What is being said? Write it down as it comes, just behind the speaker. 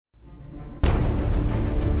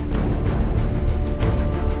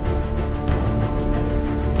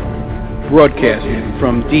broadcasting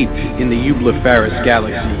from deep in the Eublepharis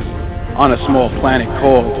galaxy, on a small planet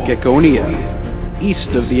called Geckonia,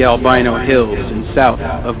 east of the Albino Hills and south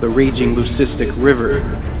of the raging Leucistic River,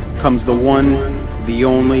 comes the one, the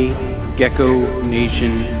only Gecko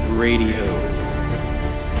Nation Radio.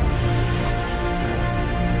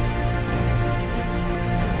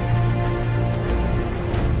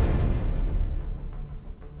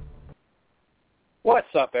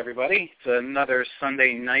 What's up, everybody? It's another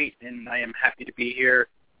Sunday night, and I am happy to be here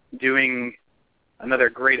doing another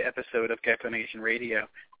great episode of Gecko Nation Radio.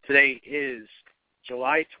 Today is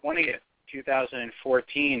July 20th,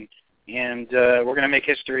 2014, and we're going to make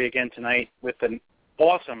history again tonight with an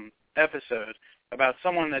awesome episode about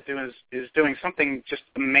someone that is doing something just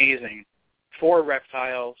amazing for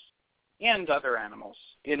reptiles and other animals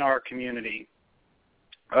in our community.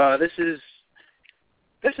 This is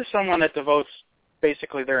someone that devotes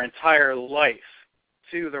basically their entire life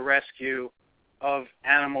to the rescue of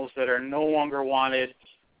animals that are no longer wanted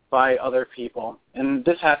by other people. And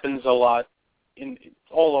this happens a lot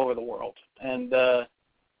all over the world. And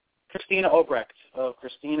Christina Obrecht of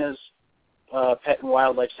Christina's Pet and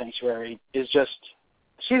Wildlife Sanctuary is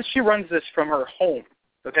she runs this from her home.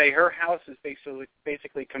 Okay, her house is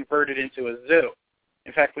basically converted into a zoo.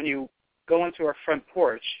 In fact, when you go into her front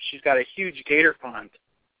porch, she's got a huge gator pond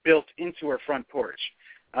built into her front porch.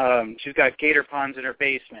 She's got gator ponds in her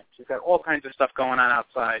basement. She's got all kinds of stuff going on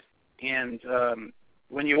outside. And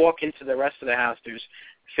when you walk into the rest of the house, there's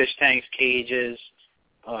fish tanks, cages,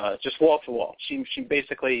 just wall to wall. She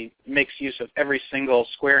basically makes use of every single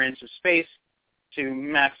square inch of space to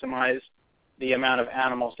maximize the amount of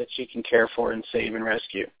animals that she can care for and save and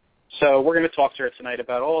rescue. So we're going to talk to her tonight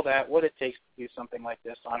about all that, what it takes to do something like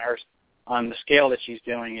this on the scale that she's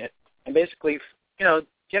doing it, and basically,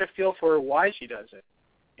 get a feel for why she does it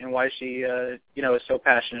and why she, is so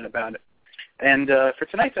passionate about it. And for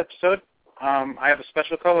tonight's episode, I have a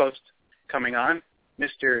special co-host coming on,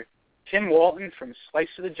 Mr. Tim Walton from Slice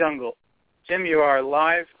of the Jungle. Tim, you are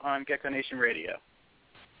live on Gecko Nation Radio.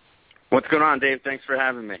 What's going on, Dave? Thanks for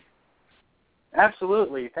having me.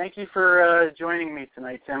 Absolutely. Thank you for joining me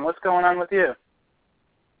tonight, Tim. What's going on with you?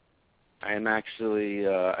 I am actually,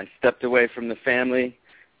 I stepped away from the family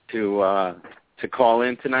to call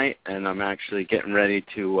in tonight, and I'm actually getting ready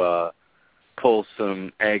to pull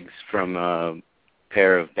some eggs from a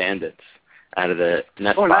pair of bandits out of the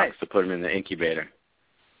nest box nice. To put them in the incubator.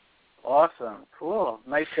 Awesome. Cool.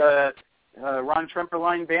 Nice Ron Tremper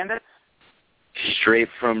line bandits? Straight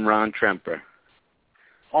from Ron Tremper.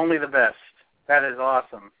 Only the best. That is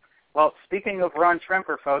awesome. Well, speaking of Ron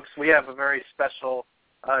Tremper, folks, we have a very special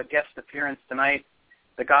guest appearance tonight.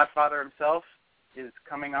 The Godfather himself is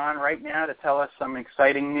coming on right now to tell us some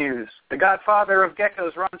exciting news. The Godfather of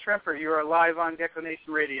geckos, Ron Tremper, you are live on Gecko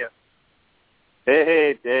Nation Radio.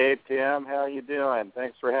 Hey, Dave, Tim, how you doing?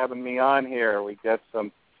 Thanks for having me on here. We got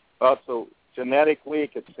some, so genetic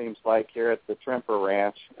week, it seems like, here at the Tremper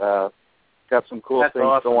Ranch. Got some cool That's things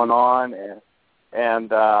awesome. going on,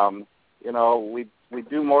 and we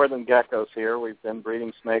do more than geckos here. We've been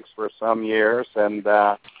breeding snakes for some years, and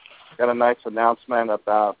got a nice announcement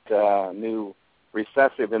about new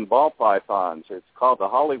recessive in ball pythons. It's called the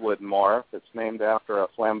Hollywood morph. It's named after a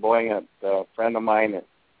flamboyant friend of mine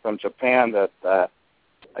from Japan that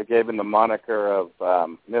I gave him the moniker of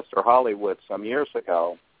Mr. Hollywood some years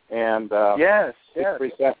ago. And yes.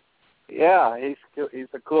 He's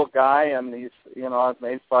a cool guy, and I've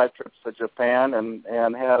made 5 trips to Japan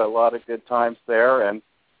and had a lot of good times there, and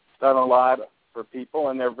done a lot for people,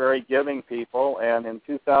 and they're very giving people. And in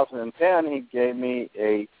 2010, he gave me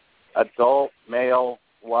a adult male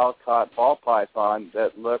wild-caught ball python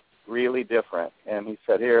that looked really different. And he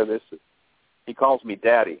said, he calls me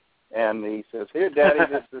Daddy. And he says, here, Daddy,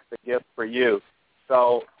 this is a gift for you.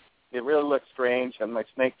 So it really looks strange. And my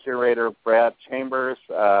snake curator, Brad Chambers,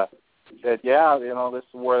 said, this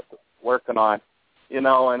is worth working on. And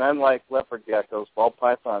unlike leopard geckos, ball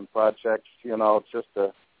python projects, just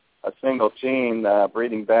a single gene,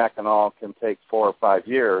 breeding back and all, can take 4 or 5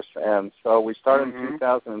 years. And so we started in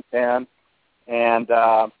 2010 and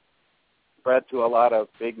bred to a lot of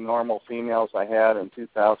big normal females I had in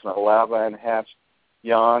 2011, hatched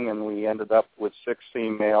young, and we ended up with 6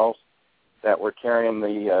 females that were carrying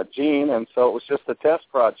the gene. And so it was just a test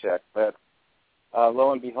project. But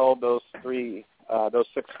lo and behold, those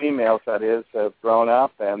 6 females, that is, have grown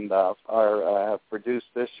up and have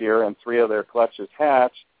produced this year, and 3 of their clutches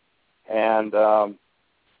hatched. And,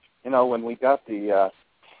 when we got the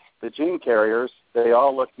gene carriers, they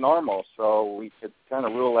all looked normal, so we could kind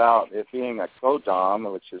of rule out it being a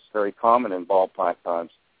codom, which is very common in ball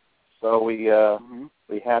pythons. So we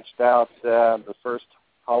hatched out the first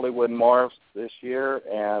Hollywood morphs this year,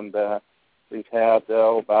 and we've had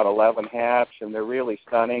about 11 hatch, and they're really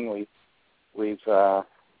stunning. We've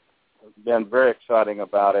been very exciting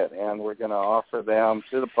about it, and we're going to offer them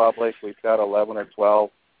to the public. We've got 11 or 12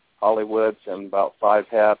 Hollywoods and about 5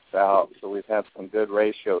 hats out, so we've had some good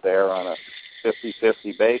ratio there on a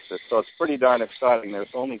 50-50 basis. So it's pretty darn exciting. There's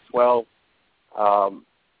only 12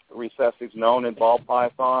 recessives known in ball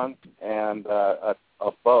pythons and a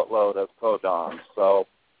boatload of codons. So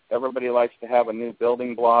everybody likes to have a new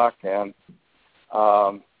building block, and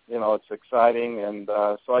it's exciting. And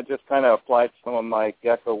so I just kind of applied some of my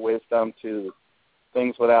gecko wisdom to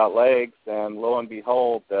things without legs, and lo and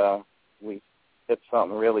behold, we hit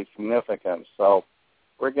something really significant. So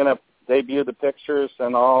we're going to debut the pictures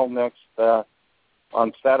and all next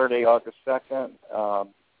on Saturday, August 2nd,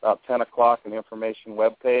 about 10 o'clock, an information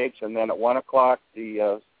webpage, and then at 1 o'clock,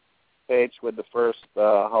 the page with the first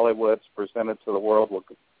Hollywoods presented to the world will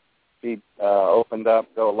be opened up,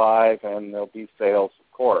 go live, and there'll be sales,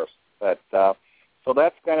 of course. But so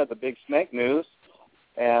that's kind of the big snake news.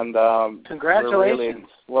 And congratulations.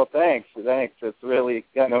 Well, thanks. It's really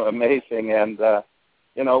kind of amazing. And,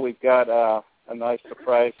 we've got a nice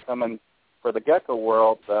surprise coming for the gecko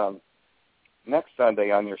world next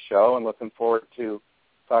Sunday on your show, and looking forward to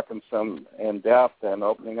talking some in depth and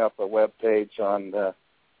opening up a web page on the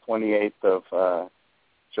 28th of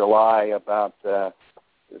July about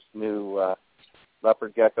this new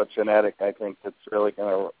leopard gecko genetic. I think that's really going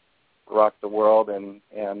to rock the world and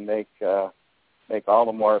make all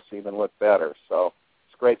the morphs even look better. So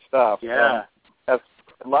it's great stuff. Yeah. As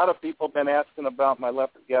a lot of people have been asking about my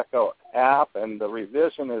leopard gecko app, and the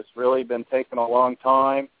revision has really been taking a long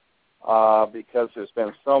time because there's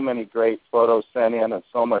been so many great photos sent in and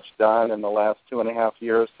so much done in the last 2.5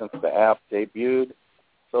 years since the app debuted.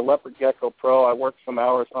 So Leopard Gecko Pro, I worked some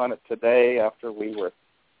hours on it today after we were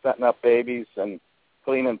setting up babies and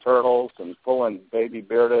cleaning turtles and pulling baby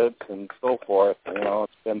beardeds and so forth.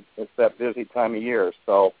 It's that busy time of year.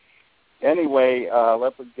 So anyway,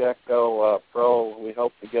 Leopard Gecko Pro, we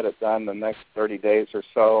hope to get it done the next 30 days or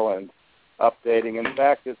so and updating. In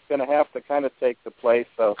fact, it's going to have to kind of take the place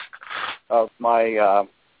of my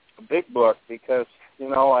big book because,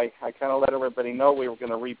 I kind of let everybody know we were going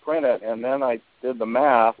to reprint it, and then I did the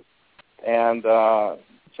math and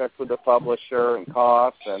checked with the publisher and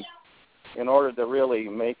costs, and in order to really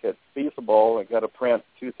make it feasible, I got to print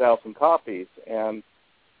 2,000 copies, and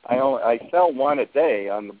I sell one a day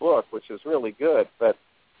on the book, which is really good, but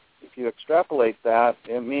if you extrapolate that,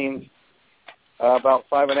 it means about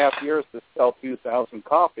 5.5 years to sell 2,000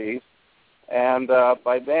 copies, and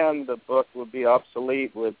by then the book would be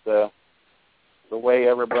obsolete with the way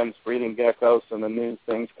everyone's breeding geckos and the new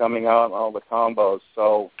things coming out and all the combos.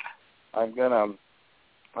 So I'm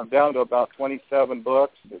down to about 27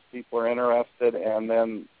 books if people are interested, and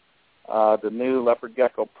then the new Leopard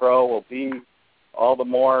Gecko Pro will be all the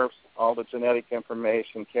morphs, all the genetic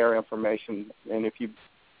information, care information, and if you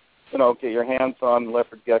get your hands on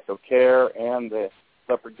Leopard Gecko Care and the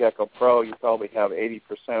Leopard Gecko Pro, you probably have 80%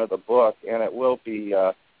 of the book, and it will be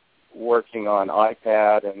working on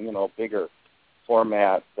iPad and, bigger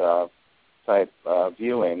format type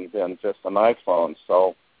viewing than just an iPhone.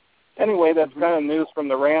 So anyway, that's kind of news from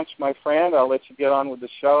the ranch, my friend. I'll let you get on with the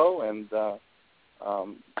show, and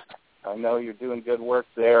I know you're doing good work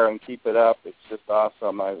there, and keep it up. It's just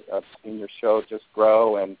awesome. I've seen your show just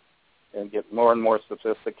grow and get more and more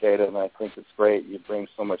sophisticated, and I think it's great. You bring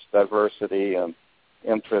so much diversity and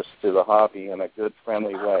interest to the hobby in a good,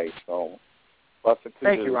 friendly way. So lots of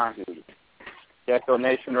kudos. Thank you, Ron. To Gecko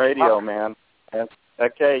Nation Radio, man. And,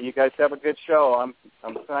 okay, you guys have a good show.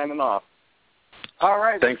 I'm signing off. All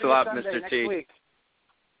right. Thanks a lot, Sunday, Mr. next T. Week.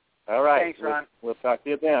 All right. Thanks, Ron. We'll talk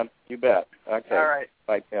to you then. You bet. Okay. All right.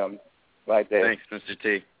 Bye, Tim. Bye, Dave. Thanks, Mr.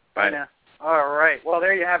 T. Bye. Now. All right. Well,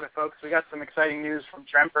 there you have it, folks. We got some exciting news from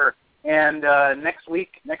Tremper. And next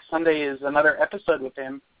Sunday, is another episode with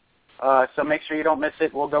him. So make sure you don't miss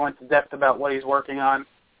it. We'll go into depth about what he's working on.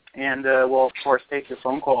 And we'll, of course, take your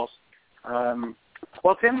phone calls.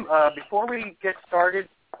 Well, Tim, before we get started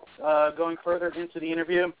going further into the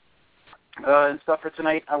interview and stuff for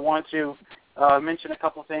tonight, I want to mention a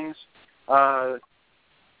couple things.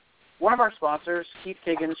 One of our sponsors, Keith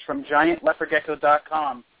Higgins from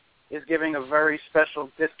GiantLeopardGecko.com, is giving a very special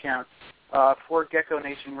discount for Gecko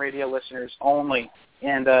Nation radio listeners only.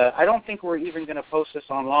 And I don't think we're even going to post this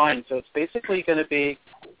online, so it's basically going to be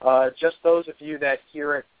just those of you that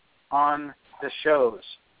hear it on the shows.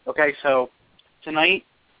 Okay, so tonight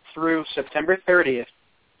through September 30th,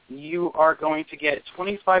 you are going to get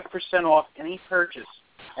 25% off any purchase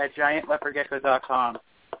at giantleopardgecko.com.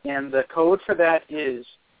 And the code for that is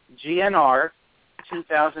GNR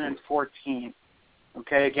 2014.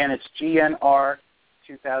 Okay, again, it's GNR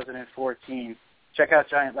 2014. Check out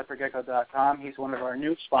giantleopardgecko.com. He's one of our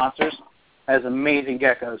new sponsors. Has amazing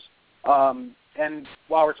geckos. And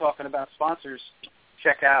while we're talking about sponsors,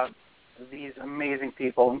 check out these amazing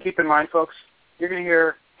people. And keep in mind, folks, you're going to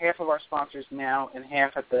hear half of our sponsors now and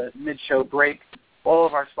half at the mid-show break. All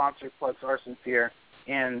of our sponsor plugs are sincere,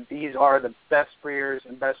 and these are the best breeders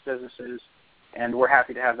and best businesses, and we're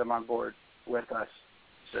happy to have them on board with us.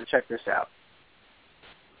 So check this out.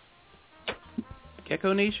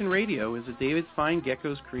 Gecko Nation Radio is a David Fine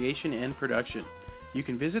Geckos creation and production. You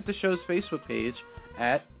can visit the show's Facebook page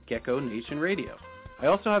at Gecko Nation Radio. I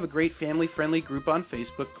also have a great family-friendly group on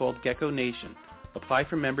Facebook called Gecko Nation. Apply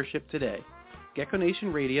for membership today. Gecko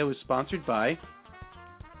Nation Radio is sponsored by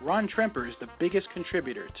Ron Tremper is the biggest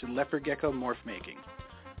contributor to leopard gecko morph making,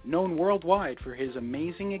 known worldwide for his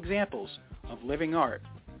amazing examples of living art.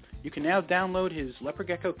 You can now download his Leopard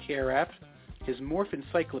Gecko Care app, his Morph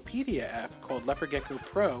Encyclopedia app called Leopard Gecko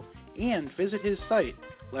Pro, and visit his site,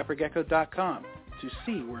 leopardgecko.com, to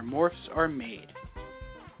see where morphs are made.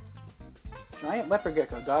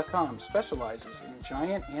 GiantLeopardGecko.com specializes in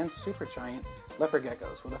giant and supergiant leopard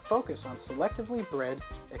geckos with a focus on selectively bred,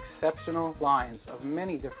 exceptional lines of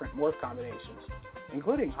many different morph combinations,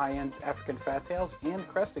 including high-end African fattails and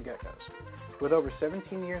crested geckos. With over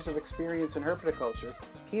 17 years of experience in herpetoculture,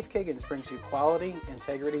 Keith Kiggins brings you quality,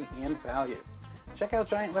 integrity, and value. Check out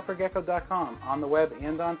GiantLeopardGecko.com on the web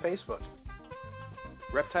and on Facebook.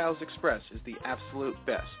 Reptiles Express is the absolute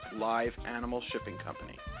best live animal shipping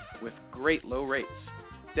company with great low rates.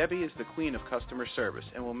 Debbie is the queen of customer service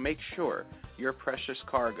and will make sure your precious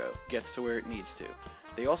cargo gets to where it needs to.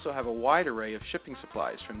 They also have a wide array of shipping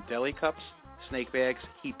supplies from deli cups, snake bags,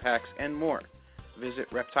 heat packs, and more. Visit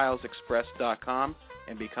reptilesexpress.com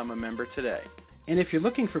and become a member today. And if you're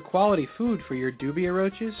looking for quality food for your dubia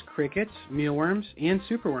roaches, crickets, mealworms, and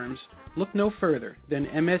superworms, look no further than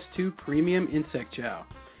MS2 Premium Insect Chow.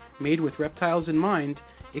 Made with reptiles in mind,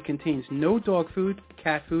 it contains no dog food,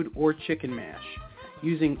 cat food, or chicken mash.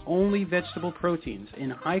 Using only vegetable proteins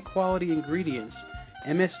and high-quality ingredients,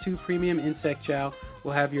 MS2 Premium Insect Chow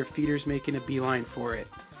will have your feeders making a beeline for it.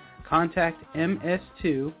 Contact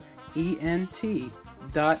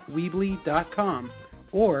ms2ent.weebly.com,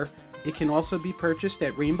 or it can also be purchased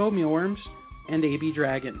at Rainbow Mealworms and AB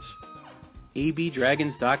Dragons.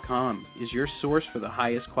 abdragons.com is your source for the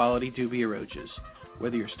highest quality dubia roaches.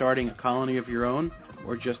 Whether you're starting a colony of your own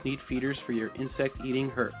or just need feeders for your insect-eating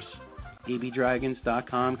herps,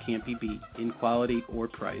 abdragons.com can't be beat in quality or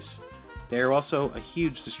price. They are also a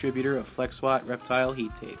huge distributor of FlexWatt reptile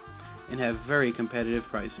heat tape and have very competitive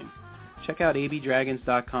pricing. Check out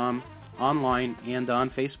abdragons.com online and on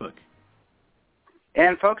Facebook.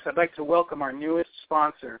 And folks, I'd like to welcome our newest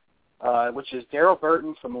sponsor, which is Daryl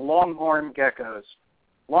Burton from Longhorn Geckos.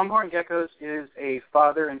 Longhorn Geckos is a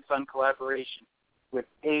father and son collaboration with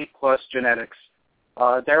A-plus genetics.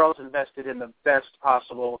 Daryl's invested in the best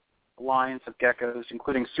possible lines of geckos,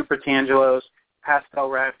 including Super Tangelos, Pastel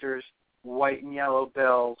Raptors, White and Yellow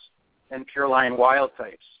Bells, and Pure Lion Wild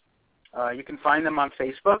types. You can find them on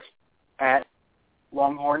Facebook at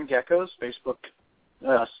Longhorn Geckos,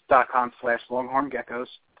 facebook.com/Longhorn Geckos,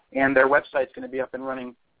 and their website's going to be up and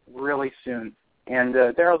running really soon. And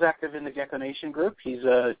Daryl's active in the Gecko Nation group. He's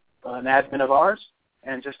an admin of ours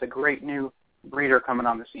and just a great new breeder coming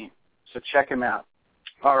on the scene. So check him out.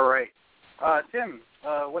 All right. Tim,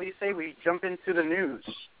 what do you say we jump into the news?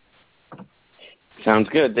 Sounds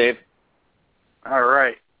good, Dave. All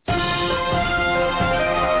right.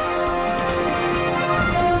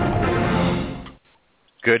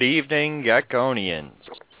 Good evening, Geckonians.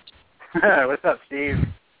 What's up, Steve?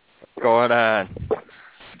 What's going on?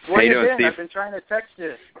 Where you been? Steve? I've been trying to text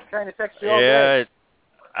you all day. Yeah,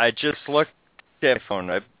 I just looked at my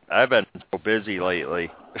phone. I've been so busy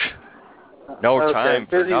lately. No time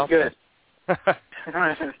for busy's nothing. Good.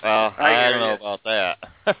 Well, I don't know about that.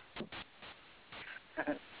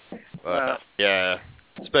 But, yeah,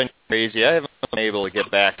 it's been crazy. I haven't been able to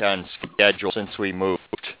get back on schedule since we moved,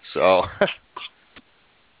 so...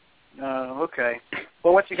 Okay.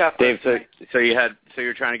 Well, what you got for Dave, us today? so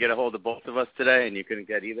you're trying to get a hold of both of us today, and you couldn't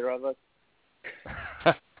get either of us?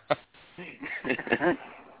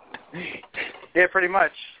 Yeah, pretty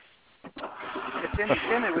much.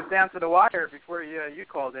 Tim, it was down to the wire before you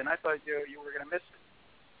called in. I thought you were going to miss it.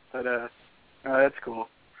 But that's cool.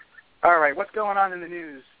 All right, what's going on in the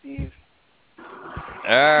news, Steve?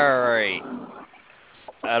 All right.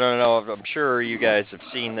 I don't know. I'm sure you guys have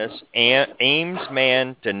seen this. Ames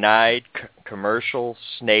man denied commercial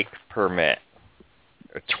snake permit.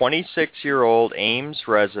 A 26-year-old Ames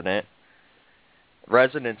resident's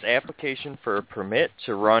application for a permit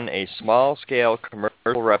to run a small-scale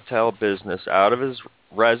commercial reptile business out of his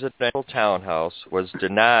residential townhouse was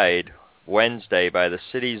denied Wednesday by the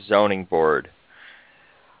city's zoning board.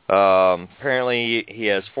 Apparently, he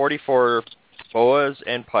has 44 boas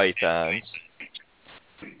and pythons,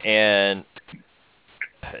 and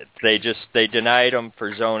they denied him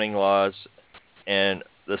for zoning laws. And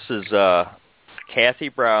this is Kathy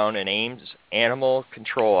Brown, an Ames animal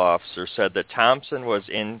control officer, said that Thompson was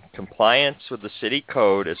in compliance with the city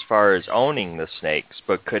code as far as owning the snakes,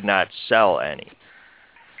 but could not sell any.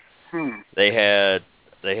 They had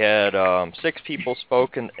 6 people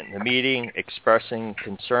spoke in the meeting expressing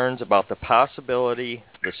concerns about the possibility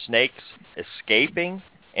the snakes escaping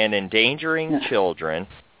and endangering children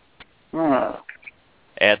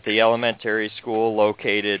at the elementary school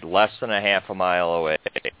located less than a half a mile away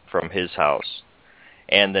from his house,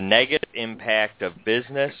 and the negative impact of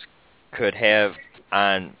business could have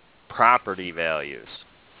on property values.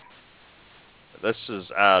 This is,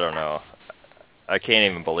 I don't know. I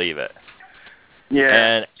can't even believe it. Yeah.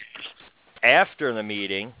 And after the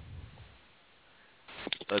meeting,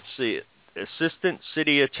 let's see, Assistant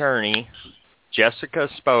City Attorney Jessica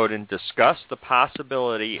Spoden discussed the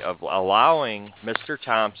possibility of allowing Mr.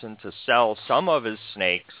 Thompson to sell some of his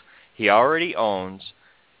snakes he already owns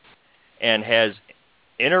and has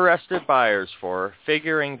interested buyers for,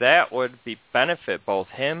 figuring that would benefit both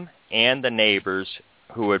him and the neighbors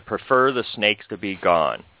who would prefer the snakes to be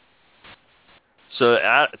gone. So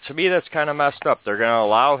to me, that's kind of messed up. They're going to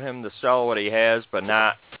allow him to sell what he has, but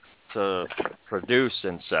not to produce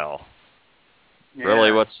and sell. Yeah.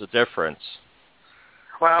 Really, what's the difference?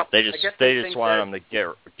 Well, they just want him to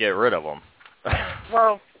get rid of them.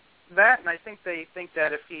 Well, that, and I think they think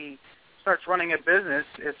that if he starts running a business,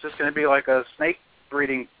 it's just going to be like a snake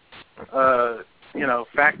breeding,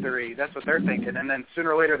 factory. That's what they're thinking. And then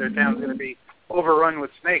sooner or later, their town's going to be overrun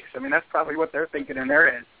with snakes. I mean, that's probably what they're thinking in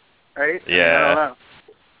their head. Right? Yeah. I don't know.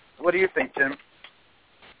 What do you think, Tim?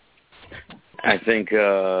 I think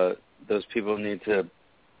those people need to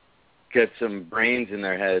get some brains in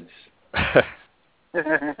their heads.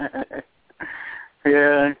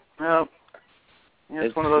 Yeah. Well,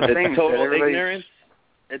 it's one of those things. It's total ignorance.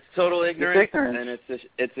 It's total ignorance, and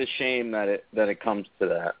it's a shame that it comes to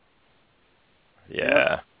that.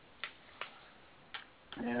 Yeah.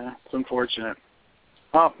 Yeah, it's unfortunate.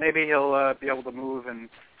 Well, maybe he'll be able to move and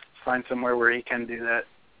find somewhere where he can do that.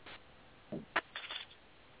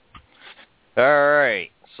 All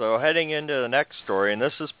right. So heading into the next story, and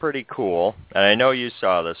this is pretty cool, and I know you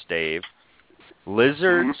saw this, Dave.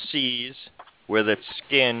 Lizard sees with its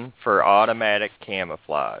skin for automatic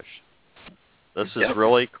camouflage. This is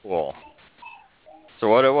really cool. So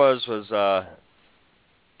what it was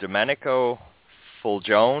Domenico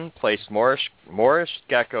Fulgione placed Moorish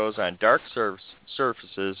geckos on dark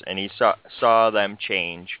surfaces, and he saw them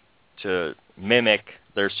change to mimic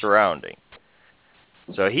their surrounding.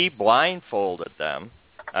 So he blindfolded them.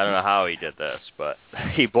 I don't know how he did this, but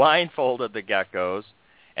he blindfolded the geckos,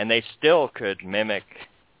 and they still could mimic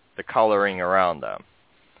the coloring around them.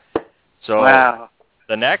 So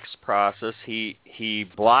the next process, he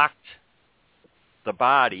blocked the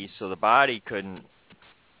body so the body couldn't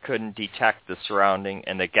detect the surrounding,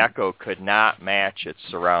 and the gecko could not match its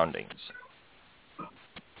surroundings.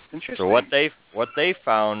 Interesting. So what they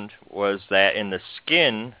found was that in the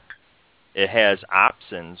skin, it has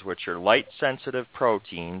opsins, which are light-sensitive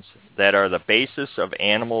proteins that are the basis of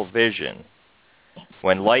animal vision.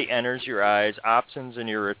 When light enters your eyes, opsins in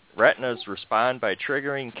your retinas respond by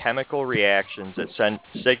triggering chemical reactions that send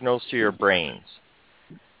signals to your brains.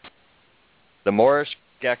 The Moorish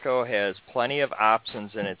gecko has plenty of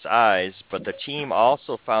opsins in its eyes, but the team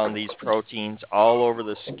also found these proteins all over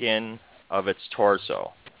the skin of its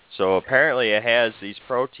torso. So apparently it has these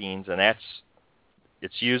proteins, and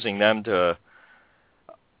it's using them to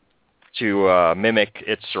mimic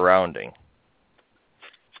its surrounding.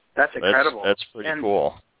 That's incredible. That's pretty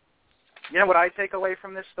cool. You know what I take away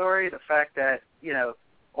from this story? The fact that,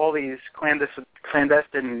 all these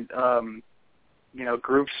clandestine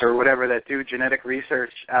groups or whatever that do genetic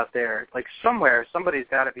research out there, like somewhere, somebody's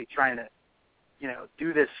got to be trying to,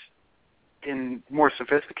 do this in more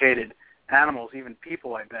sophisticated animals, even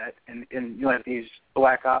people, I bet, and these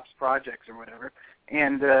black ops projects or whatever.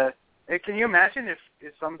 And can you imagine if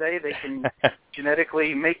someday they can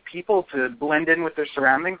genetically make people to blend in with their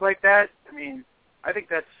surroundings like that? I mean, I think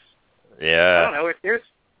that's, I don't know, if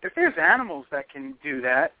there's animals that can do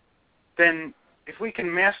that, then if we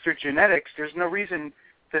can master genetics, there's no reason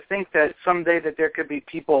to think that someday that there could be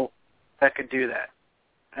people that could do that.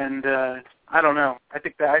 And I don't know.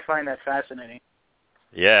 I find that fascinating.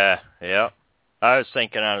 Yeah. I was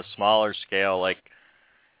thinking on a smaller scale, like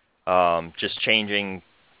just changing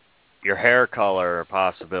your hair color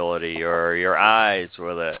possibility or your eyes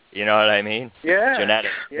with it. You know what I mean? Yeah.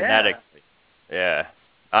 Genetically. Yeah.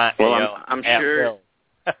 I'm sure.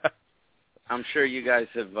 I'm sure you guys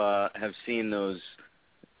have seen those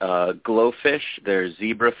glowfish. They're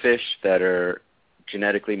zebrafish that are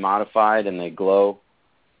genetically modified and they glow.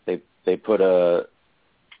 They put a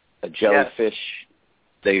jellyfish.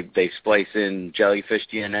 Yes. They splice in jellyfish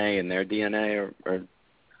DNA in their DNA or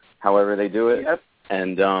however they do it. Yep.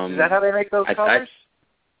 And is that how they make those colors?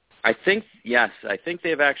 I think yes. I think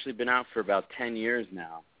they've actually been out for about 10 years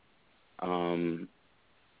now.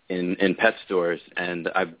 In pet stores, and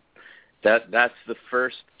that's the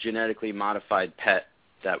first genetically modified pet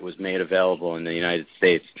that was made available in the United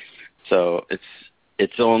States. So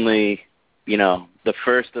it's only the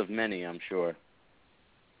first of many, I'm sure.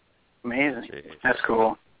 Amazing. Jeez. That's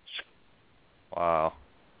cool. Wow.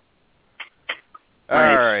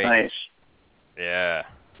 Nice, all right. Nice. Yeah.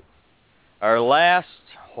 Our last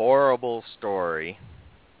horrible story,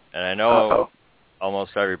 and I know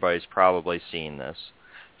almost everybody's probably seen this.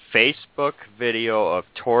 Facebook video of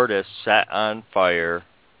tortoise set on fire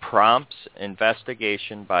prompts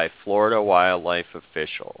investigation by Florida wildlife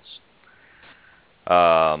officials.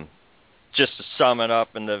 Just to sum it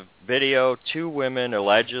up, in the video, 2 women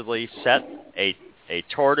allegedly set a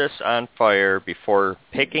tortoise on fire before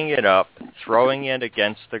picking it up, throwing it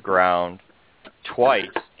against the ground twice,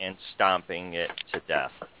 and stomping it to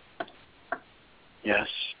death. Yes,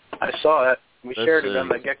 I saw it. We shared it on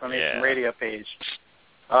the Gecko Nation radio page.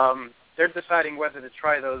 They're deciding whether to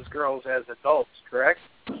try those girls as adults, correct?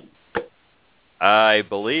 I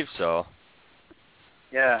believe so.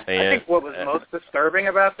 Yeah. I think what was most disturbing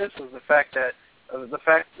about this was the fact of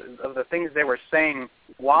the things they were saying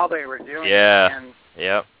while they were doing it. And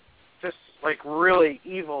just like really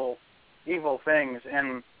evil things.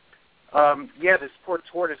 And this poor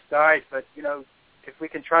tortoise died, but if we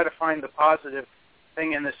can try to find the positive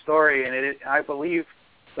thing in this story, and I believe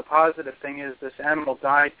the positive thing is this animal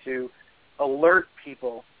died to alert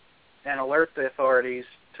people and alert the authorities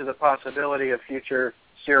to the possibility of future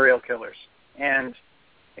serial killers. And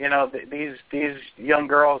these young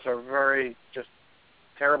girls are very just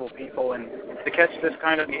terrible people, and to catch this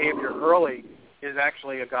kind of behavior early is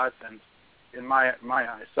actually a godsend in my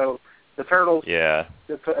eyes. So the turtles,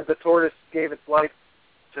 the tortoise gave its life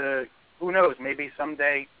to, who knows, maybe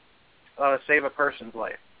someday save a person's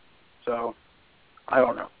life. So I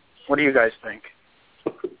don't know. What do you guys think?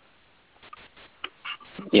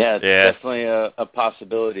 Yeah, it's definitely a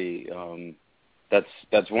possibility.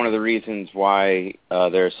 That's one of the reasons why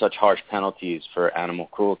there are such harsh penalties for animal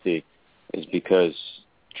cruelty, is because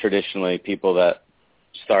traditionally people that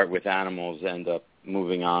start with animals end up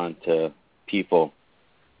moving on to people.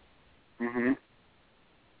 Mhm.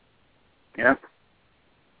 Yep.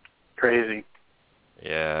 Crazy.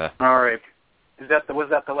 Yeah. All right. Was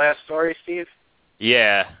that the last story, Steve?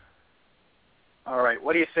 Yeah. All right.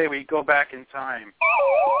 What do you say we go back in time?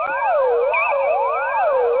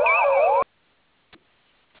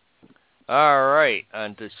 All right.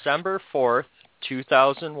 On December 4th,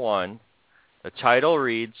 2001, the title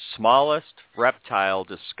reads, Smallest Reptile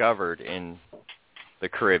Discovered in the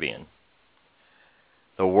Caribbean.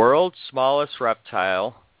 The world's smallest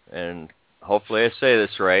reptile, and hopefully I say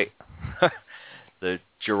this right, the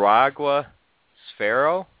Giragua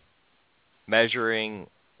sphero, measuring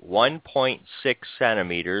 1.6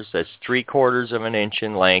 centimeters, that's 3/4 of an inch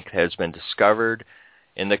in length, has been discovered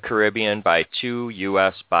in the Caribbean by 2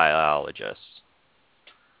 U.S. biologists.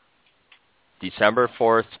 December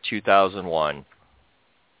 4th, 2001.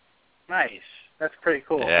 Nice. That's pretty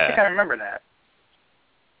cool. Yeah. I think I remember that.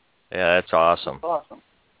 Yeah, that's awesome. That's awesome.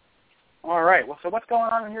 All right. Well, so what's going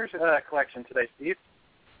on in your collection today, Steve?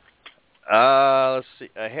 Let's see.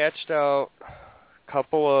 I hatched out a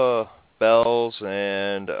couple of bells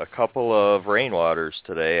and a couple of rainwaters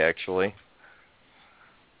today, actually.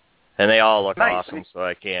 And they all look awesome, so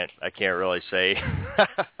I can't really say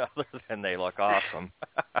other than they look awesome.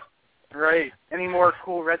 Right. Any more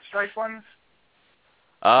cool red stripe ones?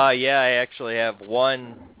 Yeah, I actually have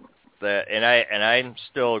one that, and I'm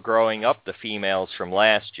still growing up the females from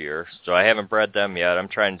last year, so I haven't bred them yet. I'm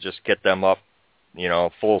trying to just get them up,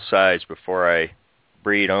 full size before I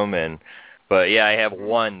breed them. But yeah, I have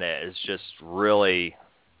one that is just really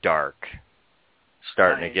dark,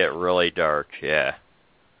 starting to get really dark. Yeah,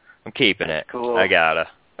 I'm keeping it. Cool. I gotta.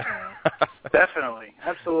 Definitely,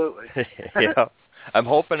 absolutely. Yeah, I'm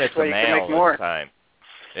hoping it's a male this time.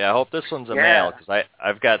 Yeah, I hope this one's a male because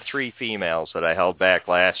I've got 3 females that I held back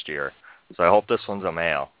last year, so I hope this one's a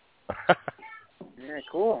male. Yeah,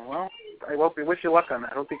 cool. Well, I wish you luck on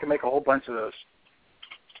that. I hope you can make a whole bunch of those.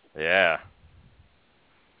 Yeah.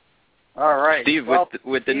 All right. Steve,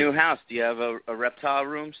 with the new house, do you have a reptile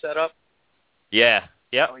room set up? Yeah.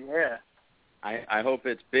 Yep. Oh, yeah. I hope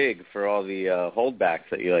it's big for all the holdbacks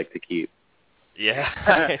that you like to keep. Yeah,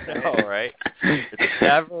 I know, right? It's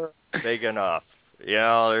never big enough. You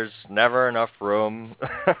know, there's never enough room.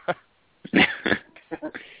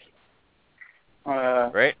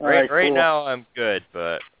 Right cool. now I'm good,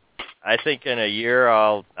 but I think in a year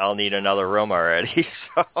I'll need another room already.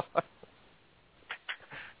 So.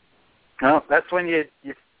 Well, that's when you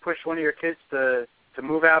push one of your kids to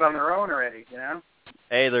move out on their own already, you know?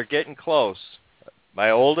 Hey, they're getting close.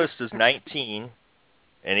 My oldest is 19,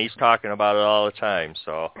 and he's talking about it all the time.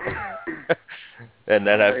 So, and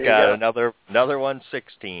then I've got another one,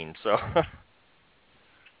 16. So,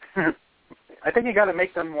 I think you got to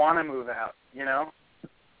make them want to move out, you know,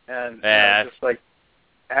 and just like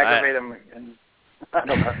aggravate them. And I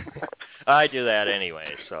don't know. I do that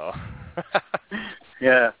anyway. So,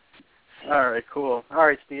 yeah. All right, cool. All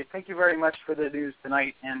right, Steve, thank you very much for the news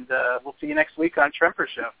tonight, and we'll see you next week on Tremper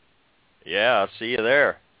Show. Yeah, I'll see you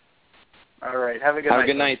there. All right, have a good night. Have a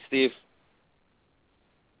good night, Steve.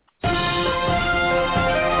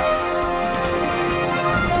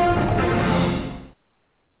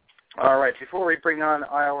 All right, before we bring on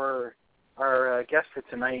our guest for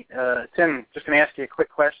tonight, Tim, just going to ask you a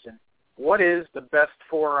quick question. What is the best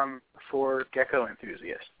forum for gecko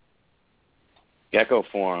enthusiasts? Gecko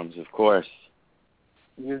forums, of course.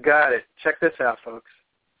 You got it. Check this out, folks.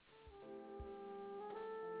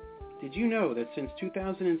 Did you know that since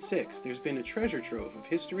 2006, there's been a treasure trove of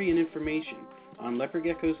history and information on leopard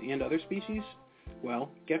geckos and other species?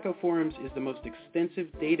 Well, Gecko Forums is the most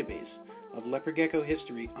extensive database of leopard gecko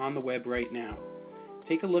history on the web right now.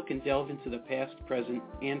 Take a look and delve into the past, present,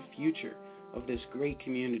 and future of this great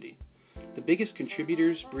community. The biggest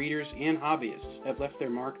contributors, breeders, and hobbyists have left their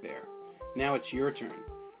mark there. Now it's your turn.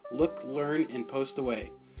 Look, learn, and post away.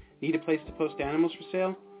 Need a place to post animals for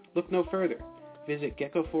sale? Look no further. Visit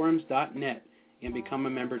geckoforums.net and become a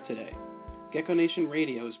member today. Gecko Nation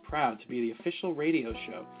Radio is proud to be the official radio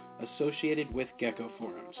show associated with Gecko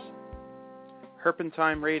Forums.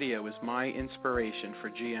 Herpentine Radio is my inspiration for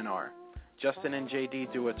GNR. Justin and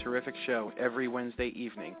JD do a terrific show every Wednesday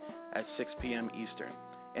evening at 6 p.m. Eastern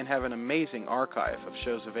and have an amazing archive of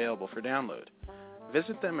shows available for download.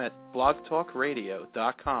 Visit them at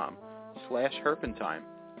blogtalkradio.com/herpentine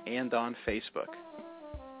and on Facebook.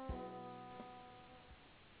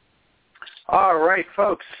 All right,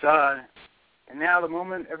 folks. And now the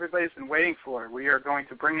moment everybody's been waiting for. We are going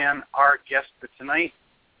to bring in our guest for tonight,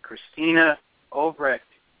 Christina Obrecht.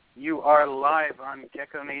 You are live on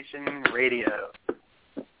Gecko Nation Radio.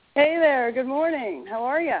 Hey there. Good morning. How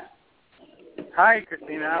are you? Hi,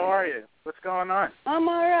 Christina. How are you? What's going on? I'm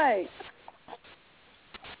all right.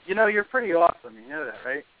 You know, you're pretty awesome. You know that,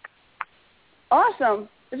 right? Awesome.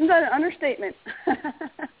 Isn't that an understatement?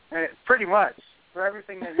 Pretty much. For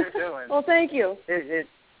everything that you're doing. Well, thank you.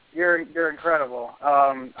 You're incredible.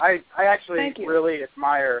 I actually really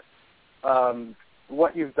admire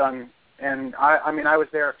what you've done, and I mean I was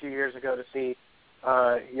there a few years ago to see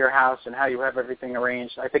your house and how you have everything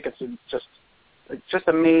arranged. I think it's just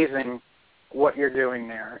amazing what you're doing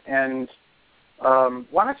there. And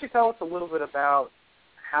why don't you tell us a little bit about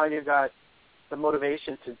how you got the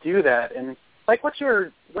motivation to do that, and like what's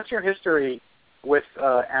your history with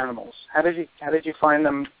animals? How did you find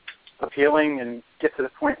them appealing and get to the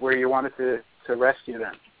point where you wanted to rescue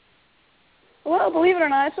them? Well, believe it or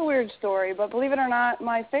not, it's a weird story, but believe it or not,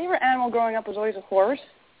 my favorite animal growing up was always a horse.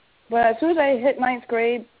 But as soon as I hit 9th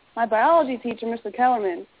grade, my biology teacher, Mr.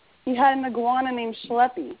 Kellerman, he had an iguana named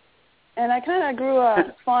Schleppy. And I kind of grew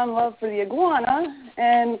a fond love for the iguana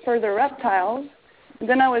and for the reptiles. And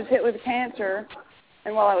then I was hit with cancer.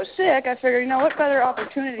 And while I was sick, I figured, what better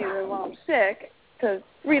opportunity than while I'm sick to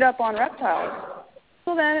read up on reptiles.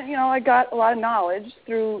 So then, I got a lot of knowledge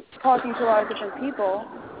through talking to a lot of different people,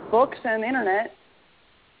 books and the internet.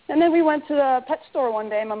 And then we went to the pet store one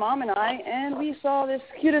day, my mom and I, and we saw this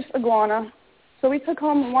cutest iguana. So we took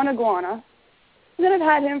home one iguana. And then I've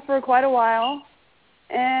had him for quite a while.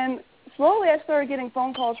 And slowly I started getting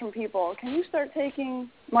phone calls from people. Can you start taking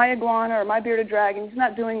my iguana or my bearded dragon? He's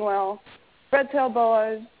not doing well. Red-tailed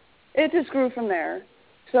boas. It just grew from there.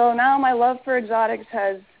 So now my love for exotics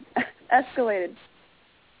has escalated.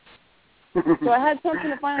 So I had something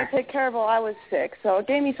to finally take care of while I was sick. So it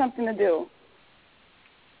gave me something to do.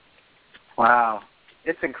 Wow.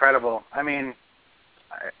 It's incredible. I mean,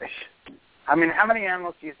 how many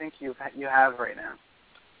animals do you think you have right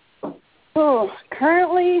now? Oh,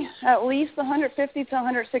 currently at least 150 to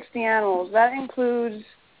 160 animals. That includes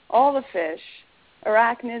all the fish,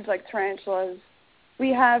 arachnids like tarantulas.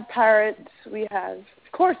 We have parrots. We have,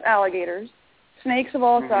 of course, alligators, snakes of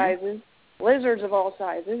all sizes, lizards of all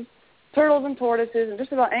sizes, turtles and tortoises, and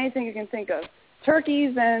just about anything you can think of.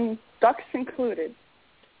 Turkeys and ducks included.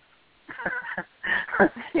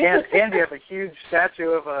 and you have a huge statue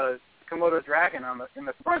of a Komodo dragon in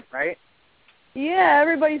the front, right? Yeah,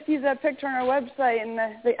 everybody sees that picture on our website, and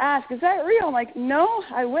they ask, is that real? I'm like, no,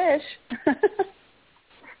 I wish.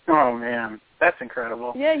 Oh, man. That's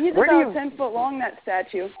incredible. Yeah, he's about 10 foot long, that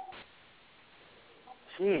statue.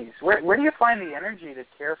 Jeez. Where do you find the energy to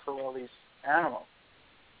care for all these animals?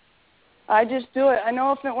 I just do it. I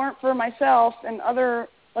know if it weren't for myself and other,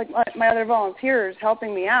 like my other volunteers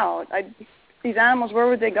helping me out, these animals, where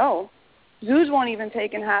would they go? Zoos won't even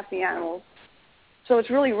take in half the animals. So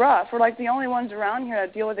it's really rough. We're like the only ones around here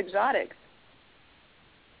that deal with exotics.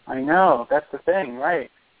 I know. That's the thing,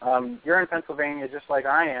 right? You're in Pennsylvania just like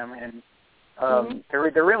I am, and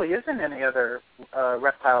there really isn't any other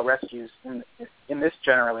reptile rescues in this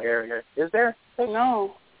general area, is there?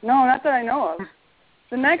 No, not that I know of.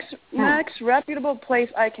 The next reputable place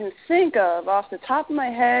I can think of off the top of my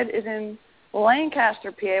head is in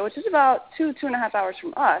Lancaster, PA, which is about 2.5 hours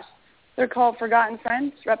from us. They're called Forgotten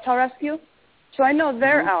Friends Reptile Rescue. So I know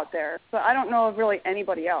they're out there, but I don't know of really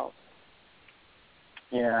anybody else.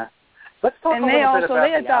 Yeah. Let's talk and a little bit about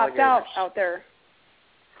they adopt out there.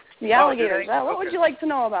 The alligators. What would you like to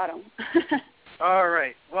know about them? All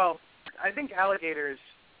right. Well, I think alligators,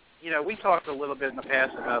 we talked a little bit in the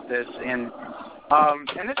past about this, and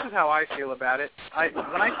this is how I feel about it.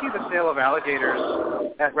 When I see the sale of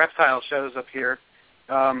alligators at reptile shows up here,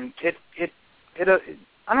 it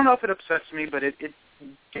I don't know if it upsets me, but it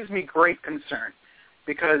gives me great concern,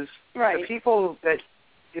 because the people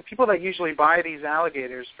that usually buy these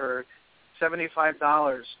alligators for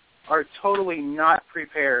 $75 are totally not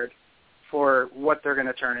prepared for what they're going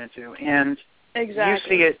to turn into. And you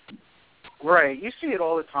see it, right, you see it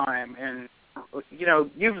all the time. And,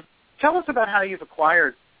 tell us about how you've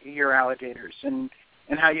acquired your alligators and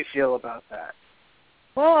how you feel about that.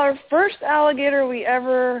 Well, our first alligator we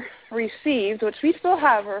ever received, which we still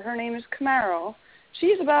have her name is Camaro.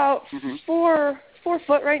 She's about 4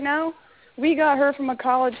 foot right now. We got her from a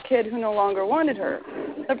college kid who no longer wanted her.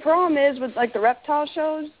 The problem is with the reptile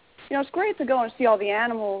shows, it's great to go and see all the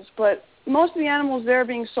animals, but most of the animals there are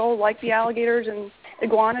being sold like the alligators and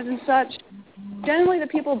iguanas and such. Generally, the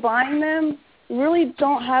people buying them really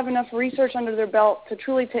don't have enough research under their belt to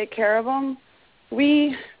truly take care of them.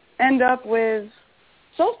 We end up with,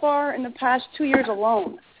 so far in the past 2 years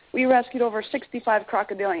alone, we rescued over 65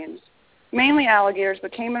 crocodilians, mainly alligators,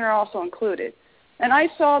 but caiman are also included. And I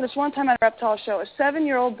saw this one time at a reptile show, a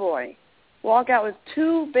 7-year-old boy walk out with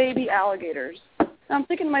 2 baby alligators. And I'm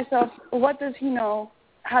thinking to myself, what does he know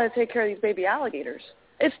how to take care of these baby alligators?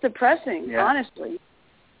 It's depressing, honestly.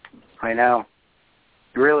 I know.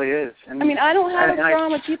 It really is. And I don't have a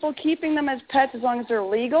problem with people keeping them as pets as long as they're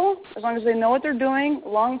legal, as long as they know what they're doing,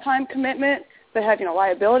 long-time commitment, they have,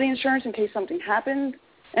 liability insurance in case something happens,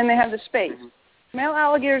 and they have the space. Male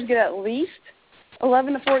alligators get at least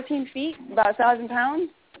 11 to 14 feet, about 1,000 pounds.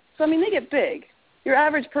 So, they get big. Your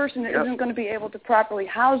average person isn't going to be able to properly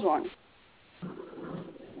house one.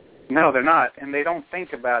 No, they're not, and they don't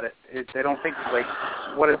think about it. They don't think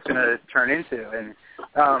what it's going to turn into. And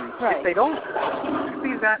if they don't,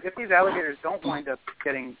 if these alligators don't wind up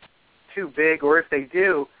getting too big, or if they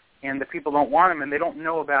do, and the people don't want them and they don't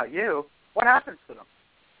know about you, what happens to them?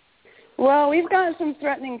 Well, we've gotten some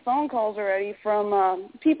threatening phone calls already from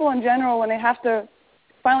people in general when they have to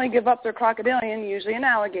finally give up their crocodilian, usually an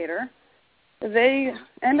alligator. They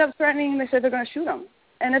end up threatening, they say they're going to shoot them.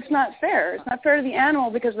 And it's not fair. It's not fair to the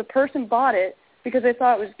animal because the person bought it because they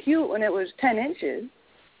thought it was cute when it was 10 inches,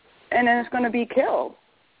 and then it's going to be killed.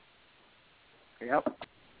 Yep.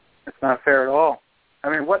 It's not fair at all.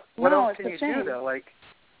 What else can you do, though?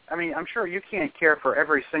 I'm sure you can't care for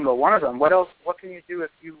every single one of them. What can you do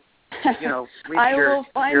if you I will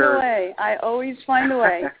find a way. I always find a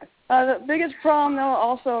way. The biggest problem, though,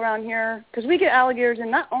 also around here, because we get alligators in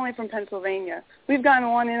not only from Pennsylvania. We've gotten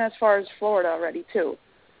one in as far as Florida already, too.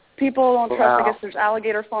 People don't trust, I guess there's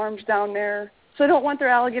alligator farms down there, so they don't want their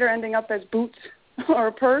alligator ending up as boots or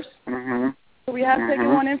a purse. So we have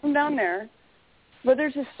taken one in from down there. But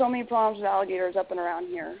there's just so many problems with alligators up and around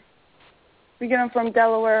here. We get them from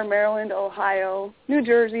Delaware, Maryland, Ohio. New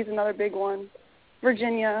Jersey's another big one.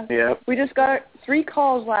 Virginia. Yep. We just got 3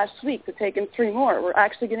 calls last week to take in 3 more. We're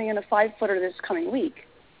actually getting in a 5-footer this coming week.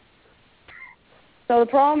 So the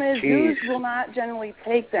problem is zoos will not generally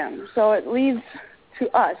take them. So it leads to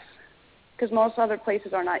us because most other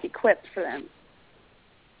places are not equipped for them.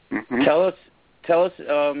 Mm-hmm. Tell us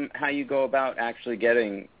how you go about actually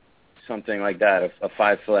getting something like that, a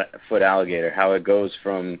 5-foot alligator, how it goes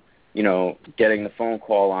from, getting the phone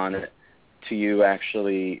call on it to you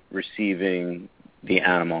actually receiving the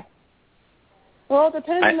animal. Well, it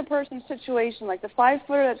depends on the person's situation. Like the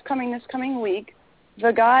 5-footer that's coming this coming week,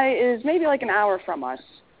 the guy is maybe like an hour from us.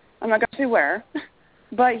 I'm not going to say where,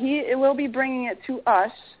 but he will be bringing it to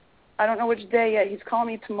us. I don't know which day yet. He's calling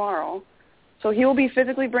me tomorrow. So he will be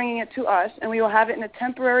physically bringing it to us, and we will have it in a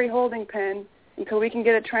temporary holding pen until we can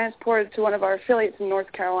get it transported to one of our affiliates in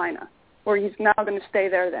North Carolina, where he's now going to stay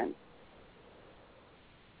there then.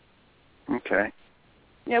 Okay.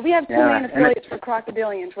 Yeah, we have 2 main affiliates for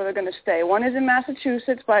crocodilians where they're going to stay. One is in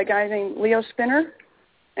Massachusetts by a guy named Leo Spinner,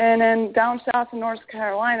 and then down south in North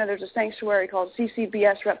Carolina there's a sanctuary called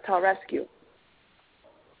CCBS Reptile Rescue.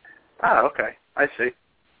 Oh, okay. I see.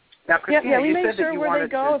 Now, Christina, we you make said sure that you where they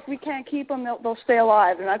go, if we can't keep them, they'll stay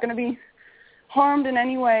alive. They're not going to be harmed in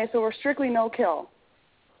any way, so we're strictly no-kill.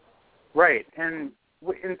 Right. And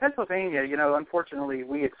in Pennsylvania, unfortunately,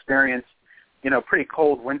 we experience, pretty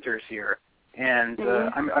cold winters here. And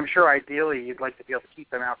I'm sure ideally you'd like to be able to keep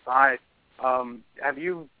them outside. Have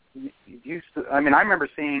you used to, I remember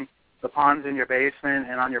seeing the ponds in your basement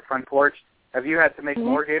and on your front porch. Have you had to make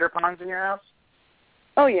more gator ponds in your house?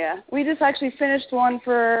 Oh, yeah. We just actually finished one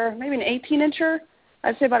for maybe an 18-incher,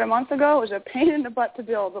 I'd say about a month ago. It was a pain in the butt to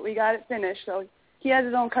build, but we got it finished. So he has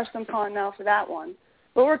his own custom pond now for that one.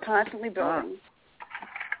 But we're constantly building.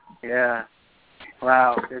 Yeah.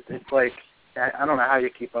 Wow. It's like, I don't know how you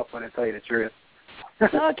keep up with it, to tell you the truth.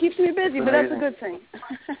 No, it keeps me busy, but that's a good thing.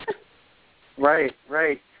 Right.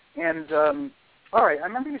 And, all right, I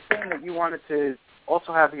remember you saying that you wanted to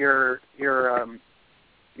also have your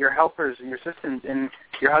helpers and your assistants and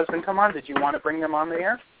your husband come on. Did you want to bring them on the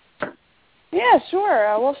air? Yeah,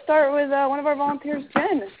 sure. We'll start with one of our volunteers,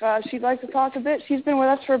 Jen, if she'd like to talk a bit. She's been with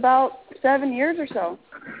us for about 7 years or so.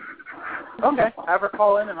 Okay. Have her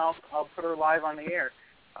call in, and I'll put her live on the air.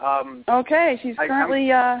 Okay. She's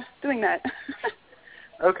currently doing that.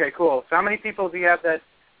 Okay, cool. So how many people do you have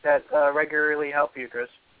that regularly help you, Chris?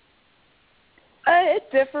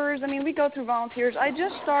 It differs. We go through volunteers. I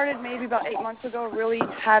just started maybe about 8 months ago really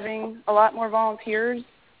having a lot more volunteers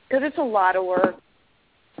because it's a lot of work.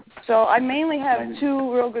 So I mainly have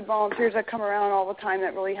 2 real good volunteers that come around all the time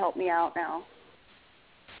that really help me out now.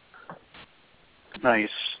 Nice.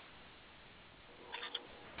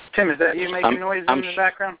 Tim, is that you making noise in the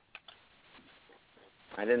background?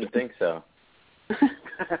 I didn't think so.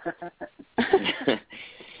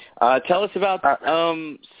 Tell us about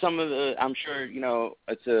some of the, I'm sure,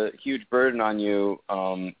 it's a huge burden on you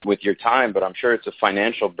with your time, but I'm sure it's a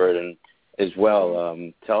financial burden as well.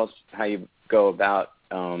 Tell us how you go about,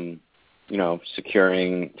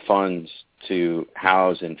 securing funds to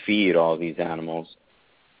house and feed all these animals.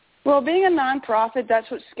 Well, being a nonprofit,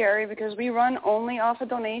 that's what's scary because we run only off of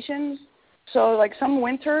donations. So like some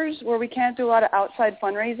winters where we can't do a lot of outside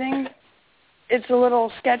fundraising, it's a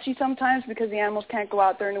little sketchy sometimes because the animals can't go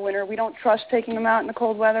out there in the winter. We don't trust taking them out in the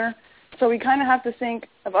cold weather. So we kind of have to think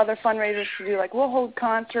of other fundraisers to do. Like we'll hold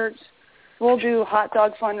concerts, we'll do hot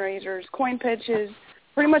dog fundraisers, coin pitches,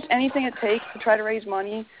 pretty much anything it takes to try to raise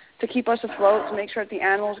money to keep us afloat, to make sure that the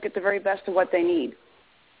animals get the very best of what they need.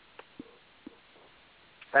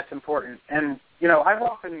 That's important. And, I've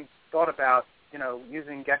often thought about,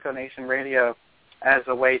 using Gecko Nation Radio as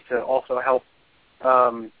a way to also help,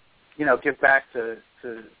 give back to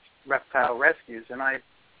reptile rescues. And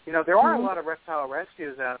there are a lot of reptile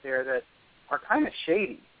rescues out there that are kind of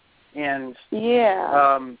shady. And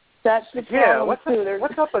that's the problem too.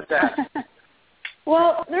 What's up with that?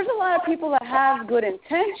 Well, there's a lot of people that have good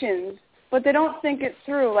intentions, but they don't think it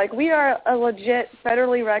through. Like we are a legit,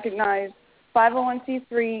 federally recognized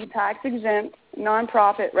 501c3, tax-exempt,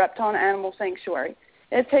 nonprofit reptile and animal sanctuary.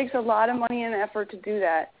 It takes a lot of money and effort to do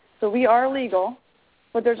that. So we are legal,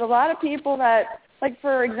 but there's a lot of people that, like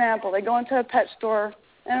for example, they go into a pet store,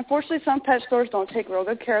 and unfortunately some pet stores don't take real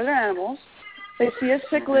good care of their animals. They see a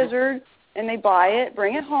sick lizard, and they buy it,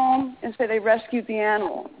 bring it home, and say they rescued the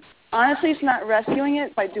animal. Honestly, it's not rescuing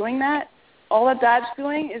it by doing that. All that that's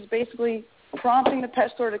doing is basically prompting the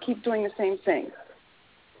pet store to keep doing the same thing.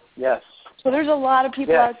 Yes. So there's a lot of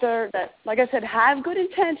people out there that, like I said, have good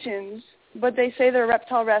intentions, but they say they're a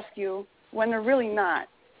reptile rescue when they're really not.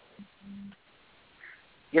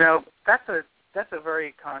 that's a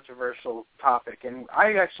very controversial topic, and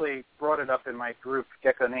I actually brought it up in my group,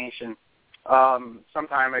 Gecko Nation, some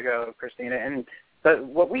time ago, Christina. And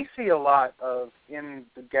what we see a lot of in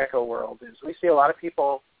the gecko world is we see a lot of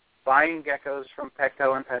people buying geckos from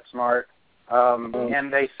Petco and PetSmart,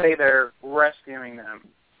 and they say they're rescuing them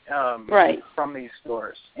from these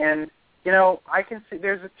stores. And, I can see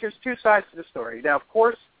there's two sides to the story. Now, of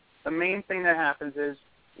course, the main thing that happens is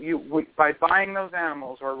by buying those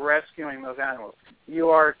animals or rescuing those animals, you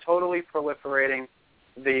are totally proliferating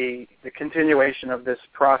the continuation of this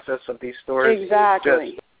process of these stores.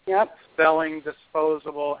 Exactly. Just selling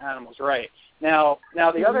disposable animals. Right. Now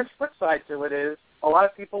the other flip side to it is a lot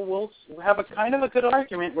of people will have a kind of a good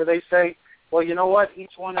argument where they say, well, you know what,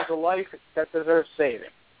 each one is a life that deserves saving.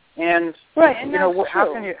 And, and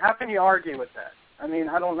how can you argue with that? I mean,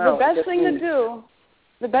 I don't know. The best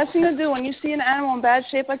thing to do when you see an animal in bad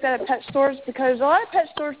shape like that at pet stores, because a lot of pet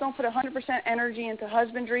stores don't put 100% energy into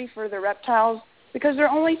husbandry for their reptiles because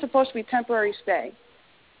they're only supposed to be temporary stay.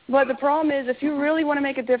 But the problem is, if you really want to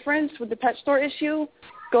make a difference with the pet store issue,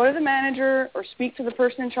 go to the manager or speak to the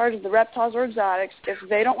person in charge of the reptiles or exotics. If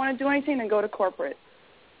they don't want to do anything, then go to corporate.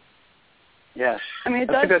 Yes. I mean,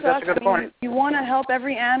 that's a good point. You want to help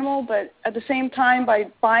every animal, but at the same time, by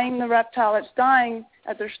buying the reptile that's dying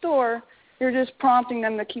at their store, you're just prompting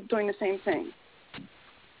them to keep doing the same thing.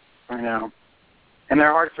 I know. And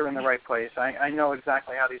their hearts are in the right place. I know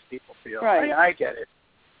exactly how these people feel. Right. I get it.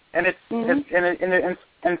 And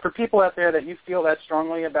and for people out there that you feel that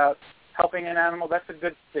strongly about helping an animal, that's a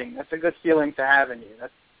good thing. That's a good feeling to have in you.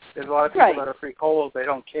 There's a lot of people that are freak holes. They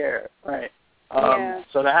don't care. Right.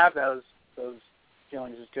 So to have those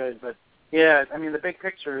feelings is good. But, yeah, I mean, the big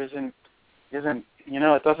picture isn't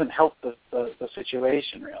it doesn't help the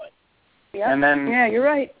situation, really. Yeah. And then, yeah, you're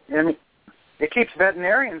right. I mean, it keeps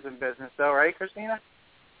veterinarians in business, though, right, Christina?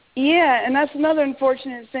 Yeah, and that's another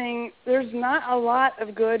unfortunate thing. There's not a lot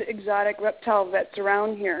of good exotic reptile vets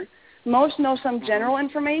around here. Most know some general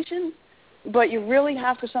information, but you really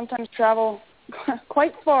have to sometimes travel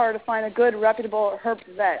quite far to find a good, reputable herp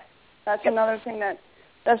vet. That's another thing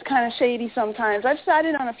that's kind of shady sometimes. I've sat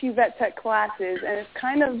in on a few vet tech classes, and it's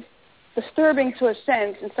kind of disturbing to a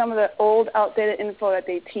sense in some of the old, outdated info that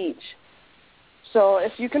they teach. So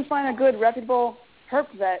if you can find a good, reputable herp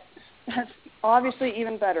vet, that's obviously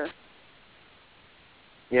even better.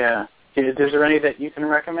 Yeah. Is there any that you can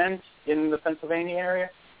recommend in the Pennsylvania area?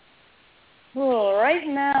 Well, right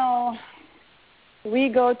now we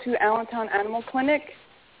go to Allentown Animal Clinic.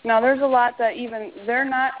 Now, there's a lot that even they're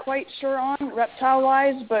not quite sure on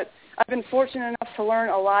reptile-wise, but I've been fortunate enough to learn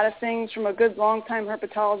a lot of things from a good long-time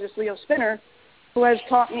herpetologist, Leo Spinner, who has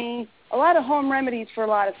taught me a lot of home remedies for a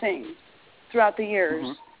lot of things throughout the years.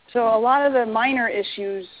 So a lot of the minor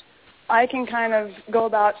issues I can kind of go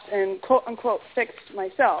about and quote-unquote fix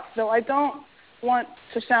myself, though I don't want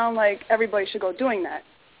to sound like everybody should go doing that.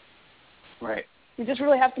 Right. You just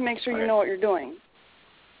really have to make sure you know what you're doing.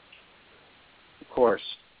 Of course.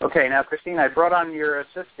 Okay, now, Christina, I brought on your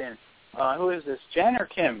assistant. Who is this, Jen or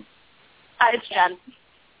Kim? Hi, it's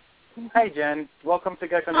Jen. Hi, Jen. Welcome to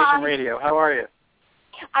Gecko Nation Radio. How are you?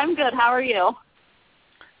 I'm good. How are you?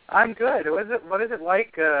 I'm good. What is it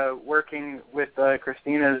like working with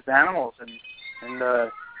Christina's animals, and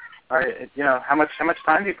how much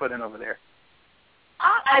time do you put in over there?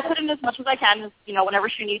 I put in as much as I can. Whenever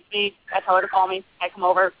she needs me, I tell her to call me. I come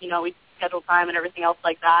over. We schedule time and everything else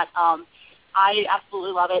like that. I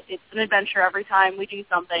absolutely love it. It's an adventure every time we do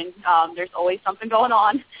something. There's always something going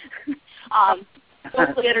on.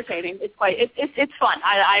 Mostly entertaining. It's fun.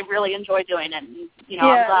 I really enjoy doing it. And,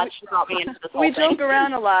 I'm glad she brought me into this whole thing. We joke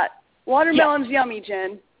around a lot. Watermelon's yummy,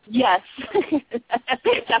 Jen. Yes,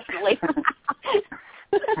 definitely.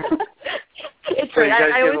 It's so great. You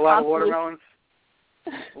guys I get a lot of watermelons.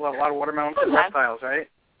 A lot of watermelons for reptiles, right?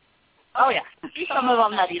 Oh yeah, some of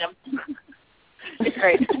them that eat them. It's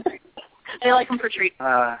great. They like them for treats.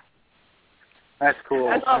 That's cool.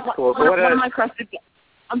 That's cool. One of my crested.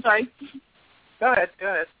 I'm sorry. Go ahead.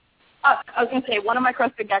 I was going to say, one of my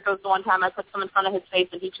crested geckos, the one time I put some in front of his face,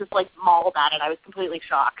 and he just, mauled at it. I was completely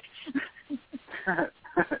shocked.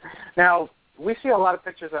 Now, we see a lot of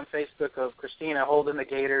pictures on Facebook of Christina holding the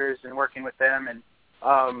gators and working with them. And,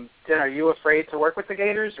 Jen, are you afraid to work with the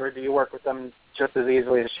gators, or do you work with them just as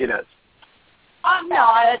easily as she does? No,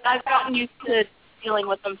 I've gotten used to dealing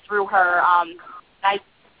with them through her. I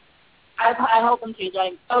help them, too.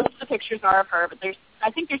 Most of the pictures are of her, but I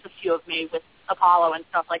think there's a few of me with Apollo and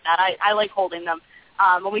stuff like that. I like holding them.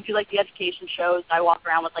 When we do the education shows, I walk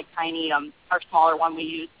around with Tiny, our smaller one we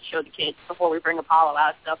use to show the kids before we bring Apollo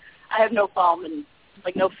out. So I have no problem in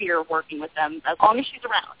like no fear of working with them as long as she's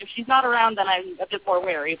around. If she's not around, then I'm a bit more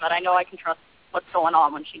wary, but I know I can trust what's going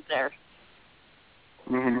on when she's there.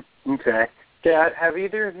 Mm-hmm. Okay. Yeah, have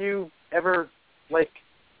either of you ever, like,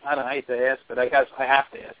 I don't know, I hate to ask, but I guess I have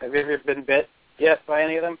to ask, have you ever been bit yet by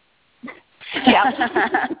any of them?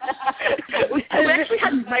 Yeah. we actually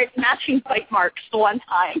had matching bite marks the one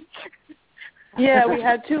time. Yeah, we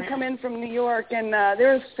had two come in from New York, and they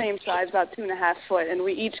were the same size, about 2.5 foot, and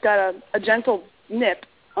we each got a gentle nip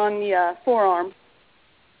on the forearm.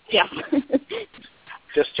 Yeah.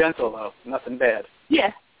 Just gentle, though. Nothing bad.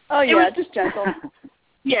 Yeah. Oh, yeah, just gentle.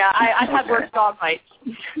 Yeah, I've had worse dog bites.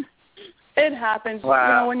 It happens. Wow.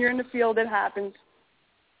 You know, when you're in the field, it happens.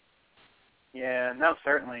 Yeah, no,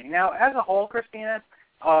 certainly. Now, as a whole, Christina,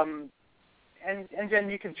 and Jen,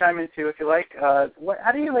 you can chime in too if you like.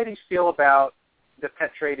 How do you ladies feel about the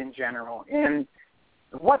pet trade in general? And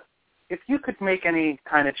what, if you could make any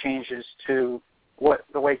kind of changes to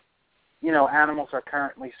the way, you know, animals are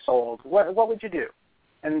currently sold, what would you do?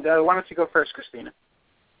 And why don't you go first, Christina?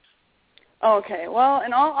 Okay, well,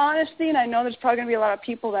 in all honesty, and I know there's probably going to be a lot of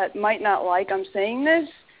people that might not like I'm saying this,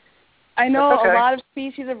 I know a lot of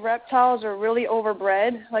species of reptiles are really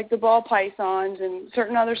overbred, like the ball pythons and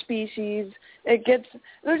certain other species.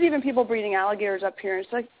 There's even people breeding alligators up here, and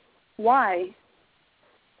it's like, why?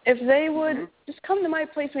 If they would just come to my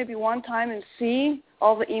place maybe one time and see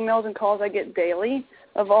all the emails and calls I get daily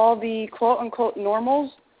of all the quote-unquote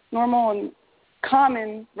normal and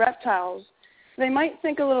common reptiles, they might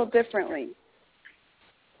think a little differently.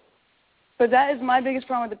 But that is my biggest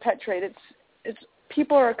problem with the pet trade. It's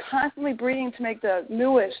people are constantly breeding to make the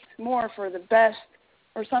newest more for the best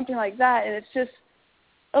or something like that, and it's just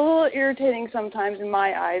a little irritating sometimes in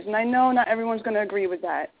my eyes, and I know not everyone's going to agree with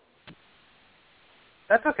that.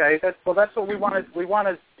 That's okay. That's what we want to. We want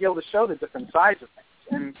to be able to show the different sides of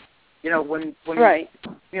things, and you know when right.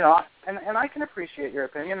 You know, and I can appreciate your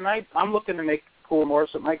opinion, and I'm looking to make cool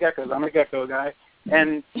morphs with my geckos. I'm a gecko guy,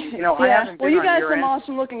 and you know I haven't been well, you on got your some end.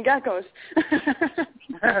 awesome-looking geckos.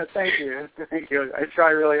 Thank you. I try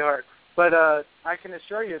really hard, but I can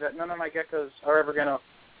assure you that none of my geckos are ever going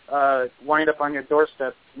to wind up on your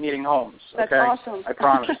doorstep needing homes. Okay? That's awesome. I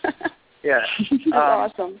promise. Yeah. That's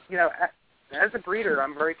awesome. You know, as a breeder,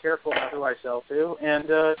 I'm very careful about who I sell to, and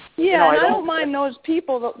yeah, you know, and I don't mind those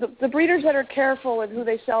people, the breeders that are careful with who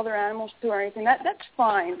they sell their animals to or anything. That's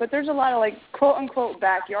fine. But there's a lot of like quote unquote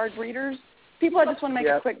backyard breeders, people that just want to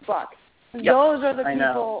make a quick buck. Those are the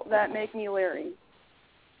people that make me leery.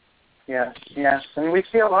 Yes, and we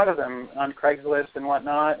see a lot of them on Craigslist and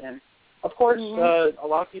whatnot, and of course, a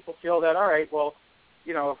lot of people feel that, all right, well,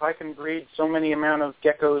 you know, if I can breed so many amount of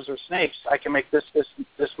geckos or snakes, I can make this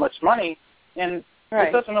much money. And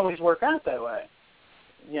it doesn't always work out that way,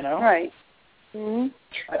 you know. Right. Mm-hmm.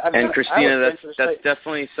 And Christina, that's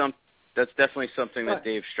definitely something that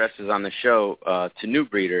Dave stresses on the show to new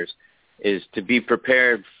breeders, is to be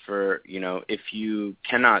prepared for, you know, if you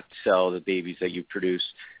cannot sell the babies that you produce,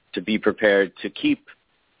 to be prepared to keep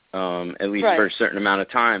at least for a certain amount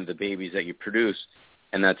of time the babies that you produce,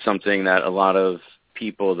 and that's something that a lot of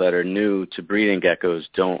people that are new to breeding geckos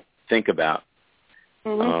don't think about.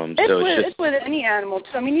 Mm-hmm. It's with any animal,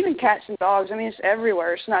 too. I mean, even cats and dogs. I mean, it's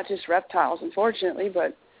everywhere. It's not just reptiles, unfortunately,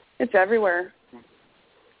 but it's everywhere.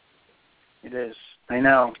 It is. I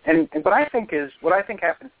know. And what I think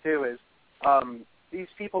happens, too, is these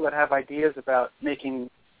people that have ideas about making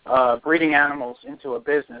breeding animals into a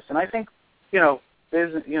business, and I think,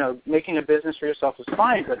 making a business for yourself is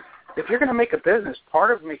fine, but if you're going to make a business, part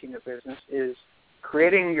of making a business is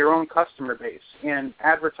creating your own customer base and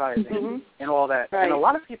advertising and all that. Right. And a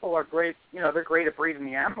lot of people are great, they're great at breeding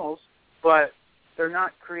the animals, but they're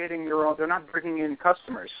not creating their own, they're not bringing in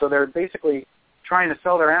customers. So they're basically trying to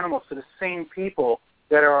sell their animals to the same people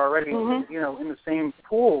that are already, in the same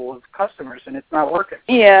pool of customers, and it's not working.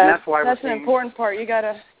 Yeah, and that's why an important part. You got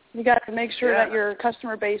to make sure that your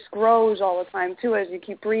customer base grows all the time, too, as you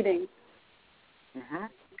keep breeding.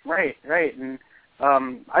 Right. And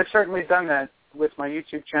I've certainly done that with my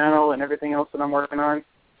YouTube channel and everything else that I'm working on.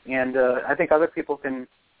 And I think other people can,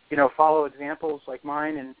 follow examples like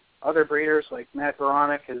mine, and other breeders like Matt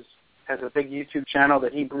Veronic has a big YouTube channel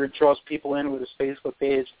that he draws people in with his Facebook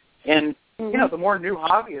page. And, the more new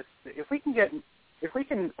hobbyists, if we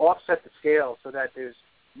can offset the scale so that there's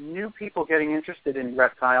new people getting interested in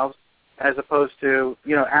reptiles as opposed to,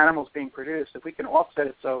 animals being produced, if we can offset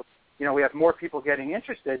it so, we have more people getting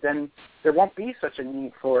interested, then there won't be such a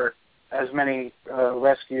need for as many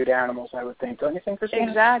rescued animals, I would think. Don't you think, Christina?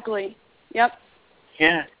 Exactly. Yep.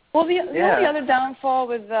 Yeah. Well, the only other downfall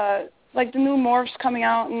with the new morphs coming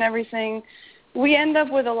out and everything, we end up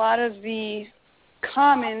with a lot of the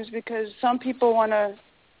commons because some people want to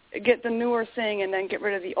get the newer thing and then get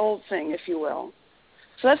rid of the old thing, if you will.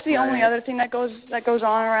 So that's the only other thing that goes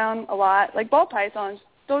on around a lot. Like ball pythons,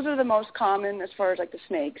 those are the most common as far as like the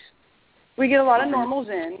snakes. We get a lot of normals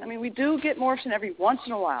in. I mean, we do get morphs in every once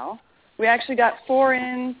in a while. We actually got 4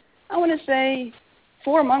 in, I want to say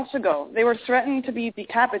 4 months ago. They were threatened to be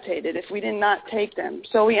decapitated if we did not take them.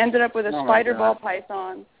 So we ended up with a spider ball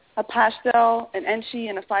python, a pastel, an enchi,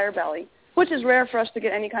 and a fire belly, which is rare for us to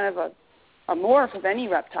get any kind of a morph of any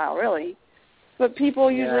reptile, really. But people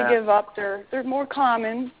usually give up. They're more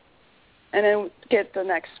common, and then get the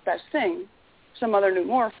next best thing, some other new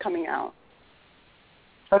morph coming out.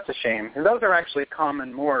 That's a shame. And those are actually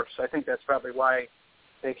common morphs. I think that's probably why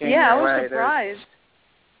they came Yeah, your way. I was surprised.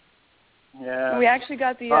 Yeah. We actually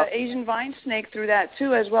got the Asian vine snake through that,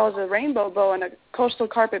 too, as well as a rainbow bow and a coastal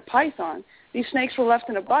carpet python. These snakes were left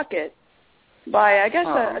in a bucket by, I guess,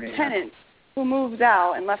 a tenant who moved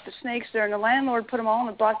out and left the snakes there, and the landlord put them all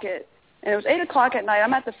in a bucket. And it was 8 o'clock at night.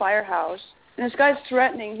 I'm at the firehouse, and this guy's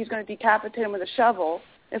threatening he's going to decapitate him with a shovel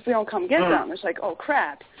if we don't come get them. It's like, oh,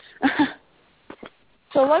 crap.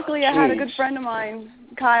 So luckily I had a good friend of mine,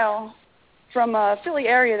 Kyle, from Philly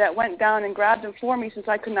area that went down and grabbed them for me since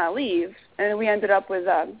I could not leave. And we ended up with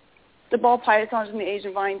the ball pythons and the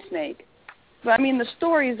Asian vine snake. But, I mean, the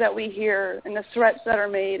stories that we hear and the threats that are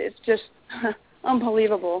made, it's just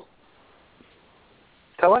unbelievable.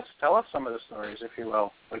 Tell us some of the stories, if you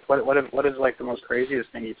will. Like, what is like the most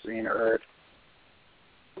craziest thing you've seen or heard?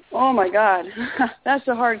 Oh, my God. That's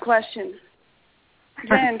a hard question.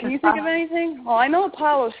 Jan, can you think of anything? Well, I know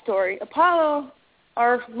Apollo's story. Apollo,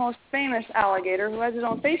 our most famous alligator, who has his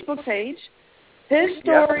own Facebook page, his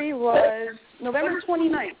story was November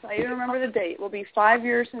 29th. I even remember the date. It will be 5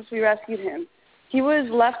 years since we rescued him. He was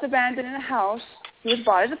left abandoned in a house. He was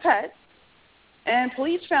bought as a pet. And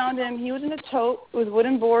police found him. He was in a tote with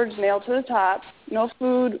wooden boards nailed to the top, no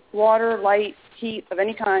food, water, light, heat of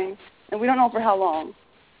any kind, and we don't know for how long.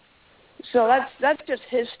 So that's just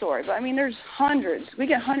his story. But, I mean, there's hundreds. We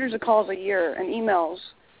get hundreds of calls a year and emails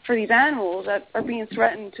for these animals that are being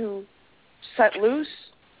threatened to set loose,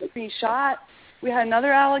 be shot. We had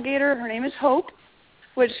another alligator. Her name is Hope,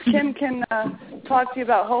 which Kim can talk to you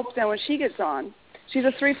about Hope then when she gets on. She's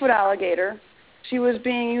a 3-foot alligator. She was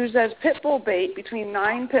being used as pit bull bait between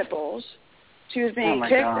 9 pit bulls. She was being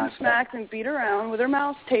kicked and smacked and beat around with her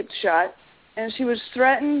mouth taped shut, and she was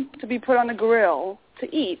threatened to be put on the grill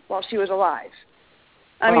to eat while she was alive.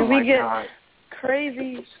 I mean, we get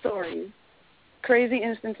crazy stories, crazy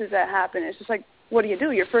instances that happen. It's just like, what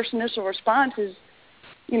do? Your first initial response is,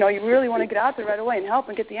 you really want to get out there right away and help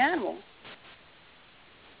and get the animal.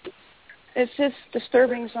 It's just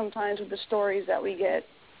disturbing sometimes with the stories that we get.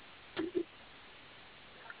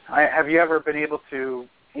 Have you ever been able to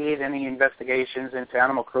aid any investigations into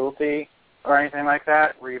animal cruelty or anything like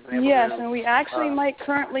that? Where you've been able yes, to, and we actually might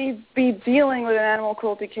currently be dealing with an animal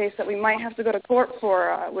cruelty case that we might have to go to court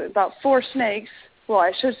for with about 4 snakes. Well,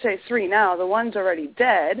 I should say 3 now. The one's already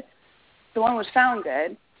dead. The one was found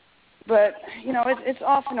dead. But, it's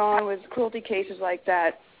off and on with cruelty cases like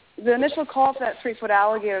that. The initial call for that 3-foot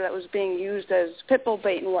alligator that was being used as pit bull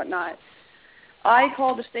bait and whatnot, I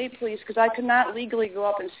called the state police because I could not legally go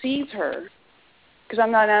up and seize her because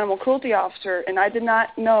I'm not an animal cruelty officer, and I did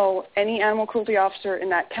not know any animal cruelty officer in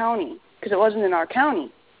that county because it wasn't in our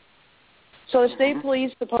county. So the state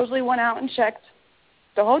police supposedly went out and checked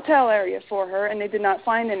the hotel area for her, and they did not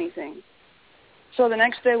find anything. So the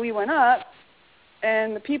next day we went up,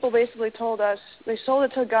 and the people basically told us they sold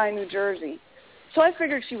it to a guy in New Jersey. So I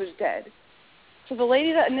figured she was dead. So the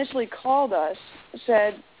lady that initially called us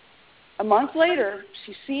said a month later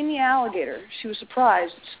she's seen the alligator. She was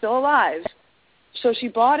surprised. It's still alive. So she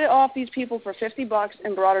bought it off these people for $50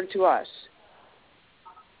 and brought her to us.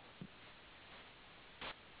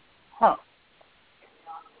 Huh.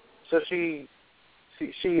 So she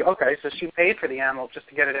paid for the animal just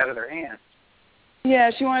to get it out of their hands.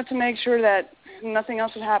 Yeah, she wanted to make sure that nothing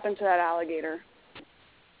else would happen to that alligator.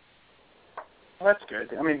 Well, that's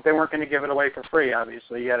good. I mean, they weren't going to give it away for free,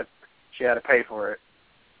 obviously. She had to pay for it.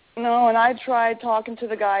 No, and I tried talking to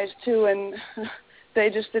the guys, too, and they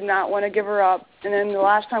just did not want to give her up. And then the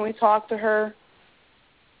last time we talked to her,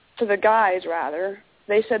 to the guys, rather,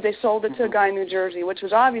 they said they sold it to a guy in New Jersey, which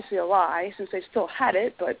was obviously a lie since they still had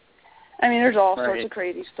it. But, I mean, there's all sorts of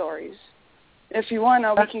crazy stories. If you want,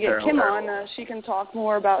 we can get Kim on. She can talk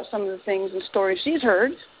more about some of the things and stories she's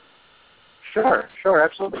heard. Sure,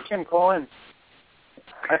 absolutely. Kim, call in.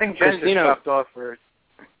 I think Jen just dropped off for...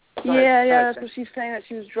 Yeah, that's what she's saying, that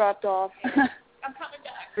she was dropped off. I'm coming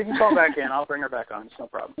back. You can call back in. I'll bring her back on. It's no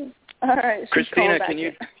problem. All right. Christina, can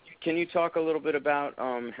you can you talk a little bit about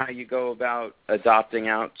how you go about adopting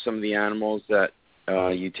out some of the animals that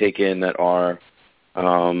you take in that are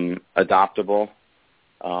adoptable?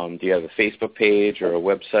 Do you have a Facebook page or a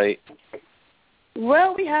website?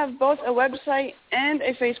 Well, we have both a website and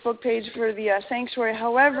a Facebook page for the sanctuary.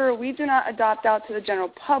 However, we do not adopt out to the general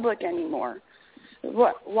public anymore.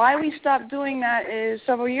 Why we stopped doing that is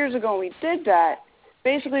several years ago when we did that,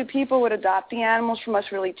 basically people would adopt the animals from us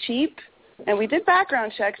really cheap, and we did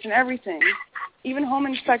background checks and everything, even home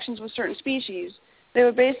inspections with certain species. They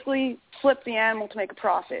would basically flip the animal to make a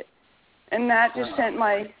profit, and that just sent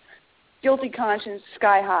my guilty conscience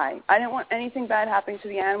sky high. I didn't want anything bad happening to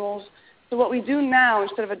the animals. So what we do now,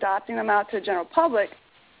 instead of adopting them out to the general public,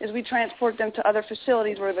 is we transport them to other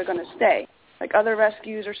facilities where they're going to stay, like other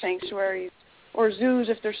rescues or sanctuaries or zoos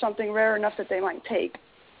if there's something rare enough that they might take.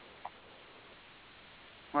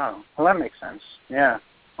 Wow. Well, that makes sense. Yeah.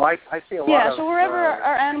 Well, I see a lot of... Yeah, so wherever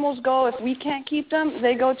our animals go, if we can't keep them,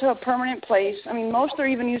 they go to a permanent place. I mean, most are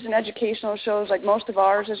even used in educational shows, like most of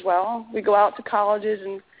ours as well. We go out to colleges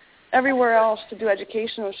and everywhere else to do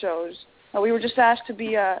educational shows. We were just asked to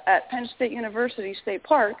be at Penn State University State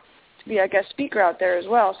Park to be a guest speaker out there as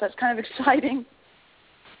well, so that's kind of exciting.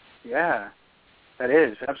 Yeah, that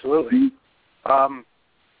is, absolutely.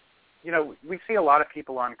 You know, we see a lot of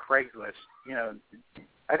people on Craigslist. You know,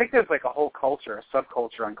 I think there's like a whole culture, a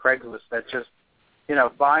subculture on Craigslist that just, you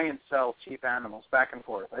know, buy and sell cheap animals back and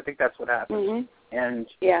forth. I think that's what happens. Mm-hmm. And,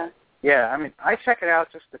 yeah, I mean, I check it out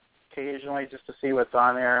just occasionally just to see what's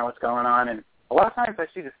on there and what's going on, and a lot of times I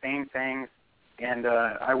see the same things, and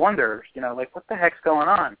I wonder, you know, like, what the heck's going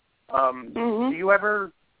on? Do you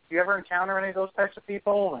ever encounter any of those types of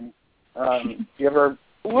people? And do you ever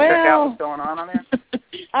check out what's going on there?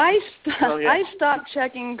 I stopped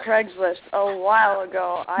checking Craigslist a while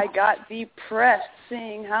ago. I got depressed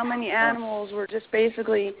seeing how many animals were just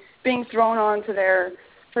basically being thrown onto there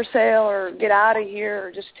for sale or get out of here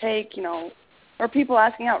or just take, you know, or people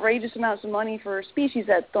asking outrageous amounts of money for species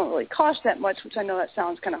that don't really cost that much, which I know that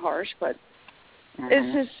sounds kind of harsh, but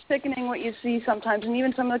it's just sickening what you see sometimes. And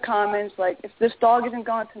even some of the comments, like, if this dog isn't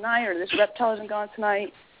gone tonight or this reptile isn't gone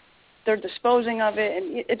tonight, they're disposing of it,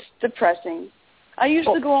 and it's depressing. I used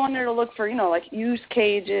to go on there to look for, you know, like used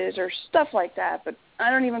cages or stuff like that, but I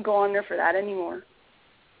don't even go on there for that anymore.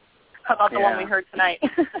 How about the one we heard tonight?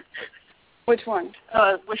 Which one?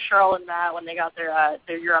 With Cheryl and Matt when they got their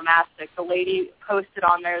Euromastic. The lady posted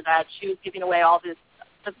on there that she was giving away all this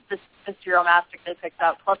Euromastic they picked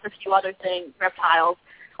up, plus a few other things, reptiles,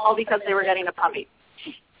 all because they were getting a puppy.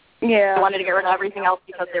 Yeah. They wanted to get rid of everything else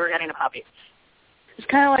because they were getting a puppy. It's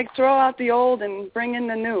kind of like throw out the old and bring in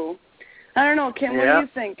the new. I don't know, Kim, what do you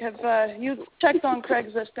think? Have you checked on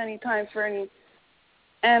Craigslist any time for any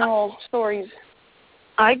animal stories?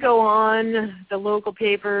 I go on the local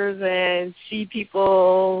papers and see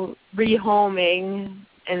people rehoming,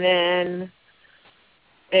 and then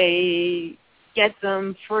they get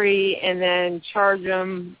them free and then charge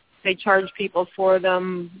them. They charge people for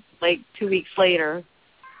them like 2 weeks later.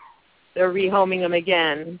 They're rehoming them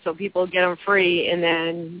again, so people get them free and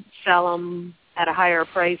then sell them at a higher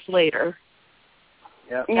price later.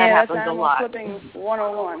 Yep. That happens a lot. Flipping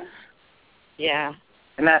 101. Yeah.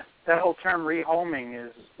 And that whole term rehoming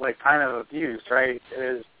is like kind of abused, right?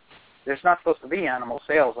 There's not supposed to be animal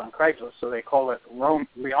sales on Craigslist, so they call it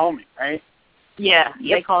rehoming, right? Yeah,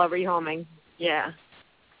 they call it rehoming. Yeah.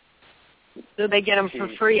 So they get them for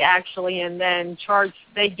free, actually, and then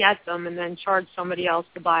they get them and then charge somebody else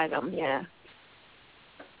to buy them, yeah.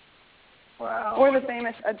 Wow. Or the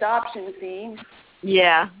famous adoption fee.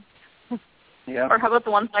 Yeah. Yeah. Or how about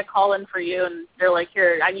the ones that call in for you and they're like,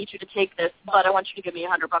 here, I need you to take this, but I want you to give me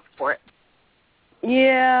 $100 for it.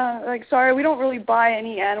 Yeah, like, sorry, we don't really buy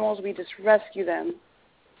any animals. We just rescue them.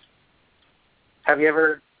 Have you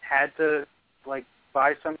ever had to, like,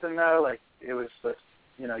 buy something, though? Like, it was,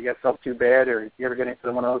 you know, you felt too bad, or you ever get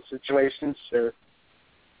into one of those situations? Or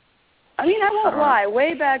I mean, I won't lie.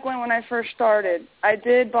 Way back when I first started, I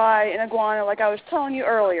did buy an iguana, like I was telling you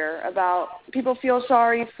earlier, about people feel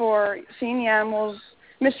sorry for seeing the animals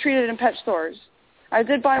mistreated in pet stores. I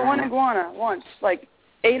did buy one iguana once, like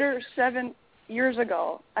 8 or 7 years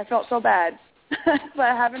ago. I felt so bad, but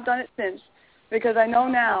I haven't done it since because I know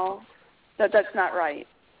now that that's not right.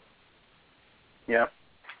 Yeah.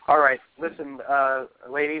 All right. Listen,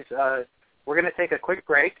 ladies, we're going to take a quick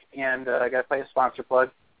break, and I got to play a sponsor plug,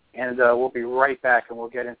 and we'll be right back, and we'll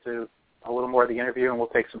get into a little more of the interview, and we'll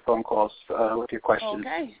take some phone calls with your questions.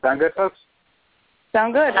 Okay. Sound good, folks?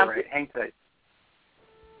 Sound good. All right. Hang tight.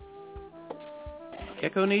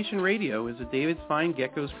 Gecko Nation Radio is a David's Fine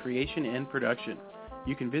Geckos creation and production.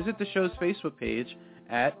 You can visit the show's Facebook page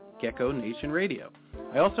at Gecko Nation Radio.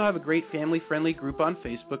 I also have a great family-friendly group on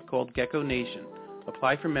Facebook called Gecko Nation.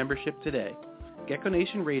 Apply for membership today. Gecko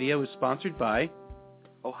Nation Radio is sponsored by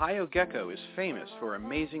Ohio Gecko is famous for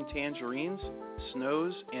amazing tangerines,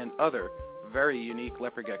 snows, and other very unique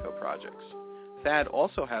leopard gecko projects. Thad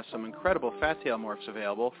also has some incredible fat-tail morphs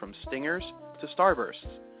available from stingers to starbursts.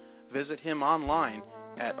 Visit him online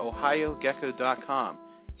at ohiogecko.com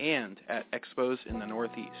and at expos in the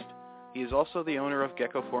Northeast. He is also the owner of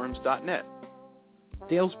geckoforums.net.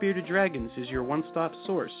 Dale's Bearded Dragons is your one-stop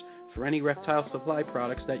source for any reptile supply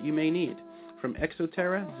products that you may need, from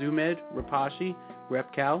Exoterra, Zoomed, Rapashi,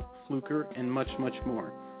 Reptile, Fluker, and much, much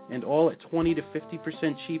more, and all at 20 to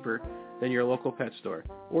 50% cheaper than your local pet store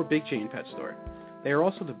or big chain pet store. They are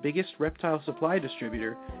also the biggest reptile supply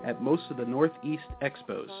distributor at most of the Northeast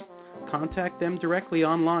expos. Contact them directly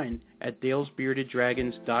online at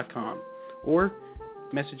dalesbeardeddragons.com or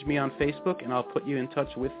message me on Facebook and I'll put you in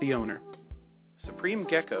touch with the owner. Supreme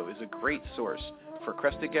Gecko is a great source for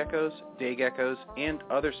crested geckos, day geckos, and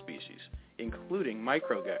other species, including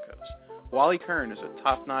micro geckos. Wally Kern is a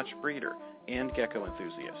top-notch breeder and gecko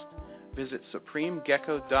enthusiast. Visit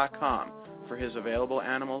supremegecko.com for his available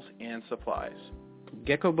animals and supplies.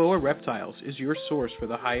 Gecko Boa Reptiles is your source for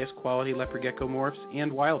the highest quality leopard gecko morphs and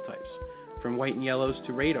wild types, from white and yellows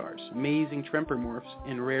to radars, amazing tremper morphs,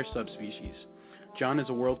 and rare subspecies. John is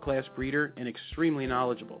a world-class breeder and extremely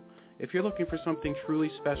knowledgeable. If you're looking for something truly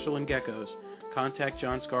special in geckos, contact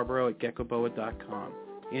John Scarborough at geckoboa.com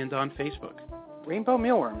and on Facebook. Rainbow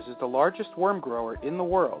Mealworms is the largest worm grower in the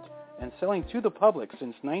world and selling to the public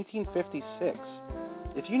since 1956.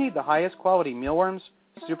 If you need the highest quality mealworms,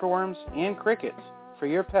 superworms, and crickets for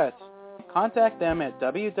your pets, contact them at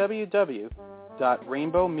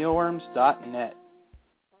www.rainbowmealworms.net.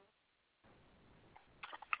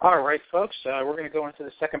 All right, folks, we're going to go into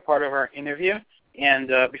the second part of our interview. And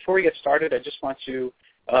before we get started, I just want to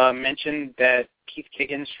mention that Keith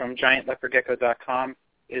Kiggins from GiantLeopardGecko.com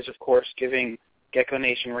is, of course, giving Gecko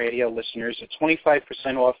Nation Radio listeners a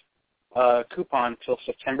 25% off coupon till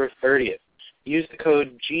September 30th. Use the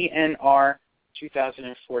code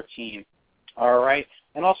GNR2014. All right.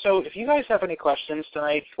 And also, if you guys have any questions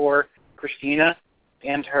tonight for Christina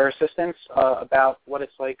and her assistants about what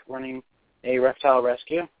it's like running a reptile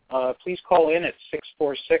rescue, please call in at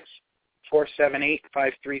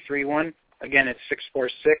 646-478-5331. Again, it's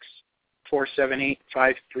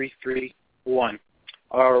 646-478-5331.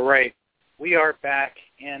 All right. We are back.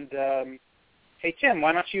 And, hey, Tim,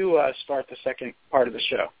 why don't you start the second part of the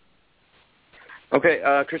show? Okay,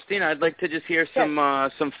 Christina, I'd like to just hear some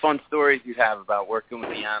fun stories you have about working with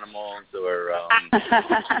the animals or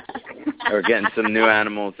getting some new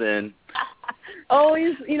animals in.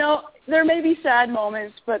 Always, there may be sad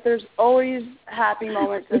moments, but there's always happy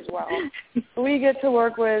moments as well. We get to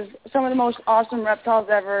work with some of the most awesome reptiles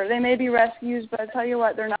ever. They may be rescues, but I tell you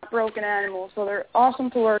what, they're not broken animals, so they're awesome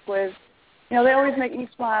to work with. They always make me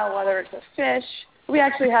smile, whether it's a fish. We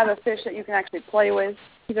actually have a fish that you can actually play with.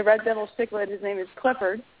 He's a red devil cichlid. His name is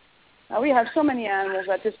Clifford. We have so many animals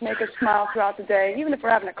that just make us smile throughout the day, even if we're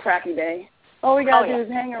having a crappy day. All we got to do is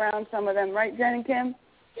hang around some of them, right, Jen and Kim?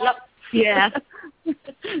 Yep. Yeah.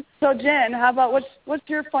 So, Jen, how about what's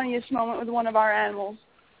your funniest moment with one of our animals?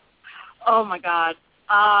 Oh, my God.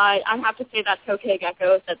 I have to say that tokay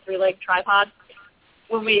gecko, that three-leg tripod.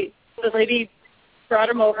 When the lady brought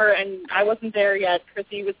him over, and I wasn't there yet,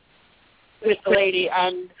 Chrissy was with the lady,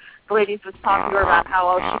 and the lady was talking to her about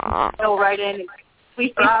how she can go right in and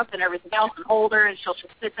sweep her up and everything else and hold her, and she'll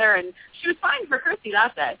just sit there, and she was fine for Chrissy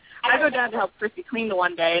that day. I go down to help Chrissy clean the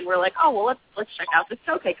one day, and we're like, oh, well, let's check out this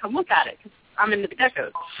tokay. Come look at it, because I'm into the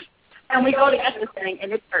geckos. And we go to get this thing,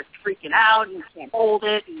 and it starts freaking out, and we can't hold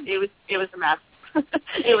it, and it was a mess.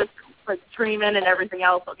 It was like screaming and everything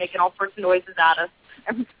else, making all sorts of noises at us.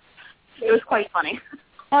 It was quite funny.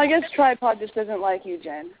 Well, I guess tripod just doesn't like you,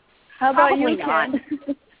 Jen. How about Probably you, not.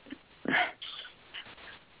 Ken?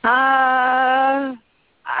 I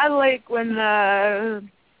like when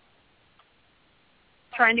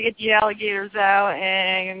trying to get the alligators out,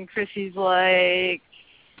 and Chrissy's like,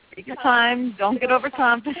 take your time, don't get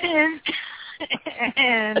overconfident.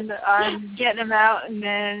 And I'm getting them out and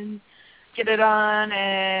then get it on,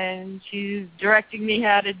 and she's directing me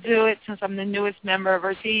how to do it since I'm the newest member of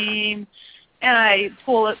her team. And I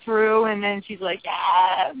pull it through, and then she's like,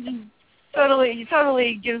 yeah, totally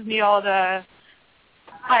gives me all the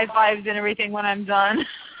high fives and everything when I'm done.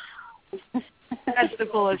 That's the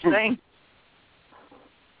coolest thing.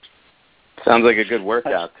 Sounds like a good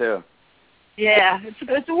workout, too. Yeah,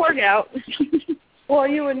 it's a workout. Well,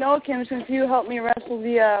 you would know, Kim, since you helped me wrestle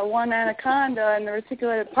the one anaconda and the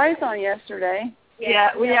reticulated python yesterday.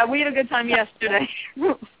 Yeah, we had a good time yesterday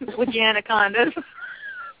with the anacondas.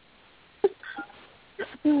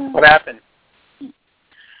 What happened?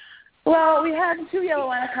 Well, we had 2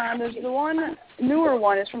 yellow anacondas. The newer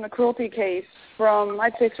one is from the cruelty case from,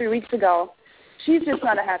 I'd say, 3 weeks ago. She's just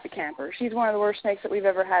not a happy camper. She's one of the worst snakes that we've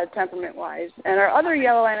ever had temperament-wise. And our other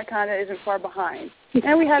yellow anaconda isn't far behind.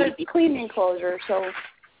 And we had a clean enclosure, so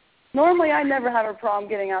normally I never have a problem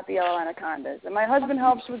getting out the yellow anacondas. And my husband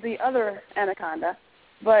helps with the other anaconda.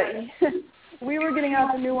 But we were getting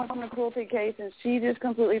out the new one from the cruelty case, and she just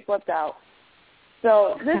completely flipped out.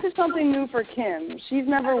 So this is something new for Kim. She's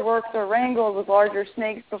never worked or wrangled with larger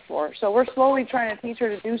snakes before. So we're slowly trying to teach her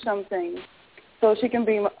to do some things so she can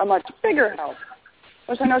be a much bigger help.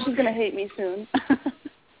 Which I know she's going to hate me soon.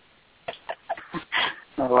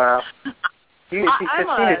 Oh, wow.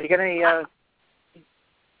 Christina, do you get any...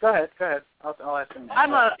 Go ahead. I'll ask him.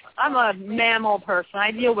 I'm a mammal person.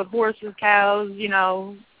 I deal with horses, cows,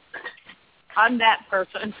 I'm that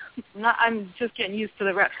person. I'm just getting used to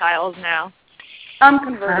the reptiles now. I'm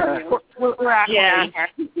converting you. We're actually... Yeah.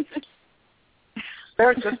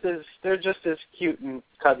 They're just as cute and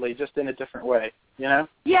cuddly, just in a different way, Yeah.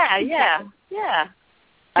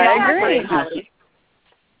 I agree.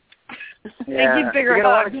 They give bigger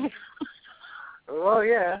hugs. Well,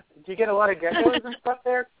 yeah. Do you get a lot of geckos and stuff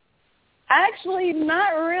there? Actually,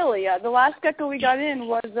 not really. The last gecko we got in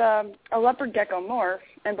was a leopard gecko morph,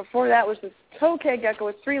 and before that was this tokay gecko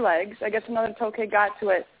with 3 legs. I guess another tokay got to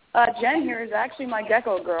it. Jen here is actually my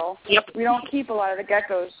gecko girl. Yep. We don't keep a lot of the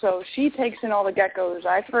geckos, so she takes in all the geckos.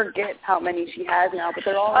 I forget how many she has now, but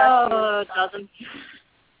they're all a dozen.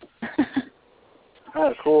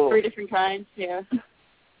 Oh, cool. 3 different kinds, yeah.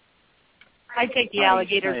 I take the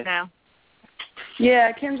alligators now.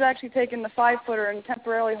 Yeah, Kim's actually taking the 5-footer and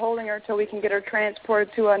temporarily holding her until we can get her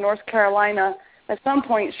transported to North Carolina at some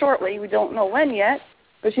point shortly. We don't know when yet,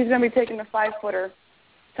 but she's going to be taking the 5-footer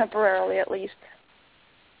temporarily at least.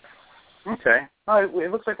 Okay. Oh,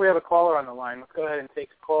 it looks like we have a caller on the line. Let's go ahead and take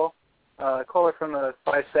a call. Caller from the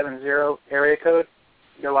 570 area code.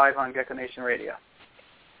 You're live on Gecko Nation Radio.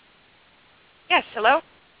 Yes, hello?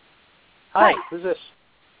 Hi, who's this?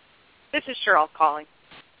 This is Cheryl calling.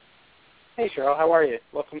 Hey, Cheryl, how are you?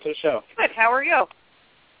 Welcome to the show. Good, how are you?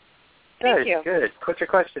 Thank you. Good. What's your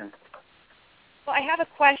question? Well, I have a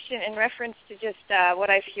question in reference to just what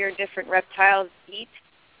I've heard different reptiles eat.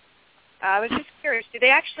 I was just curious, do they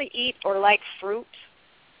actually eat or like fruit?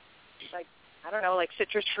 Like, I don't know, like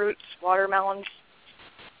citrus fruits, watermelons?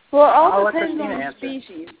 Well, it all depends on the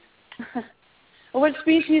species. What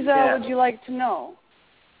species would you like to know?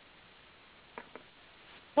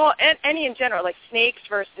 Well, any in general, like snakes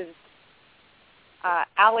versus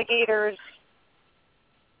alligators.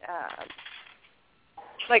 Is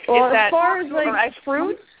that as far as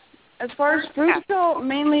fruits? As far as fruits go,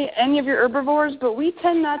 mainly any of your herbivores, but we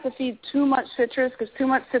tend not to feed too much citrus because too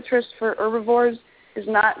much citrus for herbivores is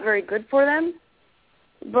not very good for them.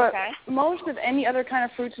 But most of any other kind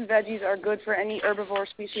of fruits and veggies are good for any herbivore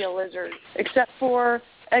species of lizard, except for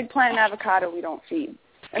eggplant and avocado we don't feed.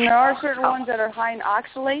 And there are certain ones that are high in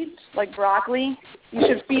oxalates, like broccoli. You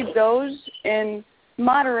should feed those in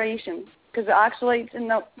moderation because the oxalates in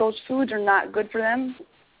those foods are not good for them.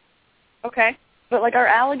 Okay. But like our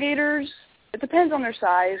alligators, it depends on their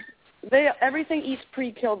size. Everything eats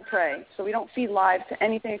pre-killed prey, so we don't feed live to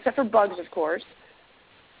anything except for bugs, of course.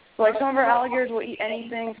 So like some of our alligators will eat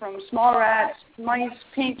anything from small rats, mice,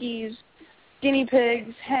 pinkies, guinea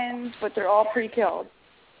pigs, hens, but they're all pre-killed.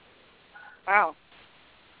 Wow.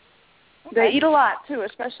 Okay. They eat a lot, too,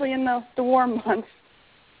 especially in the warm months.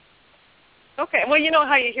 Okay. Well, you know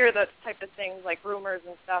how you hear those type of things, like rumors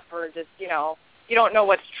and stuff, or just, you don't know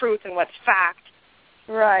what's truth and what's fact.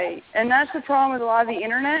 Right. And that's the problem with a lot of the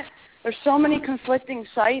Internet. There's so many conflicting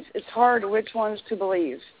sites, it's hard which ones to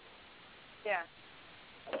believe. Yeah.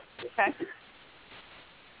 Okay.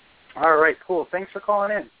 All right, cool. Thanks for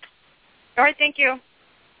calling in. All right, thank you.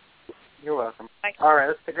 You're welcome. Bye. All right,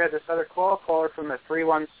 let's take this other call. Caller from the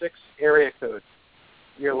 316 area code.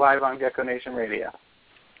 You're live on Gecko Nation Radio.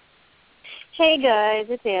 Hey, guys.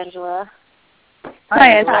 It's Angela.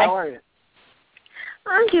 Hi, Angela. How are you?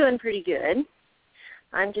 I'm doing pretty good.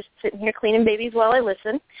 I'm just sitting here cleaning babies while I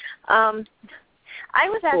listen. I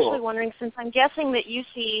was actually wondering, since I'm guessing that you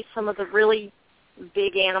see some of the really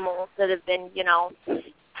big animals that have been,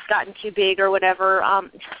 gotten too big or whatever,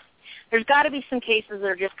 there's got to be some cases that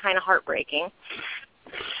are just kind of heartbreaking.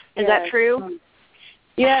 Is that true?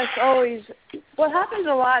 Yes, always. What happens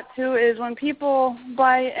a lot, too, is when people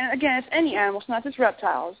buy, and again, it's any animals, not just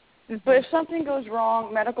reptiles, but if something goes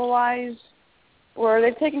wrong medical-wise, where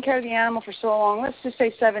they've taken care of the animal for so long, let's just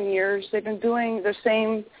say 7 years. They've been doing the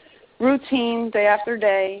same routine day after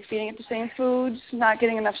day, feeding it the same foods, not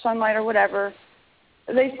getting enough sunlight or whatever.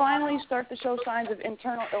 They finally start to show signs of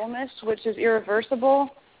internal illness, which is irreversible,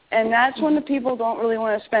 and that's when the people don't really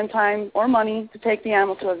want to spend time or money to take the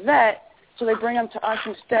animal to a vet, so they bring them to us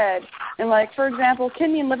instead. And, like, for example,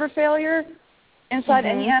 kidney and liver failure inside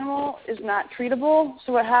any animal is not treatable,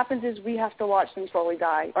 so what happens is we have to watch them slowly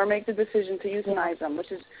die or make the decision to euthanize them,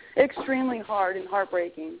 which is extremely hard and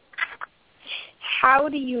heartbreaking. How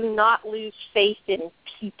do you not lose faith in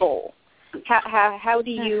people? How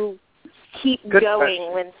do you keep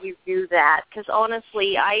going when you do that? Because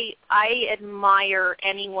honestly, I admire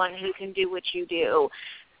anyone who can do what you do.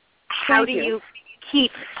 How do you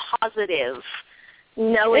keep positive,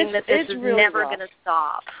 knowing that this is really never going to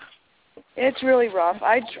stop? It's really rough.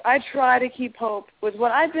 I try to keep hope with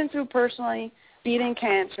what I've been through personally, beating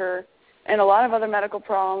cancer and a lot of other medical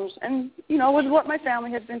problems, and, you know, with what my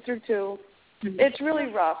family has been through too. It's really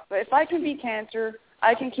rough. But if I can beat cancer,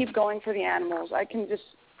 I can keep going for the animals. I can just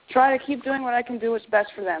try to keep doing what I can do what's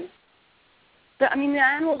best for them. I mean, the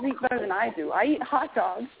animals eat better than I do. I eat hot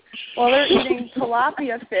dogs while they're eating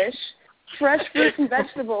tilapia fish, fresh fruits and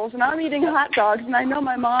vegetables, and I'm eating hot dogs, and I know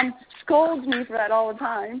my mom scolds me for that all the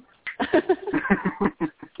time.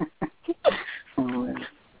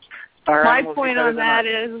 My point on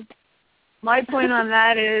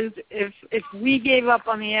that is if we gave up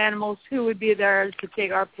on the animals, who would be there to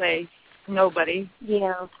take our place? Nobody.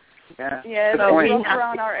 Yeah. Yeah, it's rough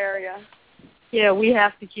around our area. Yeah, we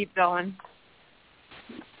have to keep going.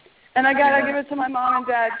 And I got to give it to my mom and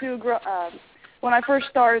dad, too. When I first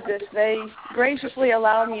started this, they graciously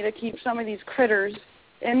allowed me to keep some of these critters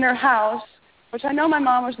in their house, which I know my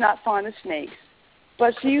mom was not fond of snakes.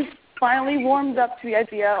 But she finally warmed up to the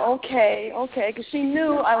idea, okay, because she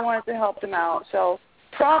knew I wanted to help them out. So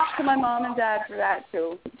props to my mom and dad for that,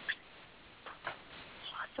 too.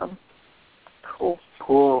 Awesome.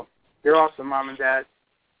 Cool. You're awesome, Mom and Dad.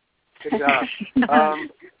 Good job.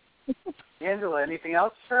 Angela, anything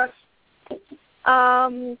else for us?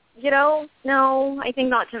 No, I think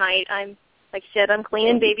not tonight. Like I said, I'm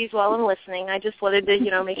cleaning babies while I'm listening. I just wanted to,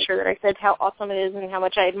 make sure that I said how awesome it is and how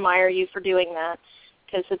much I admire you for doing that,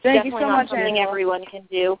 because it's definitely not something everyone can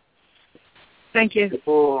do. Thank you.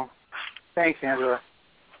 Cool. Thanks, Angela.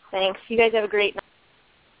 Thanks. You guys have a great night.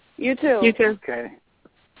 You too. You too. Okay.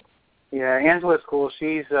 Yeah, Angela's cool.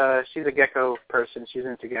 She's a gecko person. She's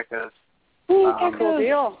into geckos. Cool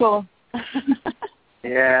deal. Cool.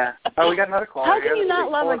 Yeah. Oh, we got another caller. How can you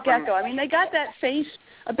not love a gecko? I mean, they got that face,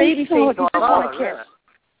 a baby face. You just want to kiss.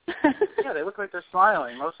 Yeah, they look like they're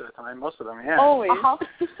smiling most of the time. Most of them, yeah. Always.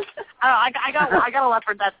 I got a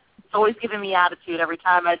leopard that's always giving me attitude every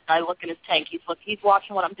time I look in his tank. He's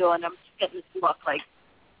watching what I'm doing. I'm just getting this look like,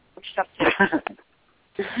 what you up to?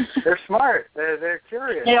 They're smart. They're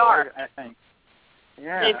curious. They are. I think.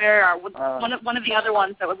 Yeah. They very are. One of the other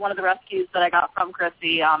ones that was one of the rescues that I got from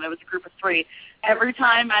Chrissy, it was a group of 3. Every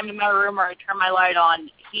time I'm in my room or I turn my light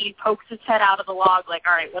on, he pokes his head out of the log like,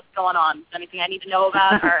 all right, what's going on? Is anything I need to know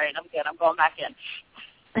about? All right, I'm good. I'm going back in.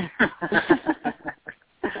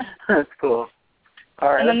 That's cool. All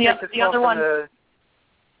right. And then the other one. The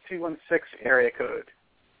 216 area code.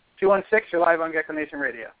 216, you're live on Gecko Nation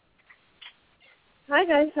Radio. Hi,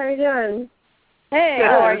 guys. How are you doing? Hey,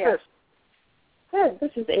 how are you? Good.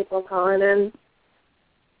 This is April calling in.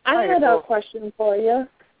 I had a question for you.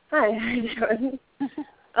 Hi, how are you doing?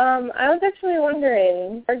 I was actually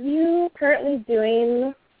wondering, are you currently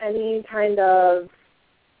doing any kind of,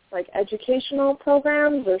 educational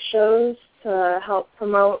programs or shows to help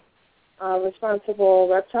promote responsible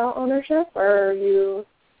reptile ownership, or are you...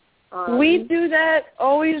 We do that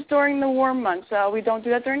always during the warm months. We don't do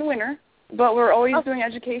that during the winter. But we're always doing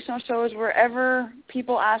educational shows wherever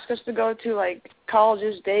people ask us to go to, like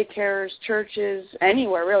colleges, daycares, churches,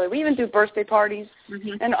 anywhere, really. We even do birthday parties.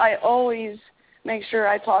 Mm-hmm. And I always make sure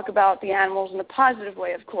I talk about the animals in a positive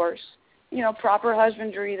way, of course. Proper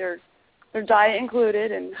husbandry, their diet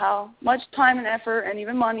included, and how much time and effort and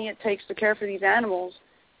even money it takes to care for these animals.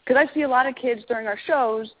 Because I see a lot of kids during our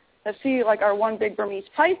shows that see, our one big Burmese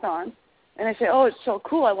python, and they say, oh, it's so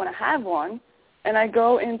cool, I want to have one. And I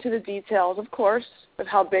go into the details, of course, of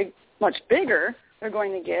how much bigger they're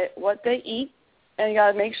going to get, what they eat, and you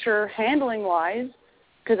got to make sure handling-wise,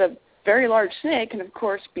 because a very large snake can, of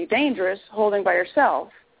course, be dangerous holding by yourself.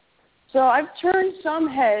 So I've turned some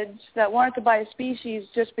heads that wanted to buy a species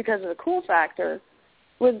just because of the cool factor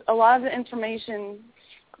with a lot of the information,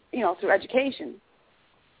 through education.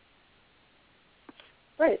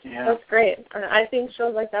 Right. Yeah. That's great. I think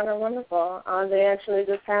shows like that are wonderful. They actually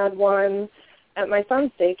just had one at my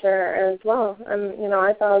son's daycare as well. And, you know,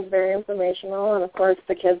 I thought it was very informational, and, of course,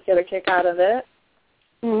 the kids get a kick out of it.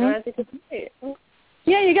 Mm-hmm. And I think it's great.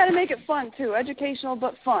 Yeah, you got to make it fun, too. Educational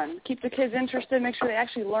but fun. Keep the kids interested. Make sure they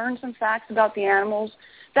actually learn some facts about the animals.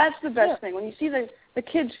 That's the best thing. When you see the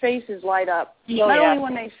kids' faces light up, not only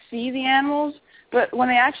when they see the animals, but when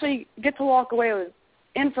they actually get to walk away with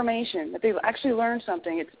information, that they actually learn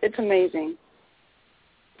something, it's amazing.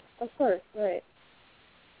 Of course, right.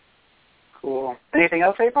 Cool. Anything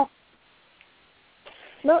else, April?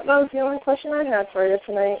 No, that was the only question I had for you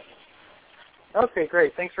tonight. Okay,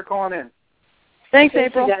 great. Thanks for calling in. Thanks,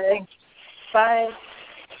 April. Thanks. Bye.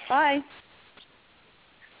 Bye.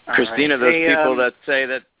 Christina, right. those people that say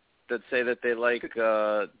that they like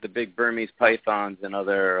the big Burmese pythons and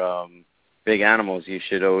other big animals, you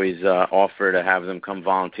should always offer to have them come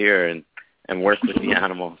volunteer and work with the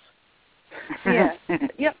animals. Yeah.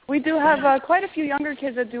 Yep. We do have quite a few younger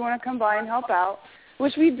kids that do want to come by and help out,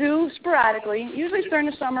 which we do sporadically, usually during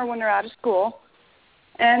the summer when they're out of school.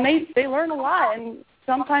 And they learn a lot, and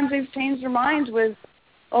sometimes they've changed their minds with,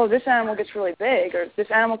 oh, this animal gets really big, or this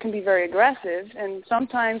animal can be very aggressive. And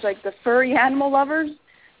sometimes, like the furry animal lovers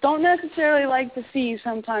don't necessarily like to see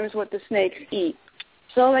sometimes what the snakes eat.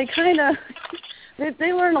 So they kind of,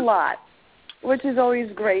 they learn a lot, which is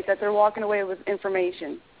always great that they're walking away with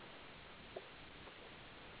information.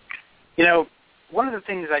 You know, one of the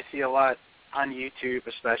things I see a lot on YouTube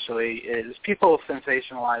especially is people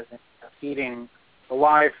sensationalizing the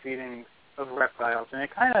live feeding of reptiles. And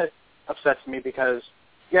it kind of upsets me because,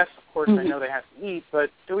 yes, of course, I know they have to eat, but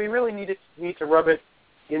do we really need to rub it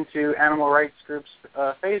into animal rights groups'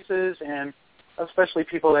 faces, and especially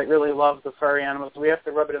people that really love the furry animals? We have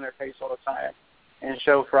to rub it in their face all the time and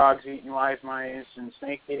show frogs eating live mice and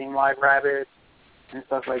snakes eating live rabbits and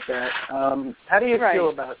stuff like that. How do you feel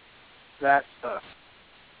about that stuff?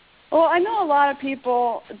 Well, I know a lot of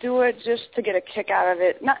people do it just to get a kick out of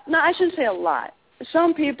it. No, I shouldn't say a lot.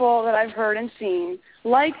 Some people that I've heard and seen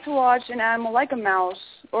like to watch an animal like a mouse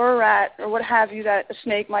or a rat or what have you that a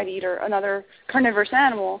snake might eat or another carnivorous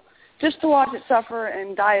animal just to watch it suffer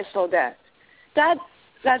and die a slow death. That's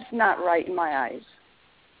not right in my eyes.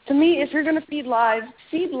 To me, if you're going to feed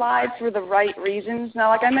live for the right reasons. Now,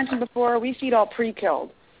 like I mentioned before, we feed all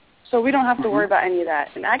pre-killed, so we don't have to worry about any of that.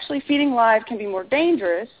 And actually feeding live can be more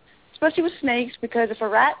dangerous, especially with snakes, because if a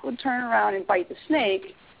rat would turn around and bite the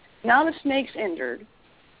snake, now the snake's injured.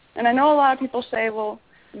 And I know a lot of people say, well,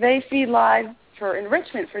 they feed live for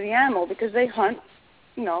enrichment for the animal because they hunt,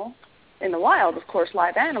 you know, in the wild, of course,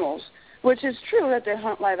 live animals, which is true that they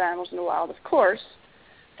hunt live animals in the wild, of course.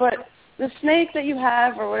 But the snake that you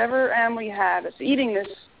have or whatever animal you have that's eating this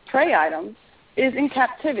prey item is in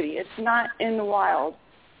captivity. It's not in the wild.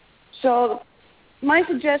 So my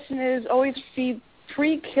suggestion is always feed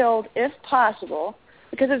pre-killed if possible,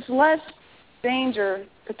 because it's less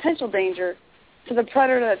potential danger to the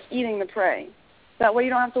predator that's eating the prey. That way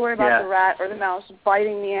you don't have to worry about the rat or the mouse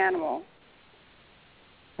biting the animal.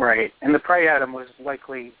 Right. And the prey item was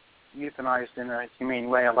likely euthanized in a humane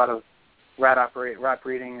way. A lot of rat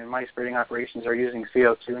breeding and mice breeding operations are using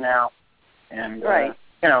CO2 now. And,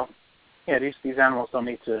 these animals don't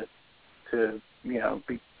need to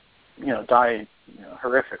die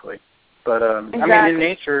horrifically. But, exactly. I mean, in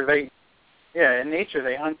nature,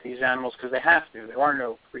 they hunt these animals because they have to. There are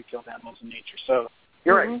no pre-killed animals in nature. So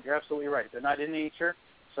you're right. You're absolutely right. They're not in nature,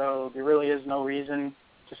 so there really is no reason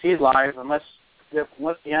to feed live unless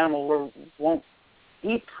the animal won't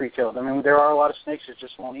eat pre-killed. I mean, there are a lot of snakes that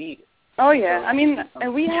just won't eat it. Oh, yeah. So, I mean,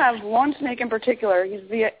 and we have one snake in particular. He's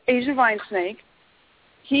the Asian vine snake.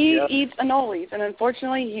 He eats anoles, and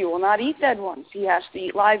unfortunately, he will not eat dead ones. He has to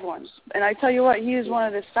eat live ones. And I tell you what, he is one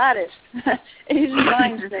of the fattest Asian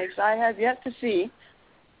vine snakes I have yet to see.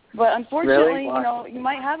 But unfortunately, you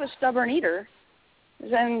might have a stubborn eater,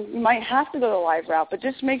 then you might have to go the live route. But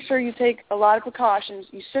just make sure you take a lot of precautions.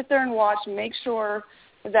 You sit there and watch and make sure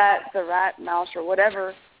that the rat, mouse, or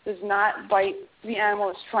whatever does not bite the animal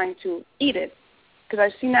that's trying to eat it, because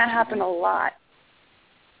I've seen that happen a lot.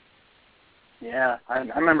 Yeah, I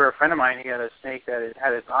remember a friend of mine, he had a snake that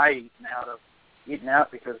had its eye eaten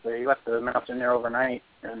out because they left the mouse in there overnight,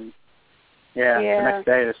 and the next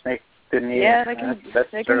day the snake didn't eat it. Yeah,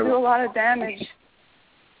 they can do a lot of damage.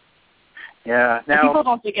 Yeah. Now, people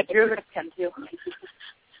don't think it can too.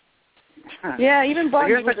 Yeah, even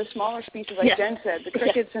bugs with the smaller species, like Jen said, the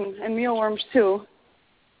crickets and mealworms too.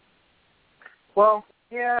 Well,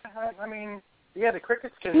 yeah, I mean, the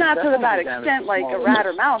crickets can not to that damage extent like a rat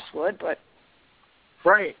or mouse would, but.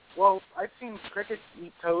 Right. Well, I've seen crickets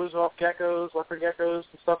eat toes off geckos, leopard geckos,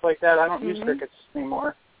 and stuff like that. I don't use crickets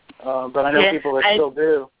anymore, but I know people that still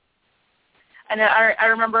do. And I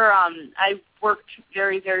remember I worked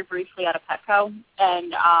very, very briefly at a Petco,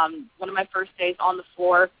 and one of my first days on the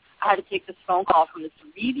floor, I had to take this phone call from this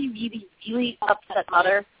really, really, really upset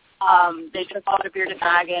mother. They just bought a bearded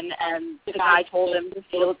dragon, and the guy told him to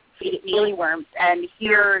feed it mealyworms. And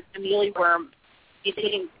here, the mealyworm, he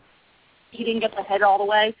didn't get the head all the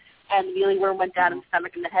way, and the mealyworm went down in the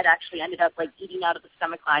stomach, and the head actually ended up, eating out of the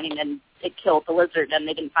stomach lining, and it killed the lizard, and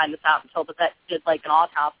they didn't find this out until the vet did, an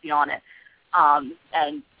autopsy on it.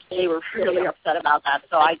 And they were really upset about that.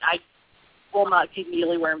 So I will not feed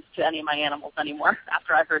mealyworms to any of my animals anymore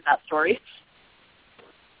after I heard that story.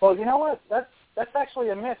 Well, you know what? That's actually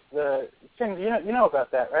a myth. Tim, you know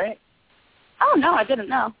about that, right? Oh, no, I didn't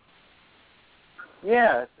know.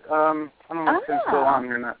 Yeah. I don't know if Tim's still on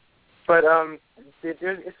or not. But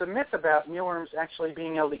it's a myth about mealworms actually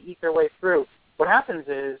being able to eat their way through. What happens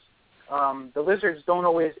is the lizards aren't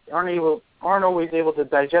always able to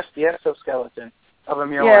digest the exoskeleton of a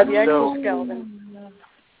mealworm. Yeah, the exoskeleton.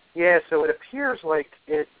 So it appears like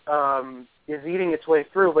it is eating its way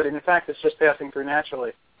through, but in fact it's just passing through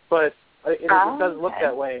naturally. But it does look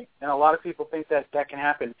that way, and a lot of people think that can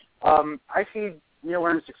happen. I feed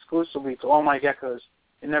mealworms exclusively to all my geckos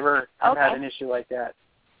and never have had an issue like that.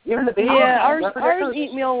 Even the babies. Yeah, ours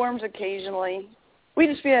eat mealworms occasionally. We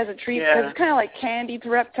just feed it as a treat because it's kind of like candy to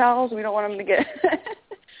reptiles. We don't want them to get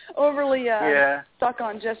overly stuck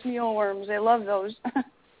on just mealworms. They love those.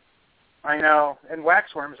 I know, and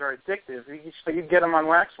waxworms are addictive. You get them on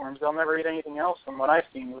waxworms, they'll never eat anything else from what I've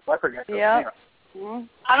seen with leopard geckos. Yeah. Mm-hmm.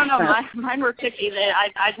 I don't know. Mine were picky.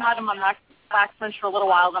 I'd had them on waxworms for a little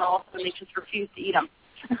while, then all of a sudden they just refused to eat them.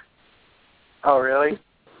 Oh, really?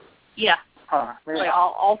 Yeah. Huh.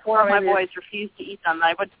 All four of my boys refused to eat them.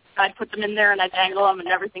 I'd put them in there and I'd dangle them and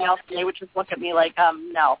everything else, and they would just look at me like,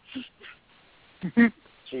 no.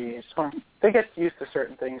 Jeez. Well, they get used to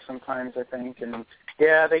certain things sometimes, I think, and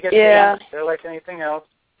they get they're like anything else.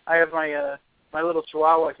 I have my little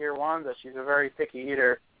Chihuahua here, Wanda. She's a very picky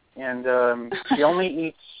eater, and she only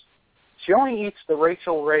eats the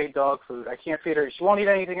Rachel Ray dog food. I can't feed her. She won't eat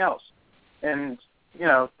anything else, and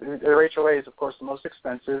the Rachel Ray is, of course, the most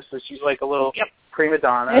expensive, so she's like a little prima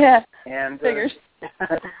donna. Yeah, and figures.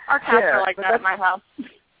 Our cats are like that at my house.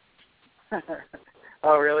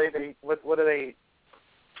 Oh, really? What do they eat?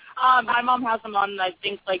 My mom has them on, I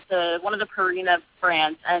think, one of the Purina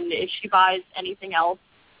brands, and if she buys anything else,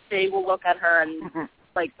 they will look at her and,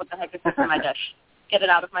 what the heck is this in my dish? Get it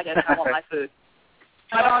out of my dish. I want my food.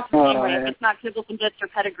 My dog's the same way. If it's not Kibbles and Bits or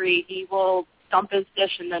Pedigree, he will dump his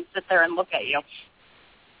dish and then sit there and look at you.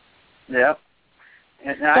 Yeah.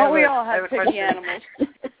 Don't we all have picky animals?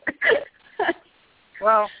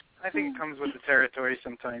 Well, I think it comes with the territory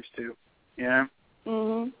sometimes, too. Yeah.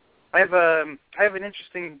 Mm-hmm. I have an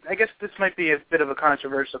interesting, I guess this might be a bit of a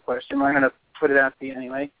controversial question, but I'm going to put it out to you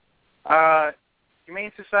anyway.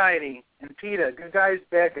 Humane Society and PETA, good guys,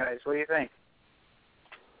 bad guys, what do you think?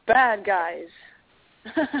 Bad guys.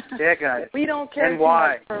 Bad guys. We don't care and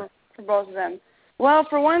why? For both of them. Well,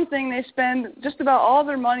 for one thing, they spend just about all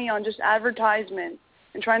their money on just advertisement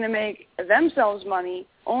and trying to make themselves money.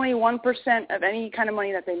 Only 1% of any kind of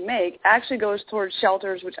money that they make actually goes towards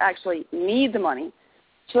shelters which actually need the money.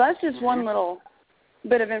 So that's just one little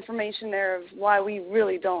bit of information there of why we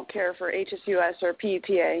really don't care for HSUS or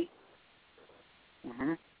PETA.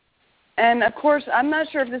 Mm-hmm. And, of course, I'm not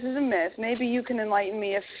sure if this is a myth. Maybe you can enlighten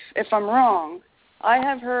me if I'm wrong. I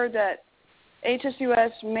have heard that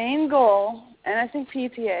HSUS' main goal, and I think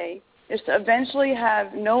PETA, is to eventually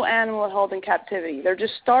have no animal held in captivity. They're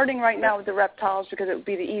just starting right now with the reptiles because it would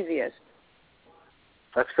be the easiest.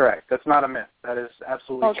 That's correct. That's not a myth. That is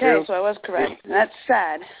absolutely true. Okay, so I was correct. That's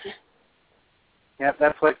sad. Yeah,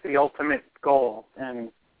 that's like the ultimate goal,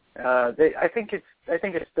 and I think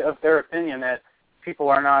it's of their opinion that people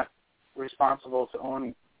are not responsible to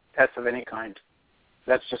own pets of any kind.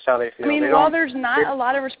 That's just how they feel. I mean, while there's not a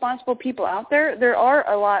lot of responsible people out there, there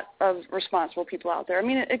are a lot of responsible people out there. I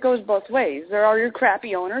mean, it goes both ways. There are your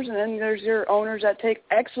crappy owners, and then there's your owners that take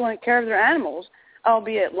excellent care of their animals,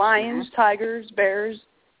 albeit lions, tigers, bears,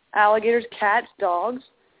 alligators, cats, dogs.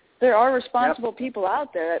 There are responsible people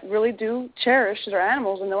out there that really do cherish their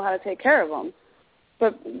animals and know how to take care of them.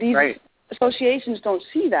 But these associations don't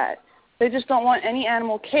see that. They just don't want any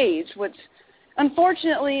animal caged, which,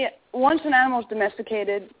 unfortunately, once an animal is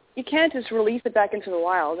domesticated, you can't just release it back into the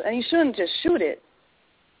wild, and you shouldn't just shoot it.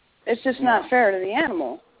 It's just not fair to the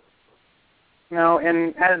animal. No,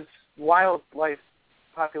 and as wildlife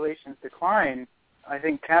populations decline, I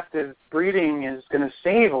think captive breeding is going to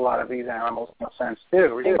save a lot of these animals in a sense,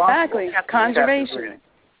 too. Exactly. Conservation.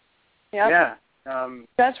 Yep. Yeah.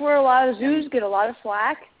 That's where a lot of zoos get a lot of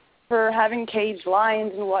flack, for having caged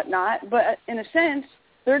lions and whatnot, but in a sense,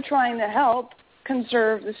 they're trying to help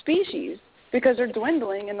conserve the species because they're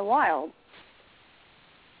dwindling in the wild.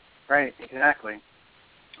 Right, exactly.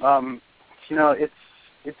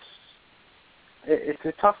 It's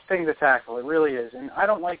a tough thing to tackle. It really is, and I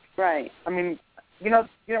don't like. Right. I mean, when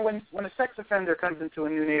a sex offender comes into a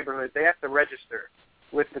new neighborhood, they have to register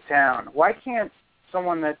with the town. Why can't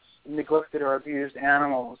someone that's neglected or abused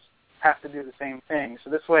animals have to do the same thing? So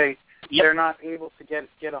this way, they're not able to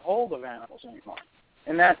get a hold of animals anymore.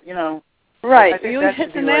 And that, right. I think You that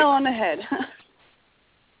hit the nail on the head.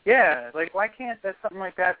 Yeah, like why can't something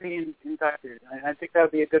like that be inducted? I think that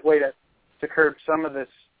would be a good way to curb some of this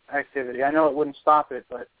activity. I know it wouldn't stop it,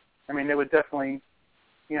 but I mean, it would definitely,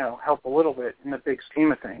 help a little bit in the big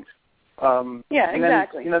scheme of things. Yeah, and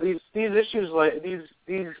exactly. Then, these issues, like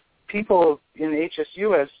these people in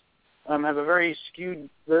HSUS have a very skewed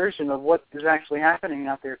version of what is actually happening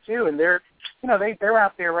out there too, and they're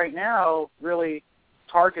out there right now really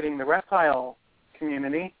targeting the reptile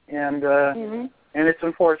community, and and it's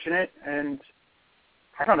unfortunate, and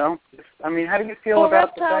I don't know. I mean, how do you feel about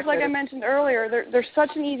reptiles, the fact like that I mentioned earlier, they're such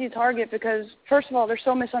an easy target because, first of all, they're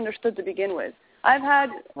so misunderstood to begin with. I've had,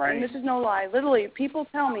 and this is no lie, literally people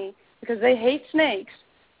tell me because they hate snakes,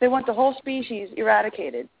 they want the whole species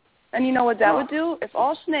eradicated. And you know what that would do? If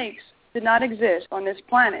all snakes did not exist on this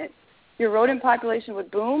planet, your rodent population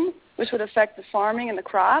would boom, which would affect the farming and the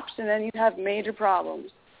crops, and then you'd have major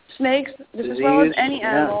problems. Snakes, just as well as any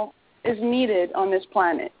animal, is needed on this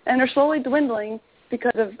planet. And they're slowly dwindling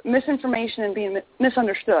because of misinformation and being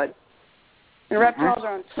misunderstood. And reptiles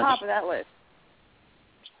are on top of that list.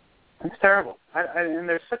 It's terrible. And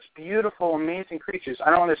they're such beautiful, amazing creatures. I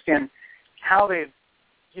don't understand how they've,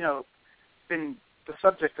 been the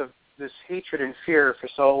subject of this hatred and fear for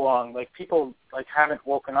so long. Like, people, haven't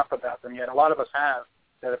woken up about them yet. A lot of us have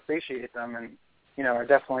that appreciate them and, are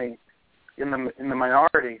definitely in the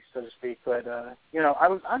minority, so to speak. But,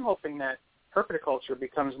 I'm hoping that herpetoculture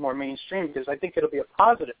becomes more mainstream because I think it'll be a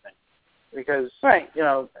positive thing. Because,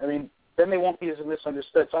 then they won't be as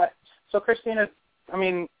misunderstood. So Christina,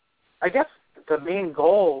 I guess the main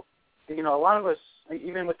goal, a lot of us,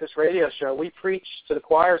 even with this radio show, we preach to the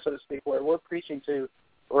choir, so to speak, where we're preaching to,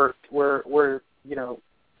 or we're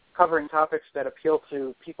covering topics that appeal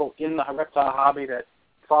to people in the reptile hobby that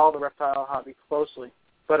follow the reptile hobby closely.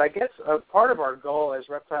 But I guess a part of our goal as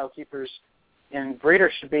reptile keepers and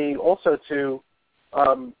breeders should be also to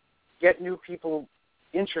get new people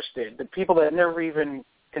interested, the people that never even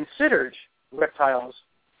considered reptiles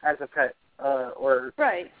as a pet.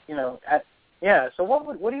 So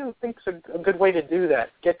what do you think is a good way to do that?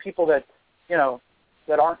 Get people that,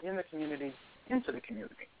 that aren't in the community into the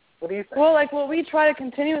community. What do you think? Well, what we try to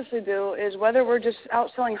continuously do is whether we're just out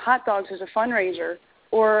selling hot dogs as a fundraiser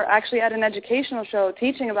or actually at an educational show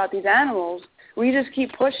teaching about these animals, we just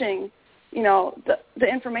keep pushing, the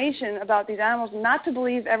information about these animals, not to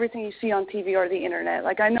believe everything you see on TV or the Internet.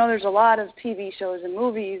 I know there's a lot of TV shows and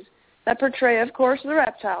movies that portray, of course, the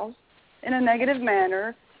reptiles in a negative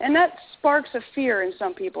manner, and that sparks a fear in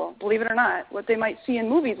some people, believe it or not, what they might see in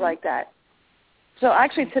movies like that. So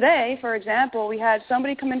actually today, for example, we had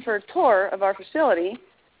somebody come in for a tour of our facility.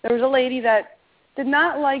 There was a lady that did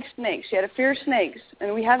not like snakes. She had a fear of snakes.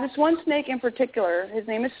 And we have this one snake in particular. His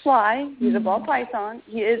name is Sly. He's a ball python.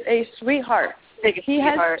 He is a sweetheart. He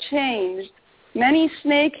has changed many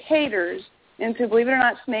snake haters into, believe it or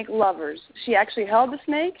not, snake lovers. She actually held the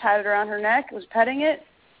snake, had it around her neck, was petting it.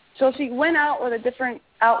 So she went out with a different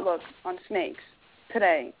outlook on snakes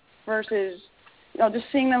today versus, just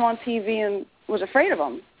seeing them on TV and was afraid of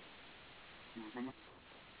them. Mm-hmm.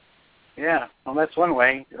 Yeah, well, that's one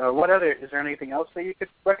way. Is there anything else that you could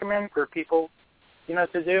recommend for people,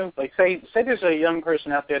 to do? Say there's a young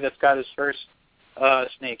person out there that's got his first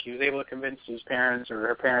snake. He was able to convince his parents or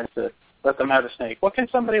her parents to let them have a snake. What can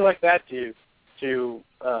somebody like that do to,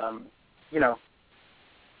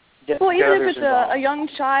 get well, even if it's involved? a young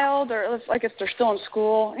child or if they're still in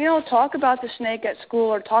school, talk about the snake at school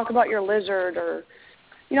or talk about your lizard or,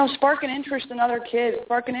 spark an interest in other kids,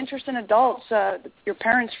 spark an interest in adults, your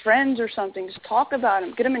parents' friends or something. Just talk about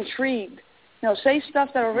them, get them intrigued. Say stuff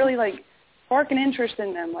that will really spark an interest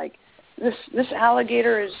in them. This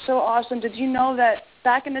alligator is so awesome. Did you know that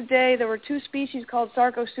back in the day there were two species called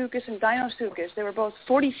Sarcosuchus and Dinosuchus? They were both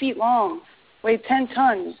 40 feet long, weighed 10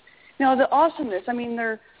 tons. The awesomeness.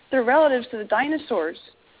 They're relatives to the dinosaurs.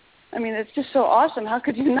 It's just so awesome. How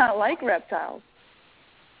could you not like reptiles?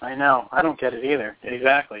 I know. I don't get it either.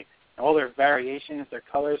 Exactly. All their variations, their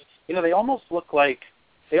colors. They almost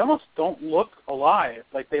don't look alive.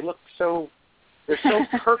 They look so They're so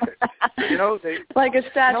perfect. You know, they like a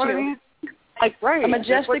statue. You know what I mean? Like, right. A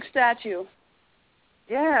majestic statue.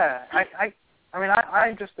 Yeah. I mean,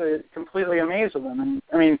 I'm just completely amazed with them. And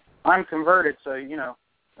I mean, I'm converted, so, you know,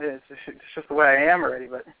 it's just the way I am already.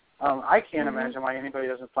 But I can't imagine why anybody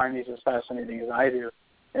doesn't find these as fascinating as I do.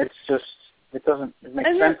 It's just, it makes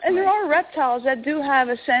sense. And there are reptiles that do have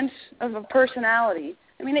a sense of a personality.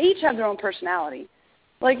 I mean, they each have their own personality.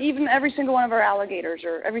 Like even every single one of our alligators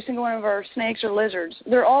or every single one of our snakes or lizards,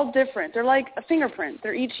 they're all different. They're like a fingerprint.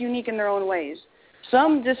 They're each unique in their own ways.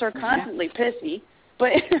 Some just are constantly pissy,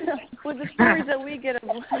 but with the stories that we get of,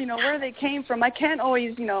 you know, where they came from, I can't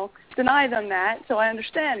always, you know, deny them that, so I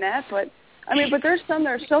understand that. But, I mean, but there's some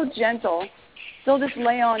that are so gentle, they'll just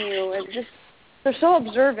lay on you and just, they're so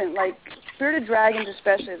observant, like bearded dragons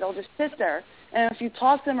especially, they'll just sit there. And if you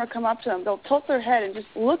talk to them or come up to them, they'll tilt their head and just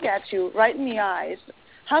look at you right in the eyes.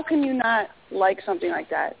 How can you not like something like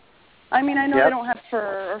that? I mean, I know they don't have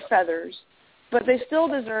fur or feathers, but they still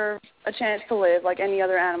deserve a chance to live like any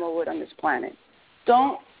other animal would on this planet.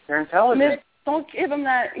 They're intelligent. Don't give them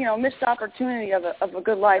that, you know, missed opportunity of a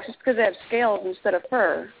good life just because they have scales instead of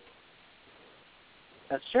fur.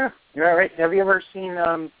 That's true. You're right. Have you ever seen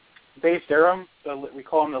Base Durham? We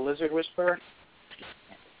call him the lizard whisperer.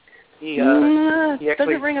 He actually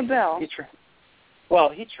doesn't ring a bell.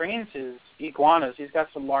 He trains his iguanas. He's got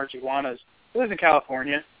some large iguanas. He lives in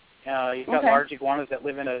California. He's got large iguanas that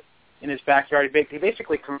live in his backyard. He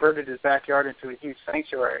basically converted his backyard into a huge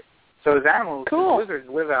sanctuary. So his animals, his lizards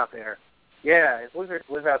live out there. Yeah, his lizards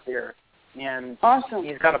live out there. And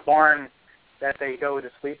he's got a barn that they go to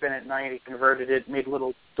sleep in at night. He converted it, made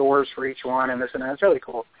little doors for each one, and this and that. It's really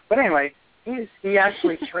cool. But anyway, he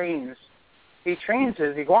actually trains his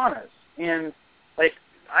iguanas. And like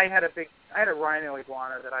I had a rhino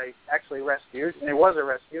iguana that I actually rescued, and it was a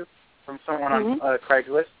rescue from someone on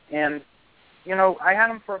Craigslist. And, you know, I had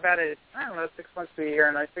him for about 6 months to a year,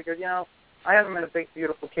 and I figured, you know, I have him in a big,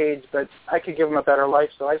 beautiful cage, but I could give him a better life.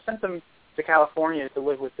 So I sent him to California to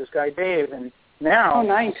live with this guy, Dave. And now,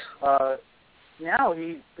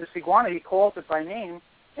 this iguana, he calls it by name,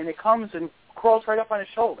 and it comes and crawls right up on his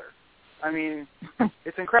shoulder. I mean,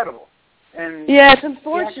 it's incredible. And yeah, it's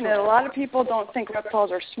unfortunate. A lot of people don't think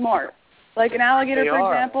reptiles are smart. Like an alligator, for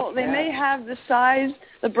example, they may have the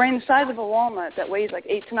brain the size of a walnut that weighs like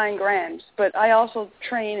 8 to 9 grams. But I also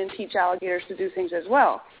train and teach alligators to do things as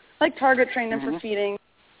well. Like target train them for feeding.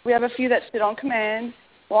 We have a few that sit on command,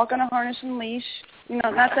 walk on a harness and leash. You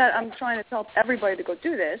know, not that I'm trying to tell everybody to go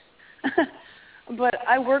do this, but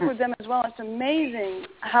I work with them as well. It's amazing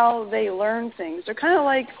how they learn things. They're kind of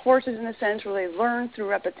like horses in a sense where they learn through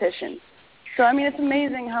repetition. So, I mean, it's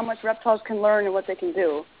amazing how much reptiles can learn and what they can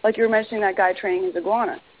do. Like you were mentioning that guy training his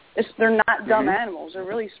iguana. They're not dumb animals. They're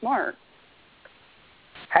really smart.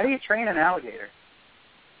 How do you train an alligator?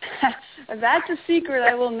 That's a secret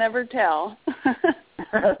I will never tell.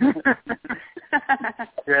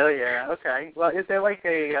 Really? Yeah. Okay. Well, is there like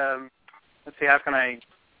a, let's see, how can I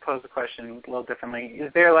pose the question a little differently?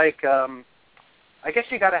 Is there like, I guess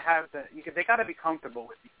you got to have they got to be comfortable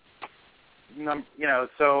with you. You know,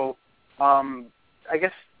 so I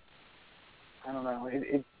guess, I don't know,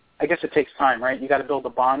 I guess it takes time, right? You got to build a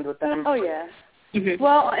bond with them. Oh, yeah.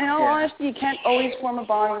 Well, in all honesty, you can't always form a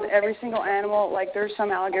bond with every single animal. Like, there's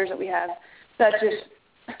some alligators that we have that just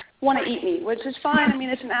want to eat me, which is fine. I mean,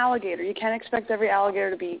 it's an alligator. You can't expect every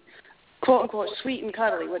alligator to be, quote-unquote, sweet and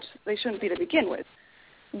cuddly, which they shouldn't be to begin with.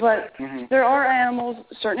 But there are animals,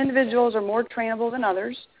 certain individuals are more trainable than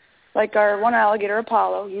others. Like our one alligator,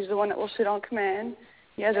 Apollo, he's the one that will sit on command.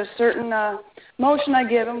 He has a certain motion I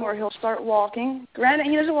give him where he'll start walking. Granted,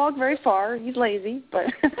 he doesn't walk very far. He's lazy, but...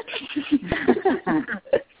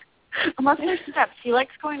 Unless there's steps. He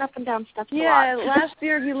likes going up and down steps a lot. Yeah, last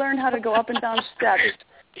year he learned how to go up and down steps.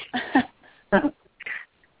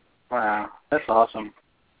 Wow, that's awesome.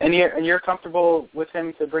 And you're comfortable with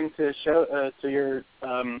him to bring to show to your,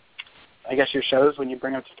 I guess your shows when you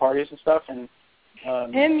bring him to parties and stuff, and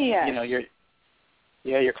him, yes. You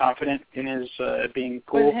know, you're confident in his being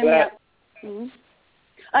cool for that.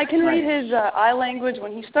 I can read his eye language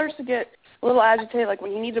when he starts to get a little agitated, like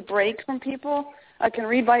when he needs a break from people. I can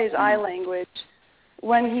read by his eye language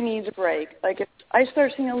when he needs a break. Like if I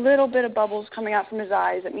start seeing a little bit of bubbles coming out from his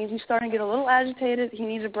eyes, that means he's starting to get a little agitated. He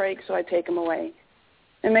needs a break, so I take him away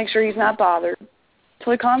and make sure he's not bothered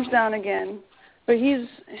till he calms down again. But he's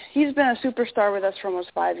been a superstar with us for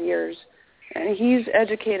almost 5 years, and he's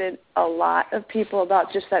educated a lot of people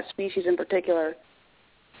about just that species in particular.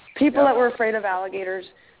 People that were afraid of alligators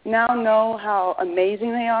now know how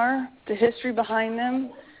amazing they are, the history behind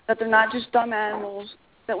them, that they're not just dumb animals,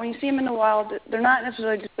 that when you see them in the wild, they're not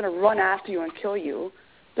necessarily just going to run after you and kill you.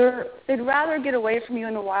 They'd rather get away from you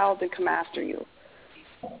in the wild than come after you.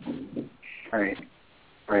 Right.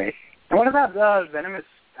 And what about venomous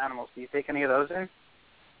animals? Do you take any of those in?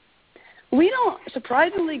 We don't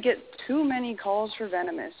surprisingly get too many calls for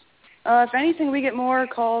venomous. If anything, we get more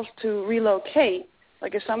calls to relocate.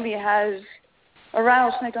 Like if somebody has a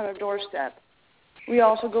rattlesnake on their doorstep, we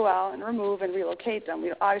also go out and remove and relocate them.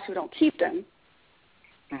 We don't keep them.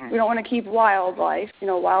 Mm-hmm. We don't want to keep wildlife.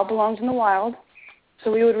 Wild belongs in the wild,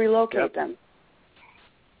 so we would relocate them.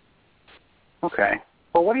 Okay.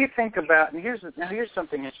 Well, what do you think about? And here's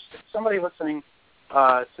something interesting. Somebody listening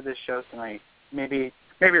to this show tonight, maybe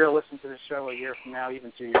they'll listen to this show a year from now,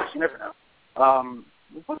 even 2 years. You never know.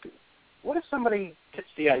 What if somebody gets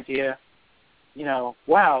the idea?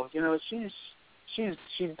 Wow, she's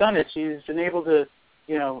done it. She's been able to,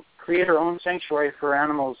 create her own sanctuary for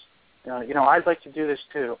animals. I'd like to do this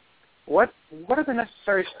too. What are the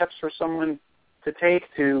necessary steps for someone to take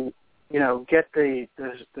to, get the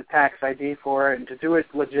tax ID for it and to do it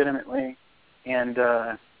legitimately? And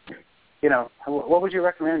what would you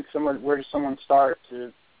recommend? Where does someone start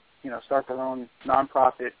to, start their own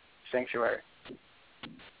nonprofit sanctuary?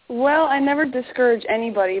 Well, I never discourage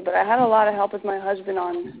anybody, but I had a lot of help with my husband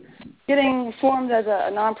on getting formed as a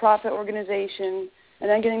nonprofit organization, and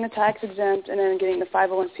then getting the tax exempt, and then getting the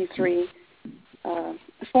 501c3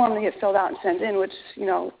 form to get filled out and sent in, which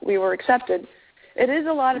we were accepted. It is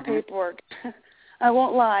a lot of paperwork. I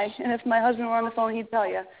won't lie, and if my husband were on the phone, he'd tell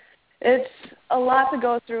you. It's a lot to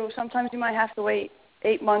go through. Sometimes you might have to wait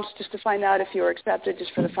 8 months just to find out if you were accepted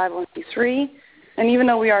just for the 501c3, and even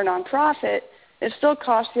though we are a nonprofit, it still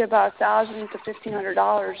costs you about $1,000 to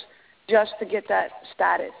 $1,500 just to get that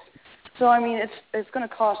status. So, it's going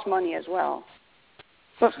to cost money as well.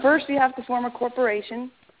 But first you have to form a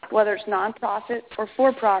corporation, whether it's nonprofit or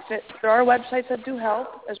for-profit. There are websites that do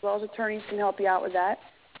help, as well as attorneys can help you out with that.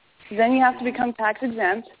 Then you have to become tax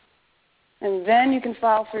exempt, and then you can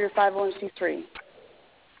file for your 501c3.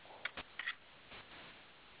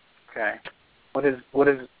 Okay. What is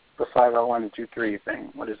the 501c3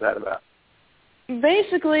 thing? What is that about?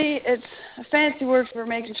 Basically, it's a fancy word for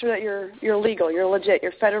making sure that you're legal, you're legit,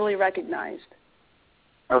 you're federally recognized.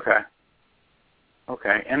 Okay.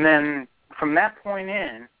 And then from that point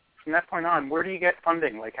on, where do you get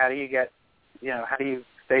funding? Like, how do you get, how do you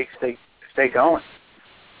stay going?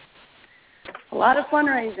 A lot of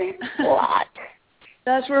fundraising. A lot.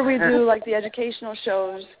 That's where we do like the educational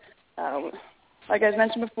shows. Like I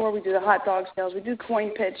mentioned before, we do the hot dog sales. We do coin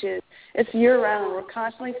pitches. It's year-round. We're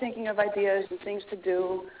constantly thinking of ideas and things to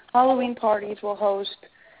do. Halloween parties we'll host.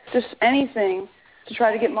 Just anything to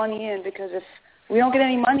try to get money in, because if we don't get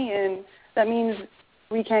any money in, that means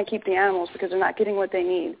we can't keep the animals because they're not getting what they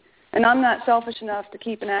need. And I'm not selfish enough to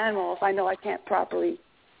keep an animal if I know I can't properly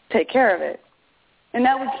take care of it. And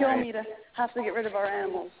that would kill me to have to get rid of our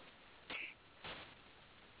animals.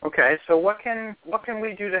 Okay, so what can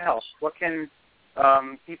we do to help? What can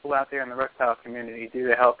people out there in the reptile community do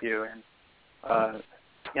to help you? And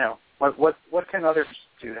what can others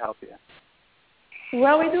do to help you?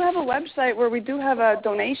 Well, we do have a website where we do have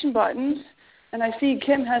donation buttons, and I see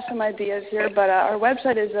Kim has some ideas here. But our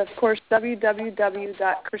website is, of course,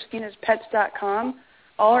 www.christinaspets.com.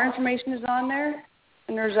 All our information is on there,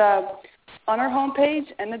 and there's on our homepage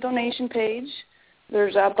and the donation page,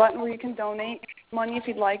 there's a button where you can donate money if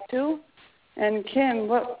you'd like to. And Kim,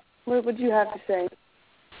 what would you have to say?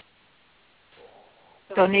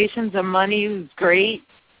 Donations of money is great.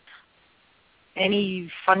 Any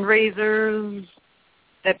fundraisers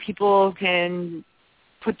that people can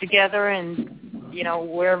put together and,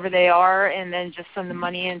 wherever they are, and then just send the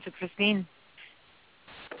money in to Christine.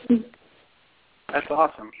 That's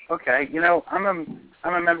awesome. Okay, I'm a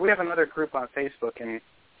member. We have another group on Facebook, and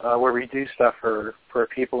where we do stuff for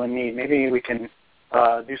people in need. Maybe we can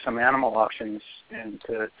do some animal auctions and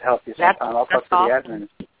to help you sometime. I'll talk to the admin.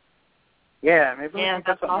 Yeah, maybe we can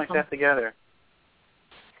put something like that together.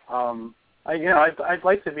 I'd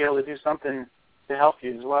like to be able to do something to help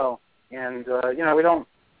you as well. And we don't.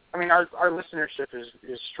 I mean, our listenership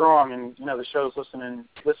is strong, and the show's listen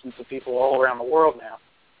to people all around the world now.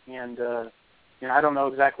 And I don't know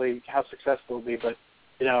exactly how successful it'll be, but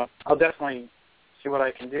I'll definitely see what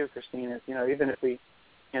I can do, Christina. Even if we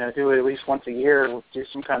do it at least once a year, we'll do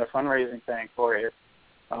some kind of fundraising thing for you.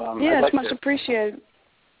 It's much appreciated.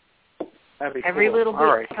 That'd be Every cool. little bit.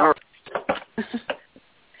 All right.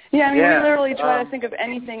 Yeah, we literally try to think of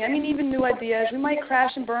anything. Even new ideas. We might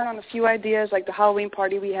crash and burn on a few ideas, like the Halloween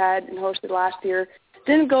party we had and hosted last year.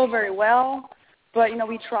 Didn't go very well, but,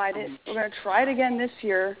 we tried it. We're going to try it again this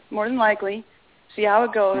year, more than likely. see how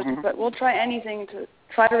it goes. Mm-hmm. But we'll try anything to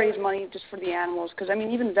try to raise money just for the animals, because, I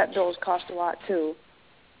mean, even vet bills cost a lot, too.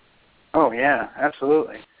 Oh, yeah,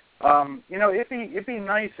 absolutely. You know, it'd be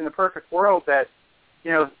nice in a perfect world that,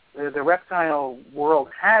 you know, the reptile world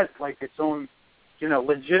had, like, its own, you know,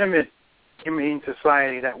 legitimate humane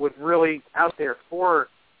society that would really out there for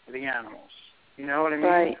the animals. You know what I mean?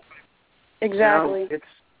 Right. Exactly. You know,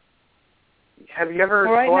 have you ever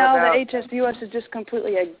right thought now, about... the HSUS is just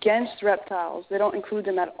completely against reptiles. They don't include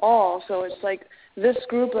them at all. So it's like this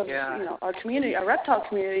group of, you know, our community, our reptile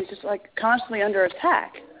community is just, like, constantly under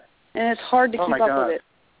attack. And it's hard to keep up with it.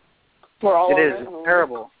 We're all it is. It's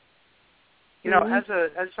terrible. You know,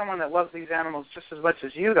 Mm-hmm. as someone that loves these animals just as much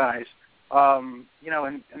as you guys, you know,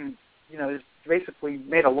 and you know, has basically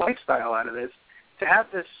made a lifestyle out of this, to have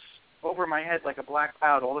this over my head like a black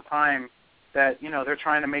cloud all the time, that, you know, they're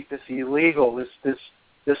trying to make this illegal,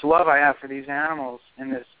 this love I have for these animals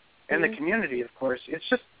and this and the community, of course.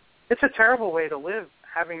 It's a terrible way to live,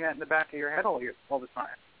 having that in the back of your head all the time.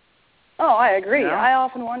 Oh, I agree. You know? I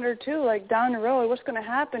often wonder, too, like, down the road, what's going to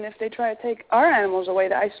happen if they try to take our animals away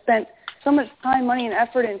that I spent so much time, money, and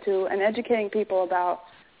effort into and educating people about?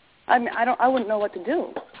 I mean, I wouldn't know what to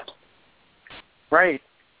do. Right.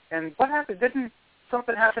 And what happened? Didn't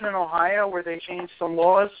something happen in Ohio where they changed some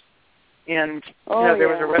laws and there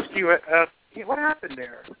was a rescue? What happened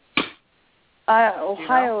there?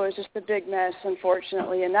 Ohio is just a big mess,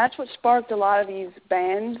 unfortunately, and that's what sparked a lot of these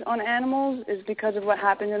bans on animals, is because of what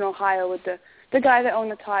happened in Ohio with the guy that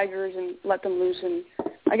owned the tigers and let them loose. And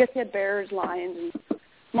I guess he had bears, lions, and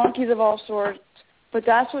monkeys of all sorts. But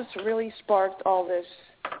that's what's really sparked all this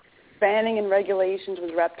banning and regulations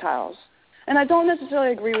with reptiles. And I don't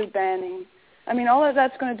necessarily agree with banning. I mean, all that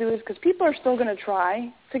that's going to do is, because people are still going to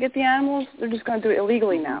try to get the animals, they're just going to do it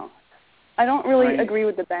illegally now. I don't really agree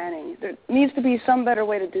with the banning. There needs to be some better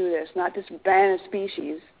way to do this, not just ban a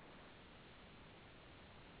species.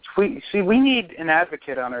 We need an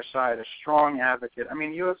advocate on our side, a strong advocate. I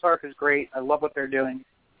mean, USARK is great. I love what they're doing.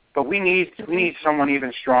 But we need someone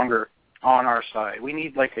even stronger on our side. We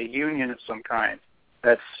need, like, a union of some kind.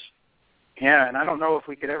 And I don't know if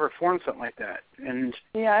we could ever form something like that. And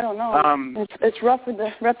yeah, I don't know. It's rough with the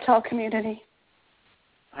reptile community.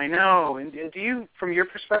 I know. And do you, from your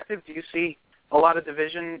perspective, do you see a lot of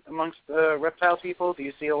division amongst the reptile people? Do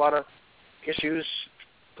you see a lot of issues,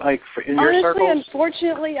 like, in your circles? Honestly,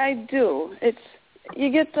 unfortunately, I do. You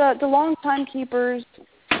get the long-time keepers,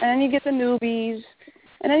 and then you get the newbies,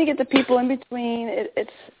 and then you get the people in between.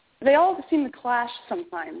 They all seem to clash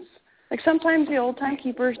sometimes. Like, sometimes the old-time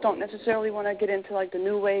keepers don't necessarily want to get into, like, the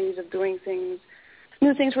new ways of doing things.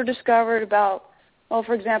 New things were discovered about, well,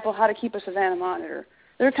 for example, how to keep a savanna monitor.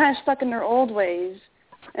 They're kind of stuck in their old ways.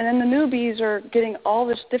 And then the newbies are getting all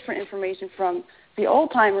this different information from the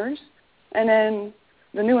old-timers, and then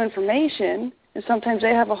the new information, and sometimes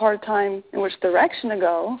they have a hard time in which direction to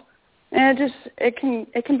go. And it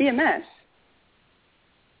can be a mess.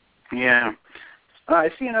 Yeah. I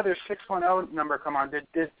see another 610 number come on.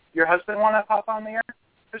 Did your husband want to pop on the air,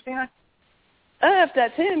 Christina? If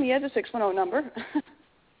that's him, he has a 610 number.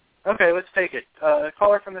 Okay, let's take it.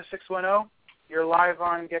 Caller from the 610, you're live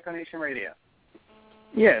on Gecko Nation Radio.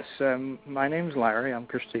 Yes, my name's Larry. I'm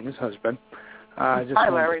Christina's husband. I just Hi,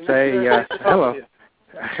 wanted Larry. to say nice to hello.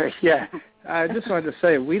 You. Yeah, I just wanted to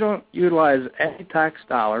say we don't utilize any tax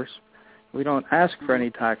dollars. We don't ask for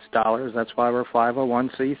any tax dollars. That's why we're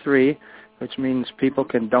 501c3, which means people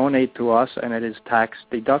can donate to us, and it is tax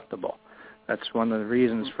deductible. That's one of the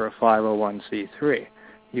reasons for a 501c3.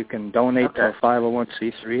 You can donate to a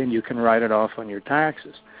 501c3, and you can write it off on your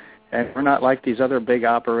taxes. And we're not like these other big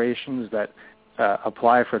operations that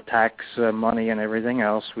apply for tax money and everything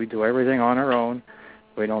else. We do everything on our own.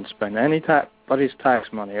 We don't spend anybody's tax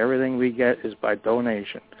money. Everything we get is by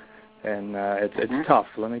donation. And it's tough,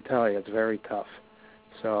 let me tell you. It's very tough.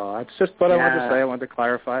 So that's just what I wanted to say. I wanted to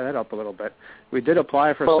clarify that up a little bit. We did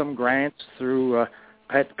apply for some grants through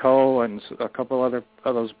Petco and a couple other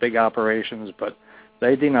of those big operations, but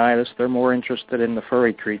they denied us. They're more interested in the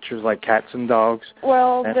furry creatures like cats and dogs.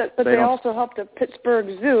 Well, but they also help the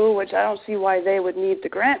Pittsburgh Zoo, which I don't see why they would need the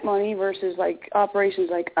grant money versus, like, operations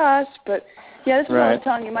like us. But, yeah, this is what I was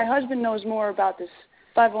telling you. My husband knows more about this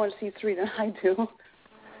 501c3 than I do.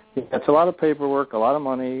 Yeah, it's a lot of paperwork, a lot of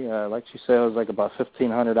money. Like she said, it was like about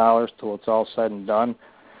 $1,500 till it's all said and done.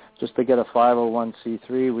 Just to get a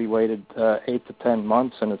 501c3, we waited 8 to 10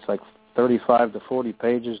 months, and it's like 35 to 40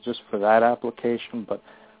 pages just for that application. But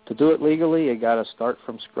to do it legally, you got to start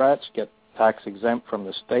from scratch, get tax exempt from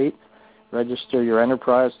the state, register your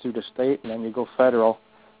enterprise through the state, and then you go federal.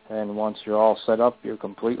 And once you're all set up, you're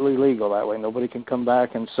completely legal. That way nobody can come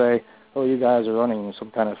back and say, oh, you guys are running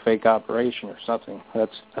some kind of fake operation or something.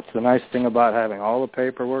 That's the nice thing about having all the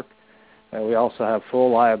paperwork. We also have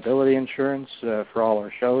full liability insurance for all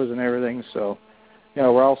our shows and everything, so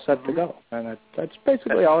we're all set to go. And that's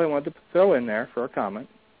basically all I wanted to throw in there for a comment.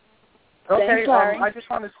 Okay, Thanks, Larry.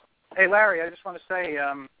 Hey, Larry, I just want to say,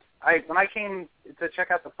 when I came to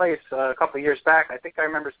check out the place a couple of years back, I think I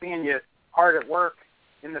remember seeing you hard at work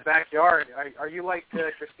in the backyard. Are you like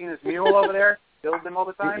Christina's mule over there, build them all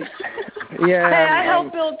the time? Yeah. Hey, I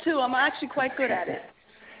help build too. I'm actually quite good at it.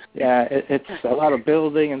 Yeah, it's a lot of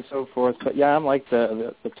building and so forth, but yeah, I'm like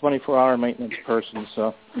the 24-hour maintenance person,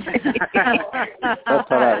 so that's how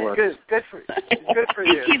that works. Good for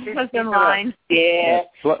you. He keeps us in line. Yeah.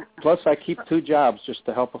 Plus, I keep 2 jobs just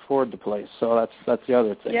to help afford the place, so that's the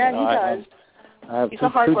other thing. Yeah, he does. I have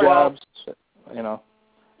two jobs.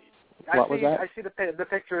 What was that? I see the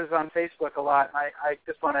pictures on Facebook a lot, and I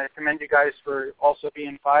just want to commend you guys for also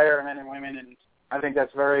being firemen and women, and I think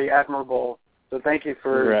that's very admirable. So thank you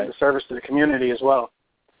for the service to the community as well.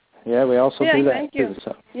 Yeah, we also do that thank you. too.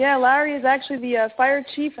 So. Yeah, Larry is actually the fire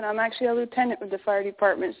chief, and I'm actually a lieutenant with the fire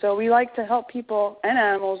department. So we like to help people and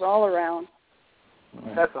animals all around.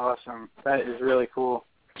 That's awesome. That is really cool.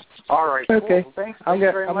 All right. Okay. Cool. Thanks I'm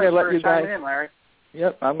very much for chiming in, Larry.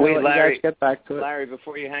 Yep, I'm going to let you guys get back to it. Larry,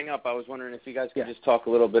 before you hang up, I was wondering if you guys could just talk a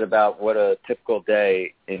little bit about what a typical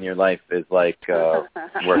day in your life is like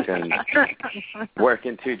working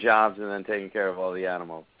 2 jobs and then taking care of all the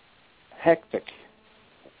animals. Hectic.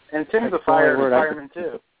 And Tim's a fireman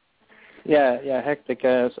too. Yeah, hectic.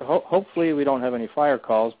 So hopefully we don't have any fire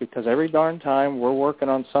calls, because every darn time we're working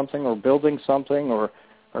on something or building something or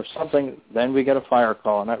something, then we get a fire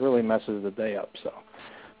call, and that really messes the day up. So.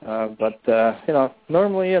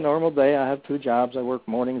 Normally a normal day, I have 2 jobs. I work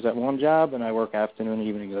mornings at one job, and I work afternoon and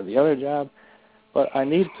evenings at the other job. But I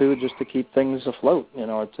need to just to keep things afloat.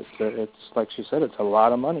 It's like she said, it's a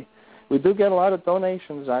lot of money. We do get a lot of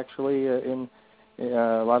donations, actually, a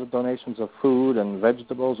lot of donations of food and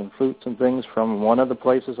vegetables and fruits and things from one of the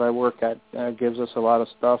places I work at. Gives us a lot of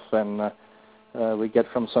stuff, and we get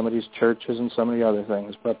from some of these churches and some of the other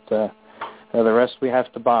things. But the rest we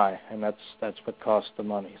have to buy, and that's what costs the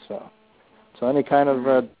money. So any kind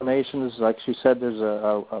of donations, like she said, there's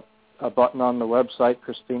a button on the website,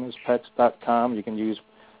 ChristinaSPets.com. You can use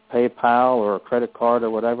PayPal or a credit card or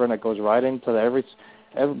whatever, and it goes right into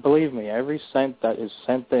believe me, every cent that is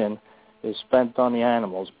sent in is spent on the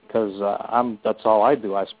animals, because that's all I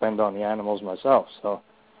do. I spend on the animals myself. So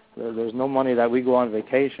there's no money that we go on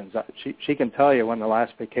vacations. She can tell you when the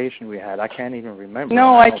last vacation we had. I can't even remember.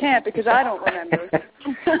 No, I can't, because I don't remember.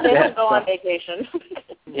 They don't go on vacation.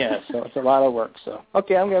 Yeah, so it's a lot of work. So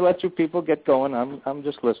okay, I'm going to let you people get going. I'm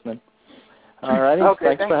just listening. All righty. Okay,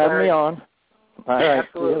 thanks for having me on. All right.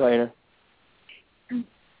 Absolutely. See you later.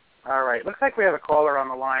 All right. Looks like we have a caller on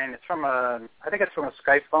the line. It's from I think it's from a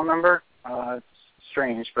Skype phone number. It's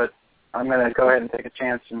strange, but I'm going to go ahead and take a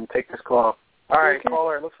chance and take this call. All right,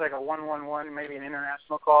 caller. It looks like a 111, maybe an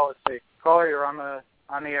international call. Let's see. Caller, you're on the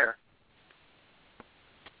air.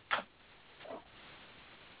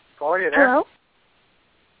 Caller, you there? Hello.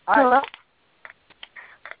 Hi. Hello.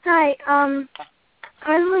 Hi.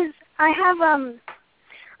 I have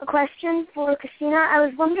a question for Christina. I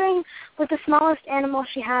was wondering what the smallest animal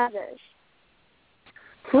she has is.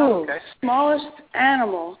 Smallest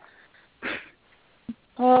animal.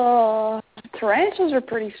 Tarantulas are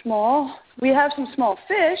pretty small. We have some small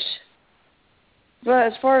fish, but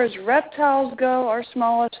as far as reptiles go, our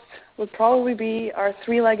smallest would probably be our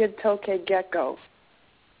 3-legged tokay gecko.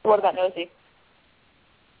 What about Nosy?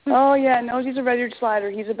 Oh, yeah, Nosy's a red-eared slider.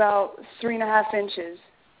 He's about 3.5 inches.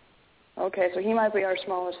 Okay, so he might be our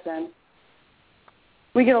smallest then.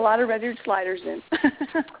 We get a lot of red-eared sliders in.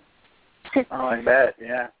 Oh, I bet,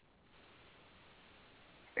 yeah.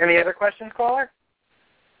 Any other questions, caller?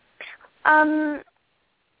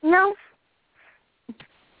 No.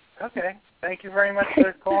 Okay. Thank you very much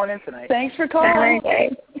for calling in tonight. Thanks for calling.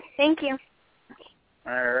 Thank you.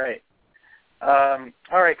 All right.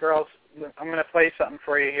 All right, girls. I'm going to play something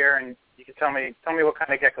for you here, and you can tell me what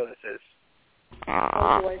kind of gecko this is.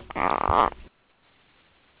 Oh, boy.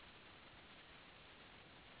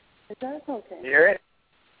 Is that okay? You hear it?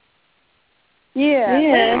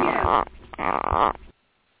 Yeah.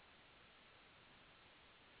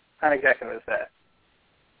 What kind of gecko is that?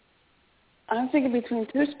 I'm thinking between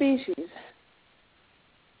 2 species.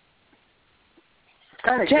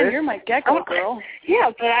 Kind of Jen, good. you're my gecko girl.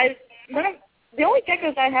 Yeah, but the only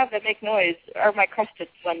geckos I have that make noise are my crusteds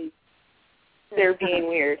when they're being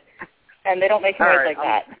weird, and they don't make noise like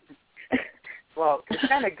that. Well, it's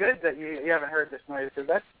kind of good that you haven't heard this noise,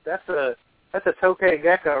 because that's a That's a tokay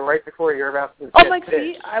gecko right before you're about to Oh, get Mike, bit.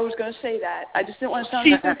 see, I was going to say that. I just didn't want to sound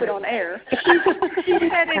stupid on air. She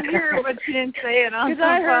had it here, but she didn't say it on the Because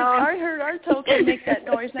I phone. heard our tokay make that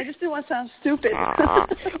noise, and I just didn't want to sound stupid.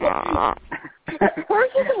 Horse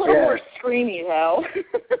is a little more screamy, though.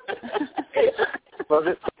 Well,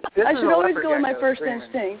 this I is should a always leopard go with my gecko first screaming.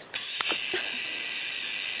 instinct.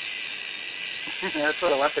 That's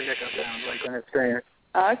what a leopard gecko sounds like when it's screaming.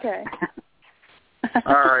 Okay.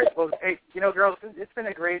 All right. Well, hey, girls, it's been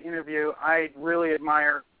a great interview. I really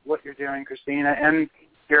admire what you're doing, Christina, and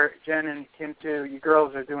Jen and Kim, too. You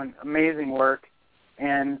girls are doing amazing work,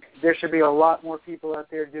 and there should be a lot more people out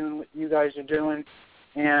there doing what you guys are doing,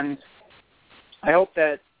 and I hope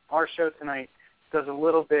that our show tonight does a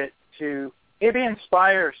little bit to maybe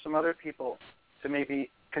inspire some other people to maybe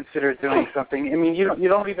consider doing something. I mean, you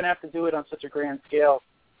don't even have to do it on such a grand scale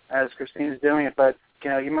as Christina's doing it, but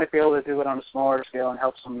you might be able to do it on a smaller scale and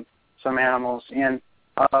help some animals. And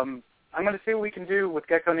I'm going to see what we can do with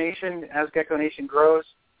Gecko Nation. As Gecko Nation grows,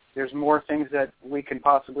 there's more things that we can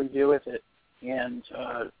possibly do with it. And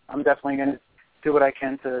I'm definitely going to do what I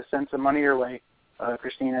can to send some money your way,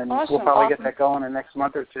 Christina, and Awesome, we'll probably awesome. get that going in the next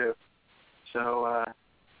month or two. So,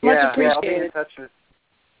 Much I'll be in appreciated. touch with.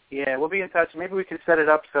 Yeah, we'll be in touch. Maybe we can set it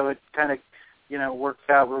up so it kind of, works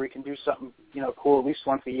out where we can do something, cool at least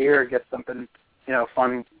once a year, get something,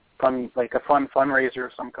 fun, like a fun fundraiser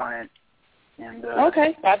of some kind. And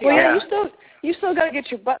Okay. Well, yeah, you still got to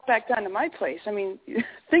get your butt back down to my place. I mean,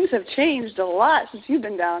 things have changed a lot since you've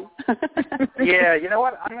been down. Yeah, you know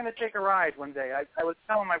what? I'm going to take a ride one day. I was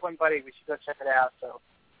telling my one buddy we should go check it out. So,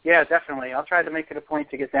 yeah, definitely. I'll try to make it a point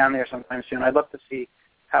to get down there sometime soon. I'd love to see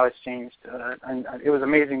how it's changed. And it was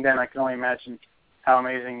amazing then. I can only imagine how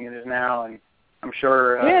amazing it is now. And I'm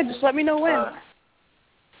sure... yeah, just let me know when.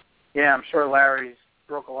 Yeah, I'm sure Larry's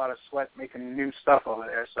broke a lot of sweat making new stuff over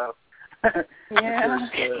there. So... Yeah,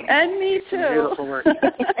 and me too. Beautiful work.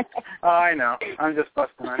 Oh, I know. I'm just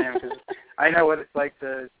busting on him because I know what it's like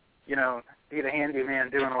to, be the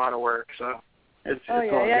handyman doing a lot of work. So it's all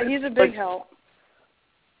good. He's a big help.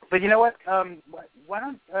 But you know what? Why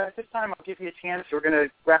don't at this time I'll give you a chance. We're going to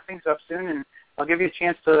wrap things up soon, and I'll give you a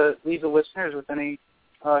chance to leave the listeners with any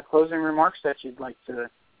closing remarks that you'd like to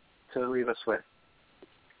leave us with.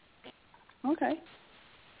 Okay.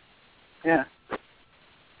 Yeah.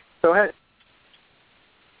 Go ahead.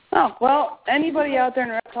 Oh, well, anybody out there in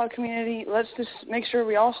the reptile community, let's just make sure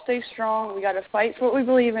we all stay strong. We got to fight for what we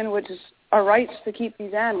believe in, which is our rights to keep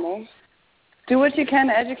these animals. Do what you can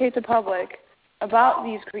to educate the public about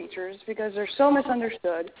these creatures because they're so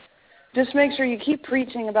misunderstood. Just make sure you keep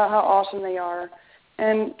preaching about how awesome they are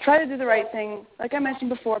and try to do the right thing. Like I mentioned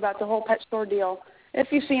before about the whole pet store deal, if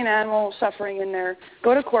you see an animal suffering in there,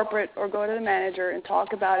 go to corporate or go to the manager and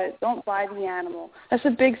talk about it. Don't buy the animal. That's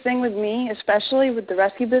a big thing with me, especially with the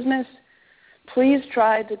rescue business. Please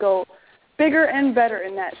try to go bigger and better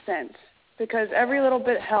in that sense because every little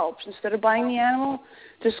bit helps. Instead of buying the animal,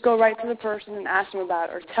 just go right to the person and ask them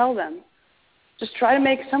about it or tell them. Just try to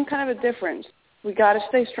make some kind of a difference. We got to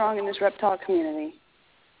stay strong in this reptile community.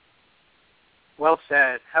 Well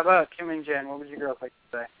said. How about Kim and Jen? What would you girls like to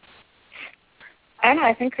say? I don't know.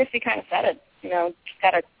 I think Christy kind of said it. Just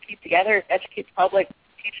got to keep together, educate the public,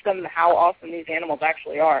 teach them how awesome these animals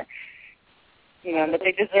actually are. That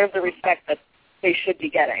they deserve the respect that they should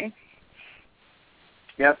be getting.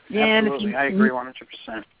 Yep, yeah, absolutely. I agree 100%.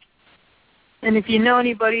 And if you know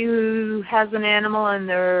anybody who has an animal and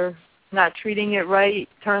they're not treating it right,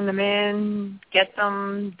 turn them in, get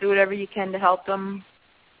them, do whatever you can to help them,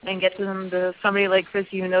 and get them to somebody like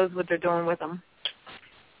Chrissy who knows what they're doing with them.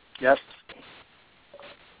 Yep.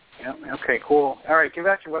 Yep. Okay, cool. All right, give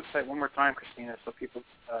out your website one more time, Christina, so people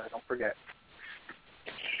don't forget.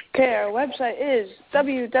 Okay, our website is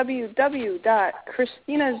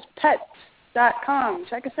www.christinaspets.com.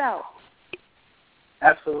 Check us out.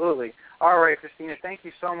 Absolutely. All right, Christina, thank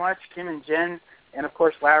you so much. Kim and Jen, and, of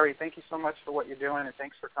course, Larry, thank you so much for what you're doing, and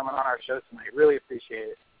thanks for coming on our show tonight. Really appreciate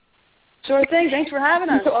it. Sure thing. Thanks for having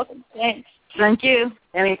us. You're welcome. Thanks. Thank you.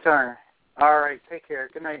 Anytime. All right, take care.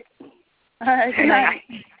 Good night. All right, good night.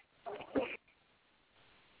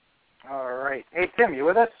 All right. Hey, Tim, you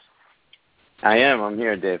with us? I am. I'm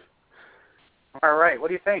here, Dave. All right. What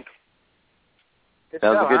do you think? That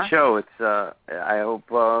was a good show. It's. I hope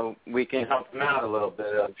we can help them out a little bit.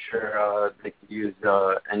 I'm sure they could use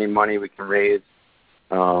any money we can raise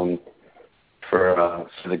for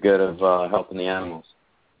the good of helping the animals.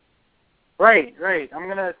 Right. I'm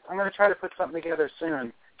gonna try to put something together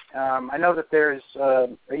soon. I know that there's a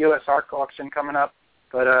U.S. ARC auction coming up,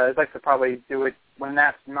 but I'd like to probably do it when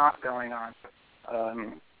that's not going on.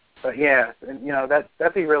 But yeah,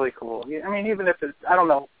 that'd be really cool. I mean, even if I don't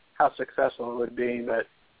know how successful it would be, but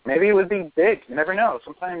maybe it would be big. You never know.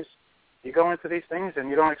 Sometimes you go into these things and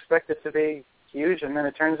you don't expect it to be huge, and then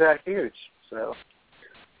it turns out huge. So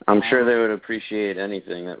I'm sure they would appreciate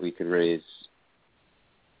anything that we could raise.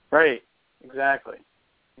 Right. Exactly.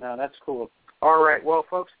 No, that's cool. All right. Well,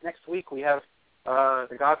 folks, next week we have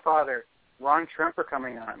the Godfather, Ron Tremper,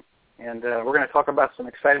 coming on. And we're going to talk about some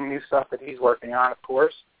exciting new stuff that he's working on, of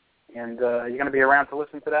course. And you're going to be around to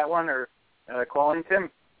listen to that one or call in, Tim?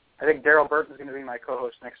 I think Daryl Burton's going to be my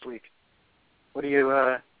co-host next week. What are you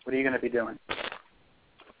going to be doing?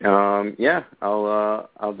 Yeah,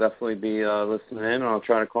 I'll definitely be listening in, and I'll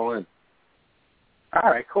try to call in. All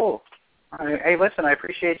right, cool. Hey, listen, I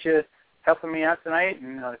appreciate you helping me out tonight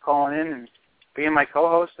and calling in and being my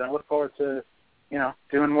co-host. And I look forward to,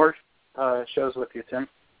 doing more shows with you, Tim.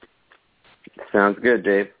 Sounds good,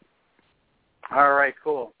 Dave. All right,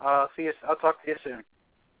 cool. I'll talk to you soon.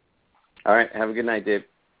 All right, have a good night, Dave.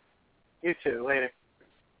 You too. Later.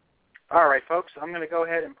 All right, folks, I'm going to go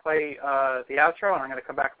ahead and play the outro, and I'm going to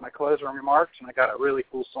come back with my closing remarks, and I got a really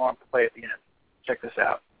cool song to play at the end. Check this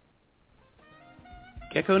out.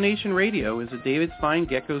 Gecko Nation Radio is a David Fine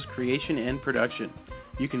Geckos creation and production.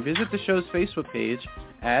 You can visit the show's Facebook page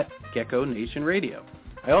at Gecko Nation Radio.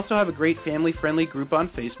 I also have a great family-friendly group on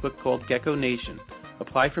Facebook called Gecko Nation.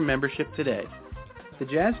 Apply for membership today. The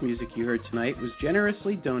jazz music you heard tonight was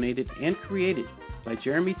generously donated and created by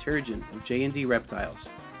Jeremy Turgeon of J&D Reptiles.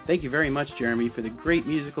 Thank you very much, Jeremy, for the great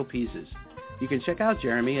musical pieces. You can check out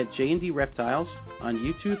Jeremy at J&D Reptiles on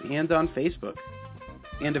YouTube and on Facebook.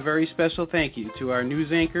 And a very special thank you to our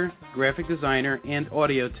news anchor, graphic designer, and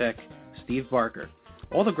audio tech, Steve Barker.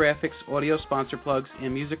 All the graphics, audio sponsor plugs,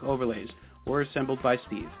 and music overlays were assembled by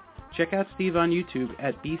Steve. Check out Steve on YouTube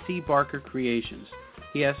at BC Barker Creations.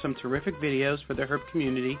 He has some terrific videos for the herp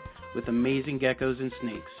community with amazing geckos and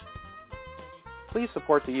snakes. Please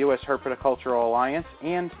support the U.S. Herpetocultural Alliance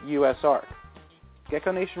and USARC.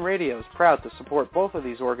 Gecko Nation Radio is proud to support both of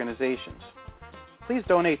these organizations. Please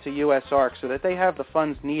donate to USARC so that they have the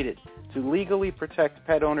funds needed to legally protect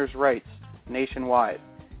pet owners' rights nationwide.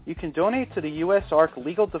 You can donate to the USARC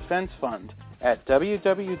Legal Defense Fund at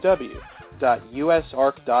www.usarc.org.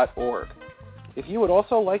 If you would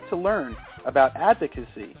also like to learn about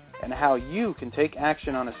advocacy and how you can take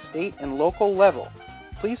action on a state and local level,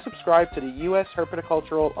 please subscribe to the U.S.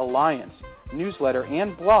 Herpetocultural Alliance newsletter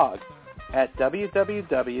and blog at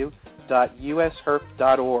www.usherp.org.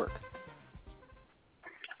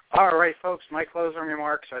 All right, folks, my closing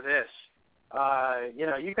remarks are this.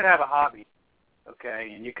 You could have a hobby,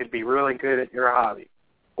 okay, and you could be really good at your hobby.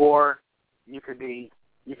 Or you could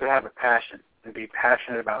have a passion and be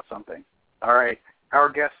passionate about something. All right, our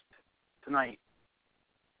guest tonight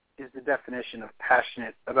is the definition of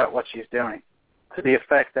passionate about what she's doing, to the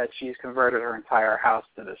effect that she's converted her entire house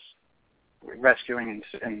to this rescuing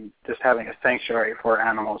and just having a sanctuary for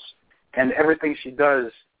animals. And everything she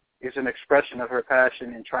does is an expression of her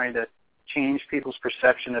passion in trying to change people's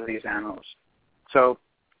perception of these animals. So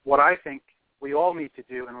what I think we all need to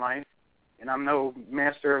do in life, and I'm no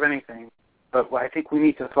master of anything, but I think we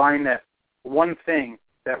need to find that one thing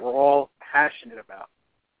that we're all passionate about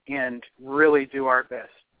and really do our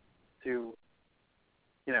best to,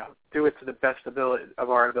 do it to the best of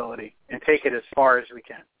our ability and take it as far as we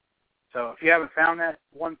can. So if you haven't found that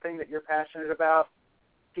one thing that you're passionate about,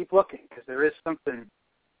 keep looking, because there is something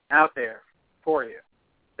out there for you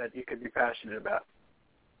that you could be passionate about.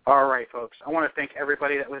 All right, folks. I want to thank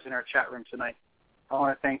everybody that was in our chat room tonight. I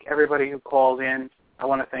want to thank everybody who called in. I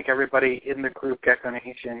want to thank everybody in the group Gecko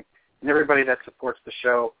Nation and everybody that supports the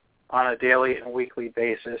show on a daily and weekly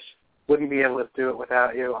basis. Wouldn't be able to do it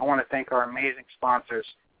without you. I want to thank our amazing sponsors,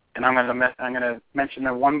 and I'm going to mention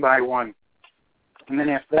them one by one. And then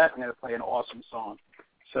after that, I'm going to play an awesome song.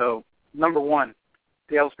 So, number one,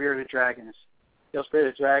 Dale's Bearded Dragons. Dale's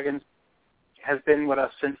Bearded Dragons has been with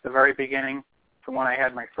us since the very beginning, from when I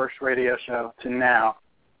had my first radio show to now.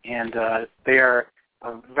 And they are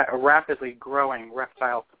a rapidly growing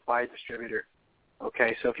reptile supply distributor.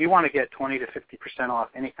 Okay, so if you want to get 20 to 50% off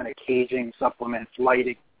any kind of caging, supplements,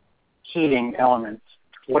 lighting, heating elements,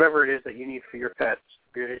 whatever it is that you need for your pets,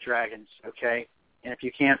 Bearded Dragons, okay? And if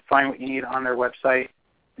you can't find what you need on their website,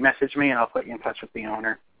 message me and I'll put you in touch with the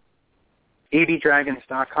owner.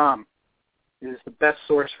 abdragons.com is the best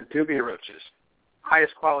source for dubia roaches.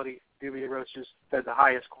 Highest quality dubia roaches, fed the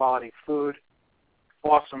highest quality food,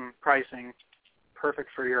 awesome pricing, perfect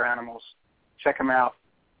for your animals. Check them out,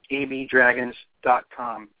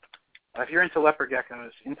 abdragons.com. If you're into leopard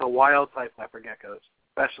geckos, into wild-type leopard geckos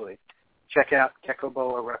especially, check out Gecko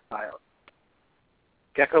Boa Reptile.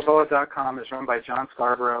 GeckoBoa.com is run by John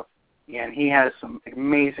Scarborough, and he has some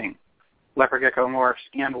amazing leopard gecko morphs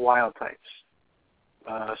and wild types.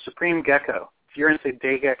 Supreme Gecko. If you're into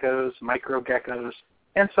day geckos, micro geckos,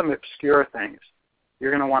 and some obscure things,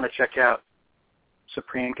 you're going to want to check out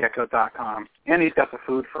SupremeGecko.com. And he's got the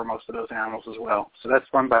food for most of those animals as well. So that's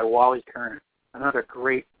run by Wally Kern, another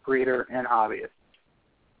great breeder and hobbyist.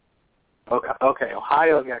 Okay,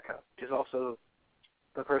 Ohio Gecko is also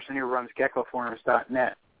the person who runs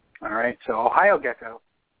GeckoForums.net. All right, so Ohio Gecko,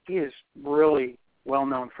 he is really well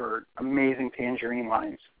known for amazing tangerine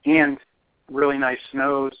lines and really nice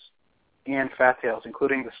snows and fat tails,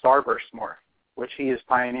 including the Starburst morph, which he is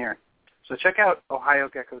pioneering. So check out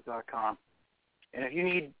OhioGecko.com. And if you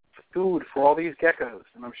need food for all these geckos,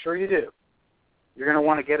 and I'm sure you do, you're going to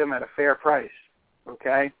want to get them at a fair price,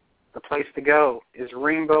 okay? The place to go is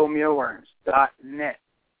RainbowMealworms.net,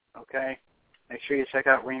 okay? Make sure you check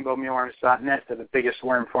out RainbowMealworms.net. They're the biggest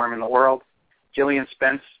worm farm in the world. Jillian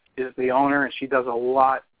Spence is the owner, and she does a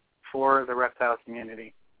lot for the reptile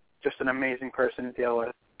community. Just an amazing person to deal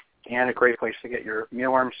with, and a great place to get your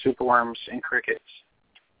mealworms, superworms, and crickets.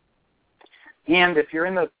 And if you're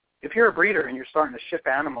a breeder and you're starting to ship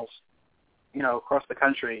animals, across the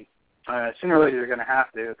country, sooner or later you're going to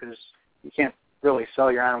have to, because you can't really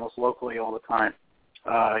sell your animals locally all the time.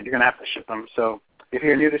 You're going to have to ship them. So if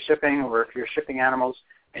you're new to shipping, or if you're shipping animals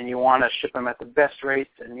and you want to ship them at the best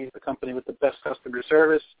rates and use the company with the best customer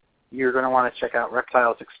service, you're going to want to check out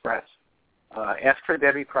Reptiles Express. Ask for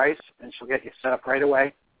Debbie Price, and she'll get you set up right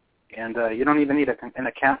away. And you don't even need an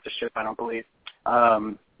account to ship, I don't believe.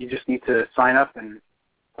 You just need to sign up, and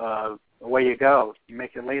away you go. You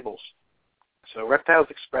make your labels. So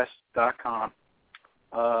reptilesexpress.com.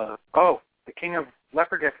 The king of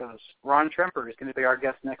leopard geckos, Ron Tremper, is going to be our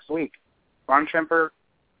guest next week. Ron Tremper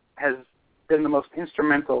has been the most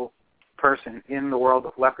instrumental person in the world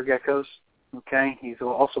of leopard geckos. Okay, he's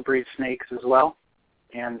also breeds snakes as well,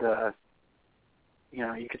 and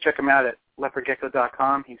you can check him out at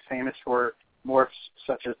leopardgecko.com. He's famous for morphs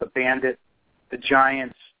such as the bandit, the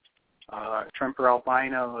giants, Tremper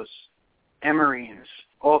albinos, emerines,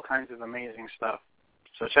 all kinds of amazing stuff.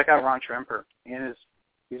 So check out Ron Tremper.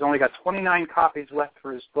 He's only got 29 copies left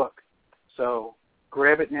for his book. So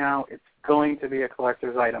grab it now. It's going to be a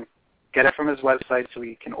collector's item. Get it from his website so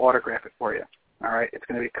he can autograph it for you. All right? It's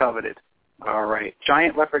going to be coveted. All right.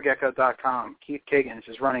 GiantLeopardGecko.com. Keith Kiggins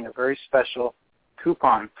is running a very special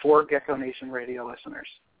coupon for Gecko Nation radio listeners.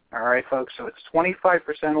 All right, folks? So it's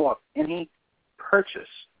 25% off any purchase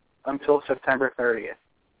until September 30th.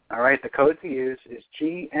 All right? The code to use is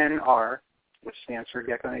GNR, which stands for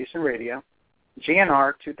Gecko Nation Radio,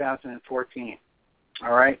 GNR 2014.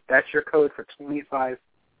 All right? That's your code for 25%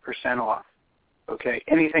 off. Okay?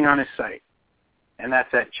 Anything on his site. And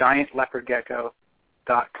that's at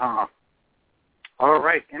GiantLeopardGecko.com. All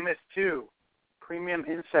right, MS2, Premium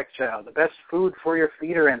Insect Chow, the best food for your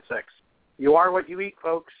feeder insects. You are what you eat,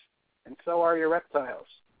 folks, and so are your reptiles.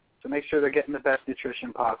 So make sure they're getting the best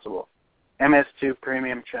nutrition possible. MS2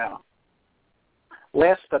 Premium Chow.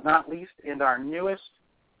 Last but not least, and our newest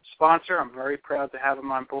sponsor, I'm very proud to have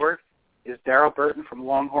him on board, is Daryl Burton from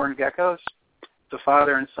Longhorn Geckos. It's a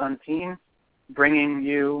father and son team bringing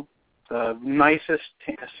you the nicest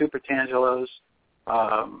Super Tangelos,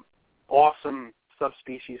 awesome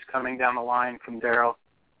subspecies coming down the line from Daryl,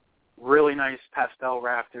 really nice pastel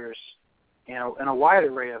raptors, and a wide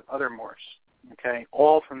array of other morphs, okay,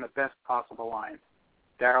 all from the best possible line.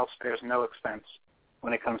 Daryl spares no expense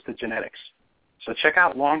when it comes to genetics. So check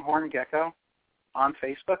out Longhorn Gecko on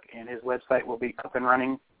Facebook, and his website will be up and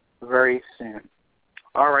running very soon.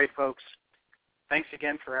 All right, folks, thanks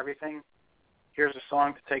again for everything. Here's a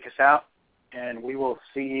song to take us out, and we will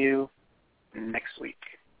see you next week.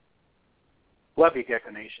 Love you,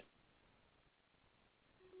 Gecko Nation.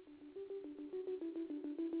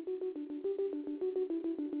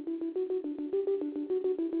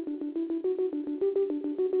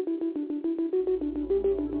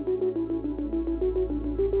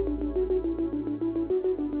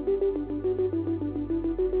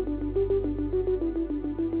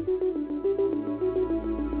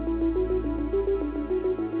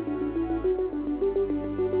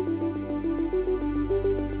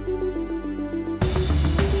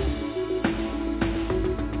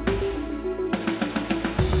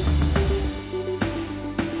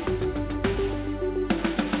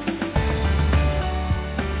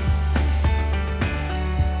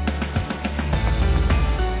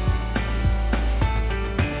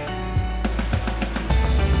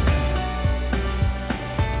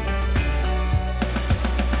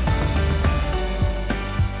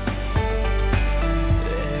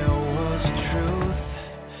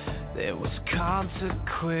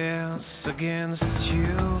 consequence against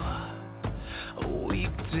you. A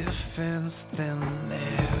weak defense, then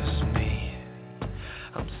there's me.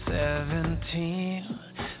 I'm 17,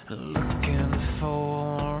 looking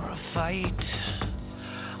for a fight.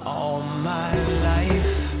 All my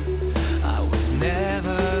life